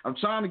 man. I'm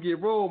trying to get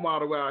role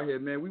model out here,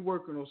 man. We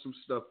working on some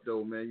stuff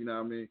though, man. You know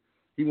what I mean?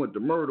 He went to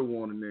murder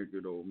on a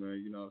nigga though,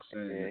 man. You know what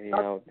I'm saying? Yeah, he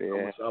out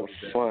there for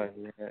fun.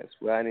 Yeah, that's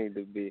where I need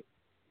to be.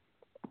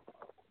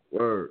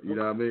 Word. You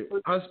know what I mean?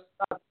 I'm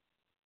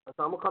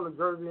gonna come to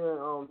Jersey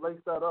and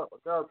lace that up.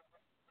 Okay?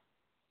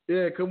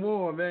 Yeah, come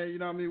on, man. You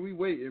know what I mean? We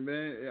waiting,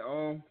 man.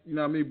 You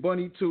know what I mean?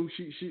 Bunny too.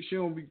 She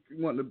don't be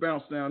wanting to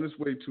bounce down this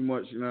way too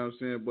much. You know what I'm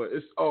saying? But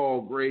it's all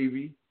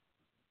gravy.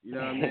 You know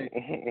what I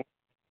mean?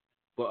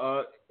 But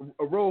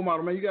a role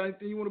model, man. You got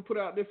anything you want to put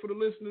out there for the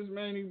listeners,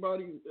 man?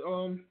 Anybody?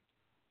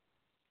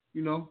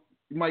 You know,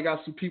 you might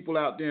got some people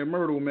out there in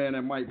Myrtle, man,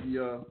 that might be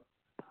you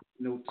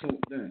know,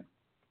 tuned in.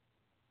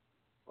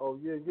 Oh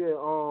yeah.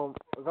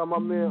 I got my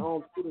man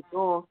Peter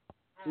Dawn.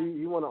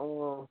 He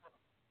wanna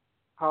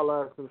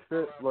holler at some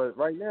shit, but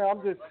right now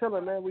I'm just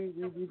chilling, man. We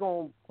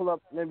gonna pull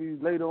up maybe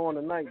later on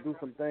tonight, do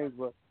some things,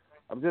 but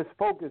I'm just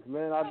focused,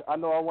 man. I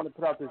know I want to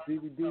put out this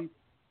DVD.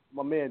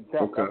 My man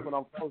Depp, okay. That's what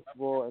I'm focused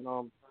for, and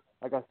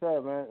like I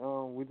said, man,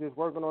 we just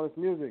working on this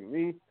music.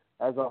 Me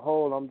as a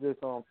whole, I'm just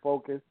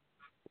focused.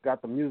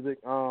 Got the music.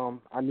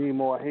 I need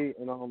more hate,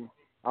 and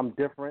I'm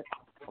different.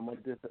 I'm gonna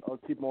just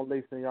keep on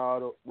lacing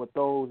y'all with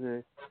those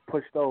and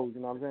push those.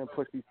 You know what I'm saying?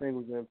 Push these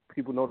singles and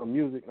people know the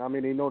music. I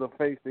mean, they know the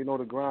face, they know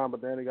the grind,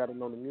 but then they got to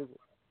know the music.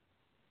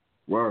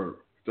 Word,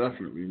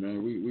 definitely,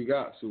 man. We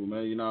got to,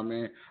 man. You know what I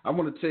mean? I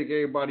want to take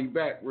everybody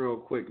back real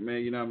quick,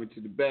 man. You know what I mean?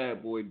 To the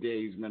bad boy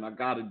days, man. I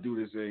got to do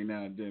this every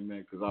now and then,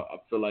 man, because I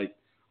feel like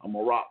I'm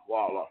a rock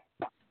waller.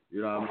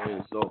 You know what I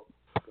mean? So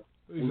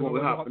we're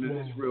gonna hop into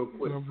this real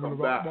quick. Come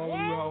back.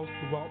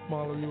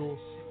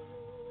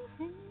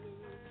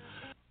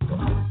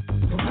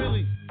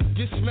 Really,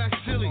 get smacked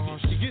silly.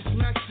 You get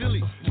smacked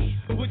silly.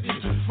 What you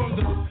do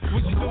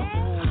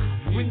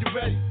when you're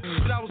ready?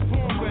 But I was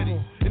born ready,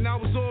 and I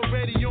was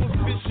already on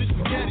fish and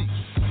spaghetti.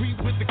 Breathe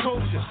with the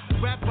culture,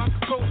 rap like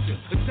a culture,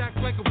 attack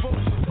like a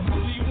vulture.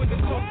 See you in the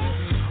culture,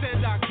 said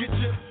I get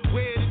you.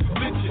 Where is the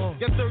picture?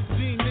 Got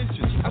 13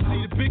 inches. I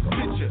see the big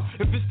picture.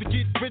 If it's to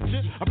get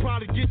richer, I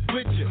probably get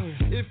richer.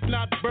 If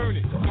not, burn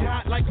it. Be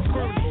hot like a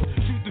furnace.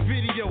 Shoot the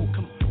video.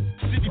 Come on.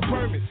 City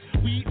permits.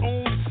 We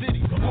own the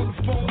city. On the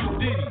phone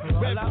with Diddy.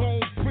 Red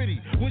phone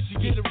pretty. When she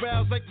get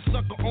aroused like the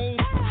sucker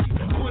owns.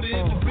 Put it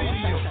in the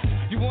video.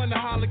 You wanna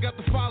holler, got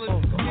the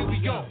follow. Here we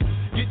go.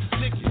 Get the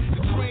ticket.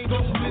 The train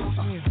don't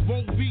listen.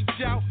 Won't reach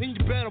out and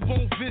you better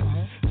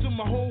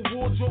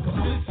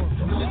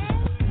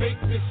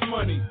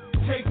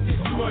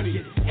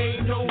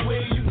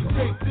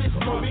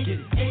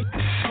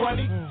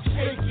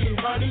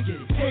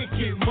Can't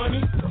get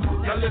money.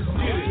 Now let's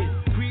get it.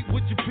 Creep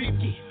with your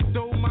people.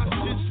 Throw my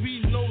shit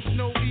sweet, no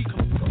snow eco.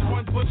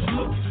 One but you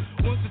look.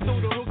 Once to throw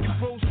the hook and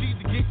proceed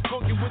to get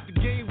cooking with the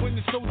game. When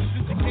the soldiers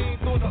since the game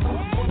throw the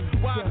hook.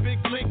 Why Big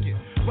Lincoln?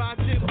 Why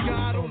Tim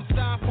God on the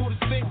side for the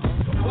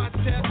sinking? Watch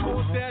that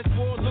force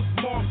dashboard look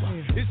marked.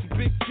 It's a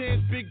big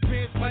chance, big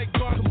pants like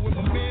Garden with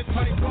my man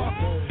Mike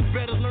Walker.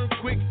 Better learn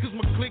quick, cause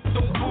my click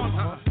don't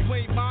on. You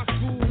ain't my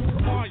school,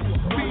 who are you?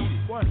 Beat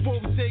it. Before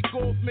we take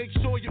off, make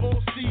sure you're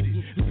all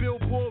seated. The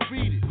billboard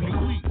read it.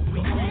 We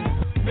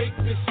make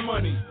this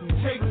money,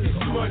 take this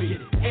money.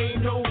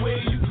 Ain't no way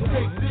you can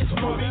take this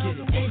money.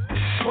 Ain't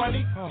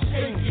money,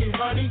 take it,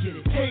 honey.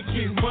 Take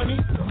it, money.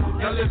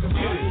 Now let's get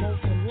it.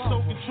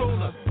 So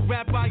controller,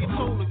 rap by your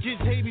toller.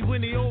 Kids hate me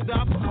when they older.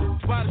 I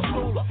by the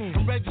stroller.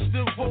 I'm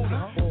registered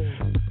voter.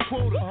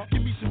 Quota,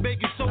 give me some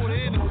baking soda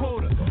and a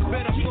quota.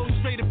 Better flow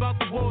straight about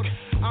the water.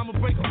 I'ma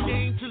break the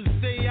game till it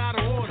stay out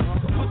of order.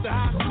 Put the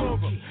high scorer,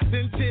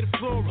 then tear the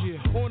floor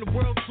up. On the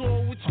world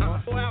tour with you,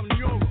 out in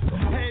Europe.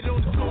 Head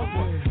on the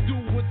sofa, do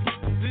what the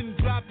didn't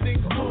drop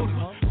things orders.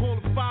 Call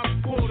the 5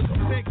 reporters,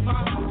 take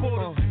my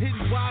supporters.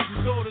 Hitting wives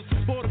and daughters,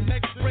 bought them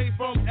next spray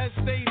from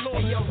Estee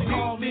Lauder. Hey, yo,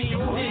 call me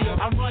Diddy.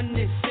 I run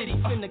this city,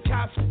 send the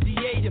cops,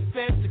 DA, the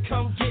feds to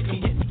come get me.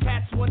 If the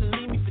cats wanna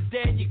leave me for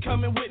dead, you're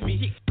coming with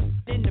me.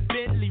 In the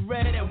Bentley,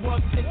 red at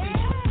 150.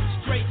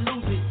 Straight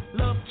lose it.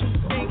 Love two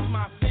things,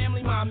 my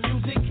family, my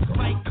music.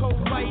 Like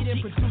co-write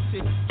and produce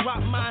it.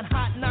 Drop mine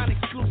hot,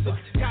 non-exclusive.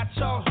 Got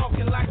y'all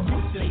hawking like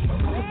music.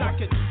 Cause I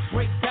could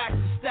break back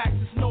the stacks,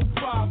 it's no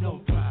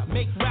problem.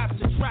 Make raps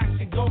and tracks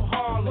and go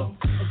Harlem.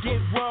 And get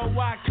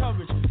worldwide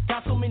coverage.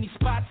 Got so many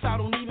spots, I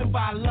don't even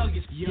buy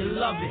luggage. You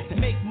love it.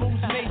 Make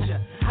moves major.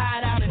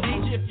 Hide out in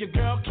Asia if your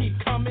girl keep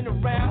coming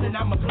around. And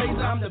I'm a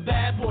blazer, I'm the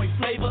bad boy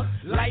flavor.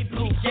 Light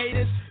blue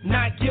gators,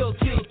 not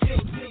guilty.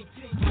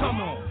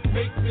 Come on,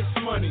 make this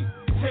money,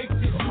 take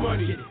this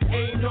money.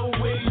 Ain't no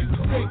way you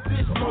can take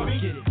this money.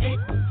 Ain't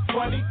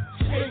funny,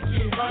 take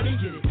it, honey.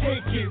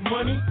 Take it,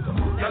 money.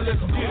 Now let's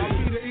get it. I'll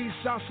be the East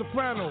Side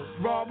Soprano,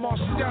 Rob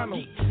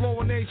Marciano,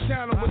 flowing A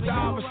channel with the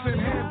Iverson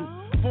handle.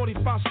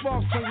 45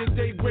 sparks on your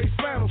daybreak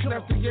flannel.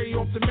 Snap the yay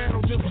off the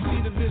mantle, just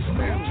proceed to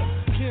dismantle.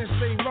 Can't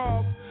say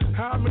Rob.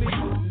 How many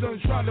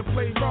done try to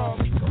play Rob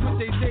with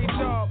their day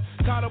job?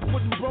 Got up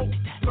putting broke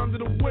under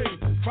the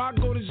wing. If I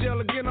go to jail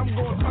again, I'm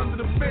going under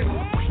the bin.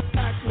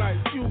 Act like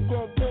you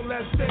gon' pull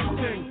that same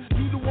thing.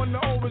 You the one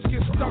that always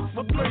gets stuck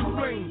for bling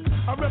bling.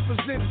 I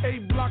represent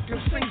A Block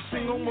and Sing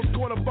Sing. Almost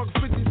caught $150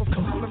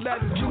 for the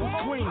Latin King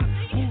Queen.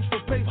 Booze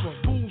for paper,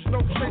 booze no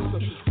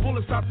chaser.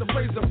 Bullets out the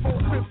blazer,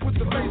 4/5 with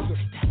the laser.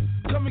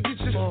 Come and get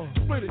your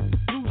split it.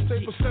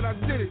 Newspaper said I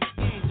did it.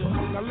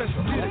 Now let's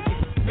get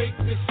it. Make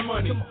this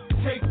money,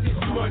 take this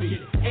money.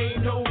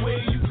 Ain't no way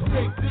you can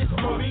take this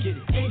money.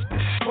 Ain't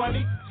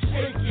funny,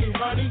 take it,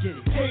 honey.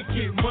 Take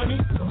it, money.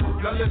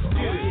 Now let's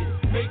get it.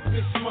 Make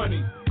this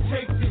money,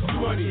 take this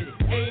money.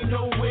 Ain't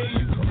no way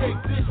you can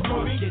take this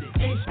money.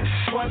 Ain't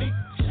funny,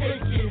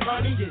 take it,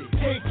 honey.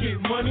 Take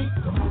it, money.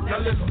 Now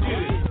let's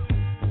get it.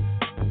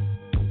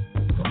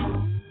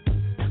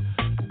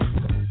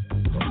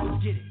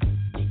 Get it.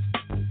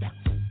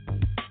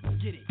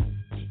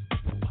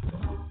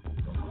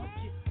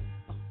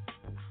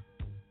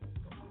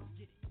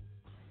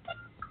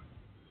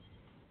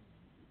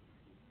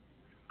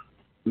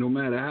 No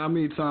matter how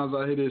many times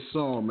I hear this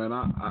song, man,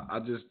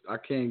 I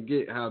can't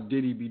get how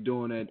Diddy be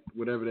doing that,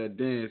 whatever that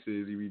dance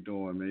is he be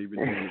doing, man. He been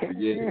doing it for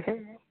years.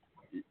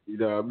 You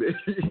know what I mean?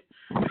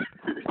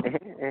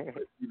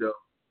 You know,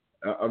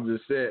 I'm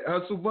just saying.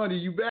 Hustle Buddy,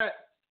 you back?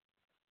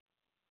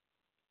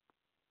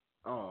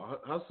 Oh,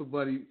 Hustle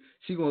Buddy,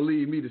 she gonna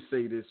leave me to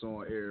say this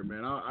on air,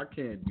 man. I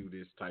can't do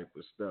this type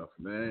of stuff,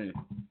 man.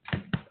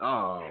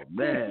 Oh,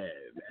 man.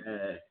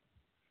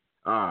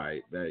 All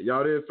right, man.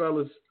 Y'all there,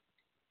 fellas?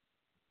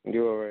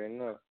 You already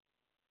know.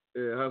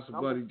 Yeah, Hustle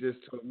Buddy just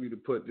told me to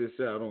put this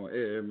out on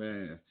air,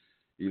 man.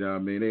 You know what I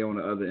mean? They on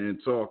the other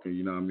end talking,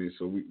 you know what I mean?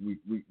 So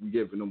we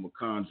giving them a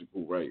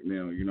conjugal right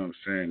now, you know what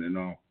I'm saying?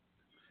 And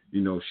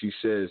you know, she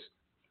says,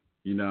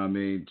 you know what I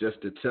mean,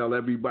 just to tell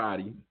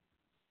everybody.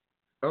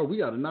 Oh, we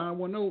got a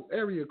 910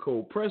 area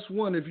code. Press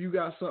 1 if you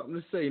got something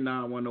to say,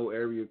 910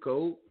 area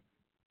code.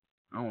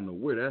 I don't know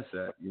where that's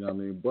at, you know what I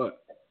mean?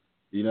 But,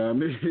 you know what I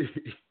mean?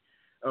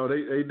 Oh,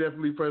 they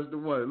definitely pressed the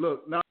 1.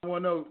 Look,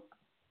 910.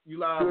 You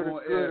live good,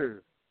 on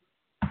air.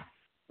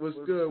 What's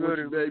good with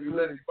you, baby?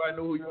 Let everybody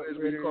know who you is,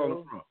 where you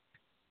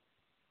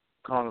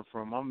calling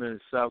from. I'm in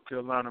South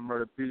Carolina,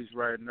 Murder Beach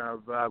right now,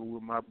 vibing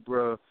with my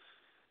bruh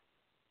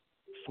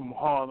from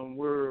Harlem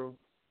World,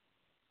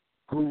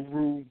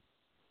 Guru,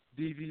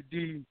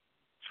 DVD,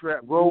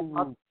 Trap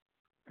Guru.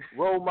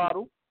 Role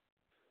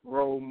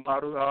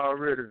model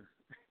already.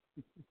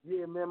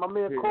 Yeah, man, my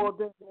man called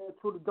in, man,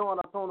 True to Dawn.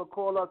 I told him to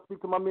call up,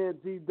 speak to my man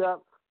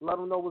GWF, let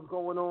him know what's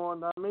going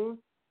on, I mean?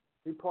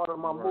 He part of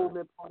my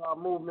movement, part of our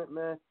movement,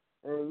 man.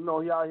 And, you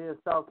know, he out here in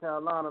South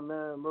Carolina,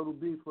 man. Little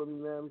beef with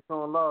me, man. We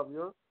showing love,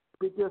 yo.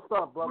 Speak your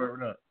stuff,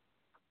 brother.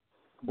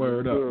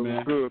 Word up,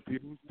 man. Good,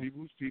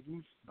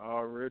 peoples.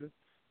 Already.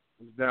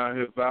 was down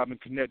here vibing,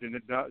 connecting the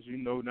dots, you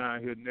know, down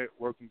here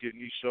networking, getting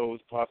these shows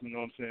popping, you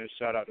know what I'm saying?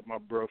 Shout out to my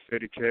bro,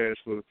 Fetty Cash,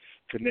 for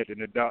connecting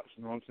the dots,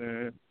 you know what I'm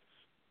saying?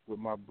 With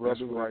my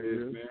brother right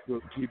here,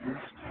 good people.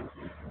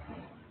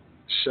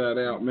 Shout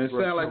out, man.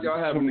 Sound like y'all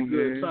having a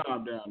good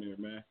time down there,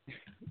 man.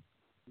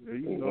 Yeah,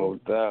 you know, no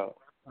doubt.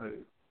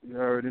 You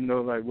already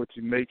know, like, what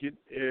you make it.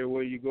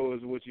 Everywhere you go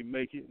is what you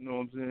make it, you know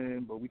what I'm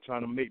saying? But we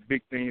trying to make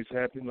big things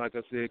happen. Like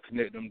I said,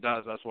 connect them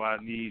dots. That's why I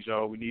need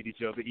y'all. We need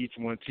each other. Each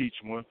one teach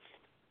one.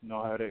 You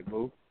know how that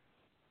goes.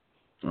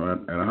 All right,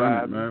 at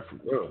 100, man, for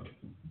real.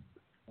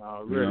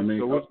 Already. You know what I mean?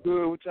 So what's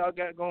good? What y'all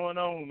got going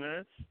on,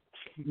 man?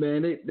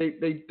 Man,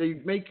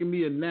 they making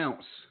me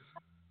announce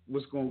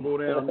what's going to go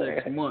down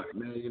next month,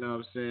 man. You know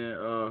what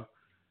I'm saying?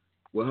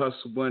 With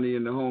Hustle Bunny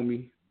and the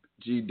homie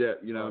GWF,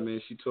 you know what I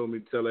mean? She told me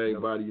to tell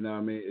everybody, you know what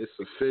I mean? It's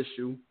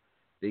official.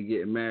 They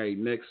getting married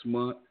next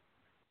month.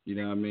 You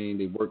know what I mean?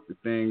 They worked the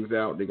things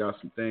out. They got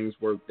some things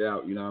worked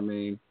out, you know what I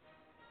mean?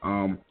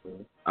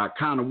 I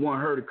kind of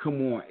want her to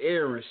come on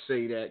air and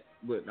say that,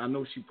 but I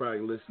know she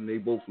probably listening. They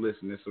both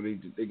listening, so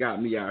they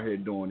got me out here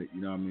doing it,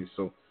 you know what I mean?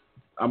 So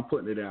I'm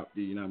putting it out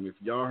there, you know what I mean?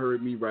 If y'all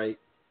heard me right,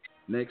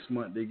 next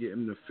month they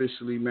getting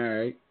officially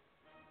married.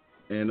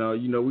 And,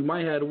 you know, we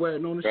might have the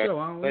wedding on the show.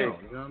 I don't know, you know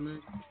what I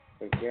mean?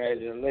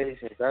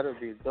 Congratulations. That'll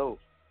be dope.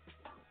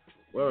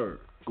 Word.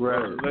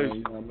 Congratulations. Man,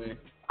 you know what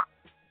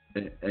I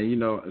mean? And you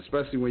know,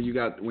 especially when you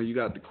got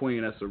the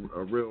queen, that's a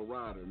real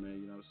rider, man.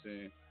 You know what I'm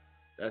saying?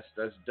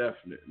 That's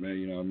definite, man.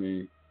 You know what I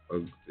mean?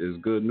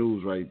 It's good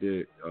news right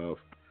there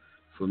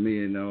for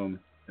me and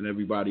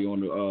everybody on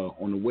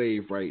the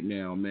wave right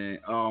now, man.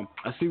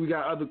 I see we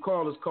got other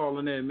callers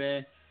calling in,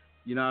 man.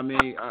 You know what I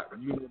mean?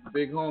 You know, the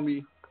big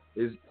homie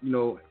is, you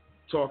know,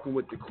 talking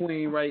with the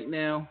queen right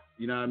now.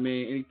 You know what I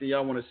mean? Anything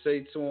y'all want to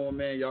say to him,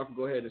 man, y'all can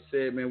go ahead and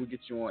say it, man. We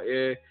get you on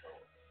air.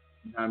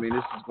 You know what I mean?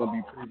 This is going to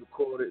be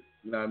pre-recorded.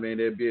 You know what I mean?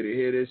 They'll be able to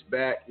hear this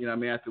back, you know what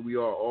I mean, after we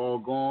are all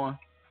gone.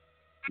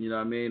 You know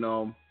what I mean?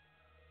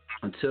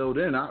 Until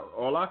then,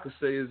 all I can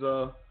say is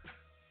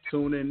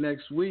tune in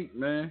next week,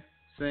 man.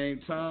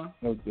 Same time,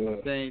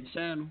 same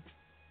channel.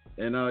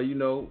 And, you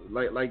know,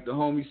 like the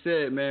homie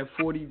said, man,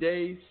 40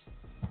 days.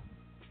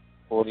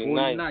 40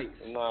 nights.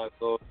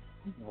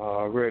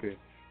 Already.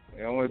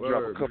 Hey, I want to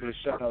drop a couple of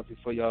shout-outs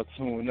before y'all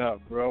tune out,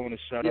 bro. I want to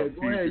shout out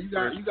go ahead. You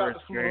got the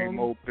floor. Game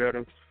Mo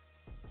Better,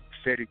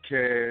 Fetty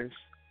Cash,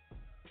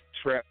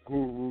 Trap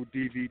Guru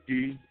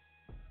DVD,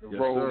 the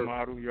Role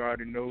Model, you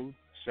already know.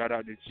 Shout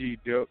out to GWF,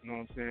 you know what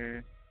I'm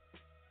saying?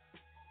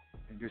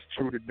 And just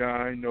True to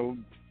Die, you know,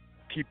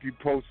 keep you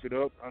posted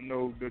up. I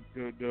know the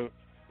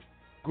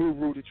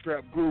Guru, the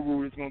Trap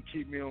Guru, is going to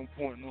keep me on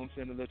point, you know what I'm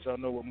saying, to let y'all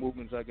know what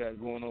movements I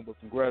got going on. But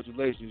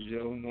congratulations,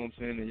 yo, you know what I'm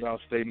saying, and y'all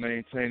stay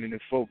maintaining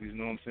and focused, you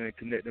know what I'm saying,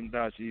 connect them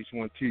dots, each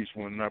one teach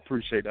one, and I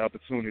appreciate the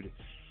opportunity.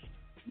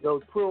 Yo,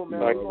 True, man.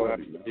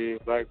 Likewise.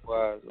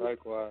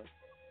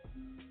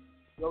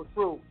 Yo,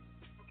 True.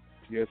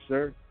 Yes,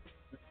 sir.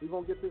 We're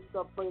going to get this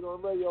stuff played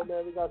on radio,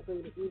 man. We got to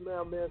send the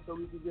email, man, so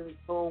we can get in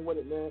tune with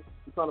it, man.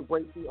 We're trying to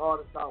break the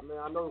artists out, man.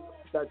 I know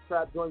that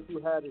trap joint you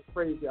had is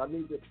crazy. I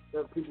need to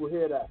let people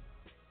hear that.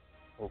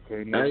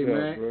 Okay, hey,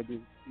 man, brother.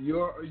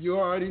 You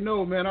already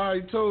know, man. I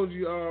already told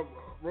you,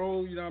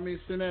 Roll, you know what I mean?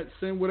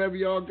 Send whatever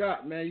y'all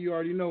got, man. You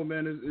already know,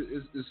 man.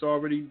 It's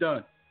already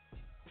done.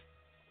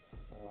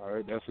 All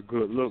right, that's a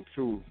good look,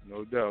 too,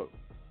 no doubt.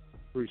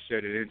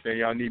 Appreciate it. Anything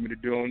y'all need me to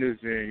do on this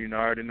end, you know,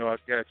 I already know I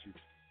got you.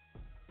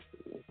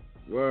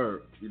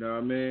 Word, you know what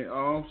I mean?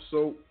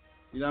 So,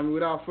 you know what I mean?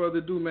 Without further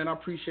ado, man, I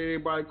appreciate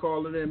everybody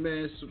calling in,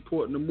 man,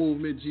 supporting the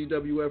movement,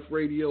 GWF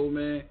Radio,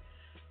 man.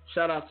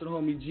 Shout out to the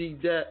homie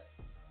GWF,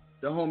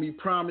 the homie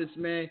Promise,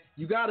 man.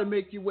 You got to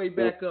make your way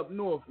back up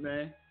north,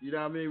 man. You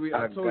know what I mean?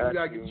 I told you,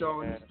 got to get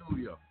y'all in the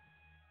studio.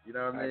 You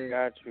know what I mean? I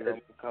got you. I'm going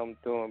to come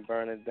through and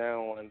burn it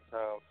down one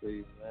time for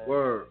you, man.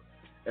 Word.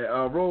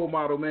 Role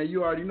Model, man,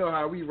 you already know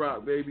how we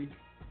rock, baby.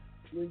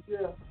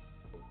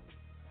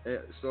 Yeah.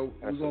 So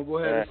we're going to go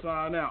ahead and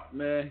sign out,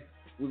 man.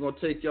 We're going to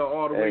take y'all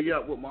all the way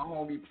up with my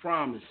homie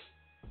Promise.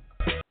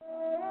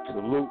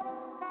 Salute.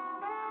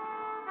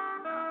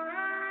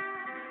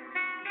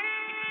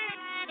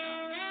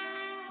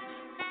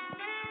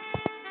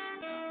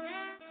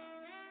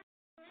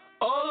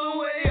 All the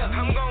way up,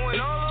 I'm going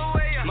all the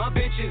way up. My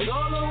bitches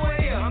all the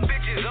way up. My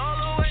bitches all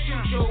the way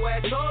up. Shoot your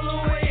ass all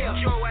the way up.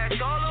 Your ass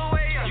all the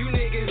way up. You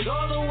niggas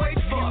all the way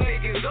fuck. You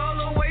niggas all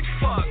the way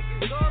fuck.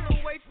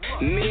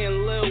 Me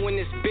and Lil in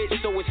this bitch,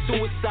 so it's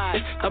suicide.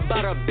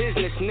 About our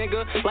business,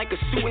 nigga, like a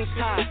suit and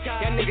tie.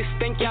 Y'all niggas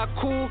think y'all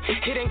cool?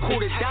 It ain't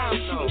cool to die.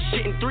 I'm shooting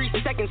shit in 3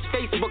 seconds.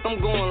 Facebook,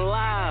 I'm going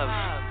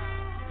live.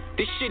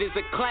 This shit is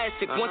a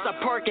classic. Once I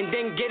park and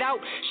then get out,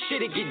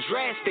 shit it get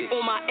drastic.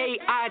 On my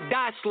AI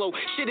die slow,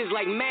 shit is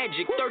like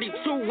magic. 32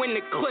 in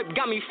the clip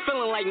got me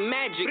feeling like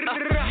magic.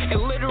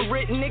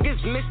 Illiterate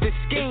niggas missed the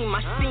scheme.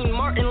 I seen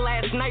Martin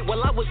last night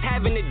while I was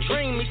having a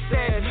dream. He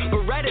said,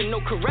 Beretta, no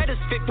Coretta's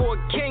fit for a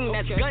king.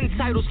 That's gun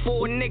titles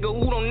for a nigga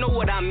who don't know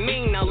what I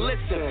mean. Now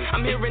listen,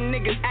 I'm hearing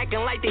niggas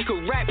acting like they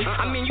could rap.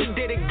 I mean, you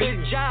did a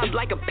good job,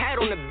 like a pat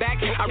on the back.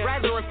 I'd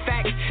rather, in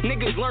fact,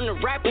 niggas learn to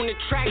rap on the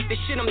tracks. The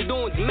shit I'm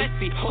doing's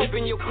messy.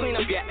 Hoping you'll clean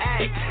up your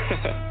act.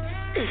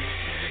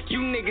 You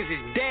niggas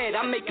is dead.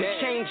 I make you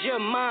change your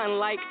mind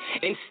like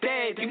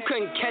instead you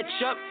couldn't catch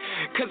up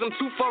cause I'm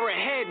too far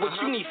ahead. But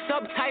you need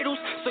subtitles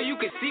so you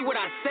can see what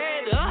I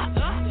said.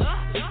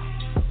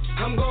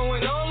 I'm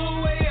going all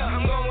the way up.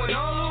 I'm going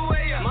all the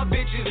way up. My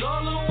bitch is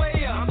all the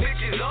way up. My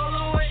bitch is all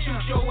the way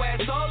up. Shoot your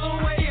ass all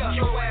the way up.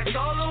 Your ass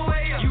all the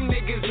way up. You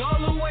niggas all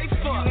the way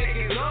fuck. You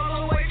niggas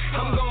all the way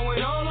fuck. I'm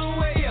going all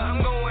the way up.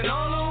 I'm going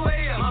all the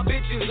way up. My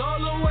bitch is all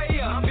the way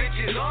up. My bitch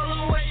is all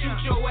the way up.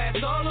 Shoot your ass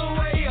all the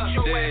way up.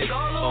 Your ass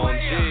all the way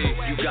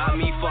up. You got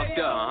me fucked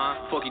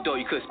up, Fuck you thought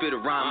you could spit a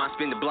rhyme. I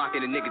spend the block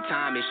in a nigga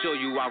time and show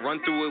you I run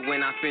through it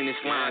when I finish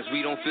lines.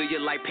 We don't feel you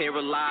like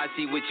paralyzed.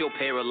 See with your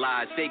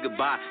paralyzed. Say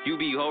goodbye. You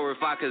be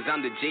horrified cause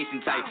I'm the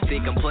Jason type.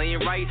 Think I'm playing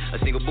right? A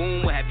single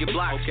boom will have your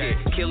block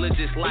scared. Killer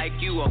just like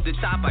you. Off the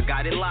top I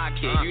got it locked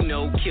here. You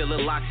know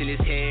killer locks in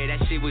his head.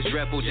 That shit was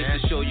rebel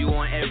just to show you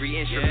on every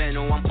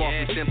instrumental. I'm far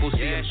from simple.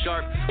 See I'm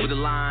sharp with the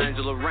lines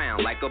all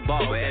around like a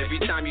barber. Every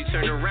time you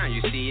turn around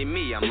you seeing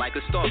me. I'm like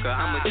a stalker.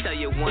 I'ma tell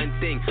you one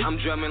thing. I'm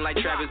drumming like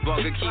Travis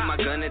Barker. Keep my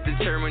gun at the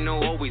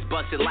terminal. Always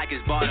bust it like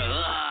it's barter.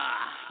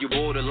 You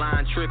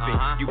borderline tripping.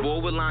 You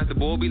bored with lines, the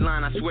boy be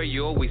lying. I swear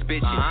you always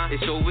bitching.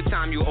 It's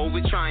overtime, you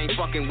over trying,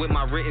 fucking with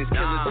my written.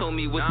 Killer told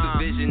me what's the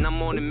vision. I'm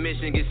on a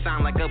mission, get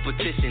signed like a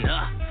petition.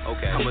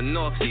 I'm a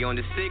Northsea on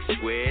the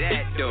 6, where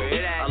that though?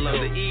 I love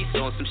the East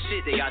on some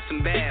shit, they got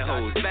some bad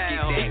hoes. Get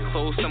that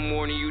close, I'm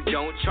warning you,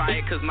 don't try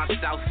it. Cause my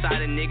south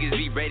side of niggas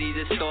be ready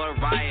to start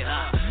a riot.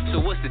 So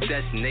what's the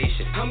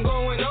destination? I'm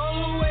going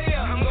all the way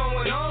up. I'm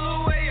going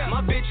all the way up.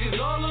 My bitch is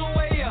all the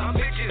way up.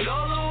 My bitch is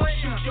all the way up.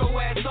 Shoot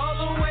your ass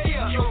all the way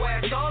up. Your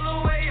ass all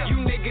the way up. You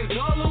niggas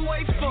all the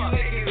way fuck. You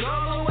niggas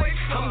all the way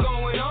fuck. I'm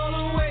going all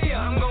the way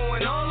up. I'm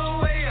going all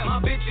the way up. My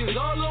bitch is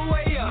all the way up.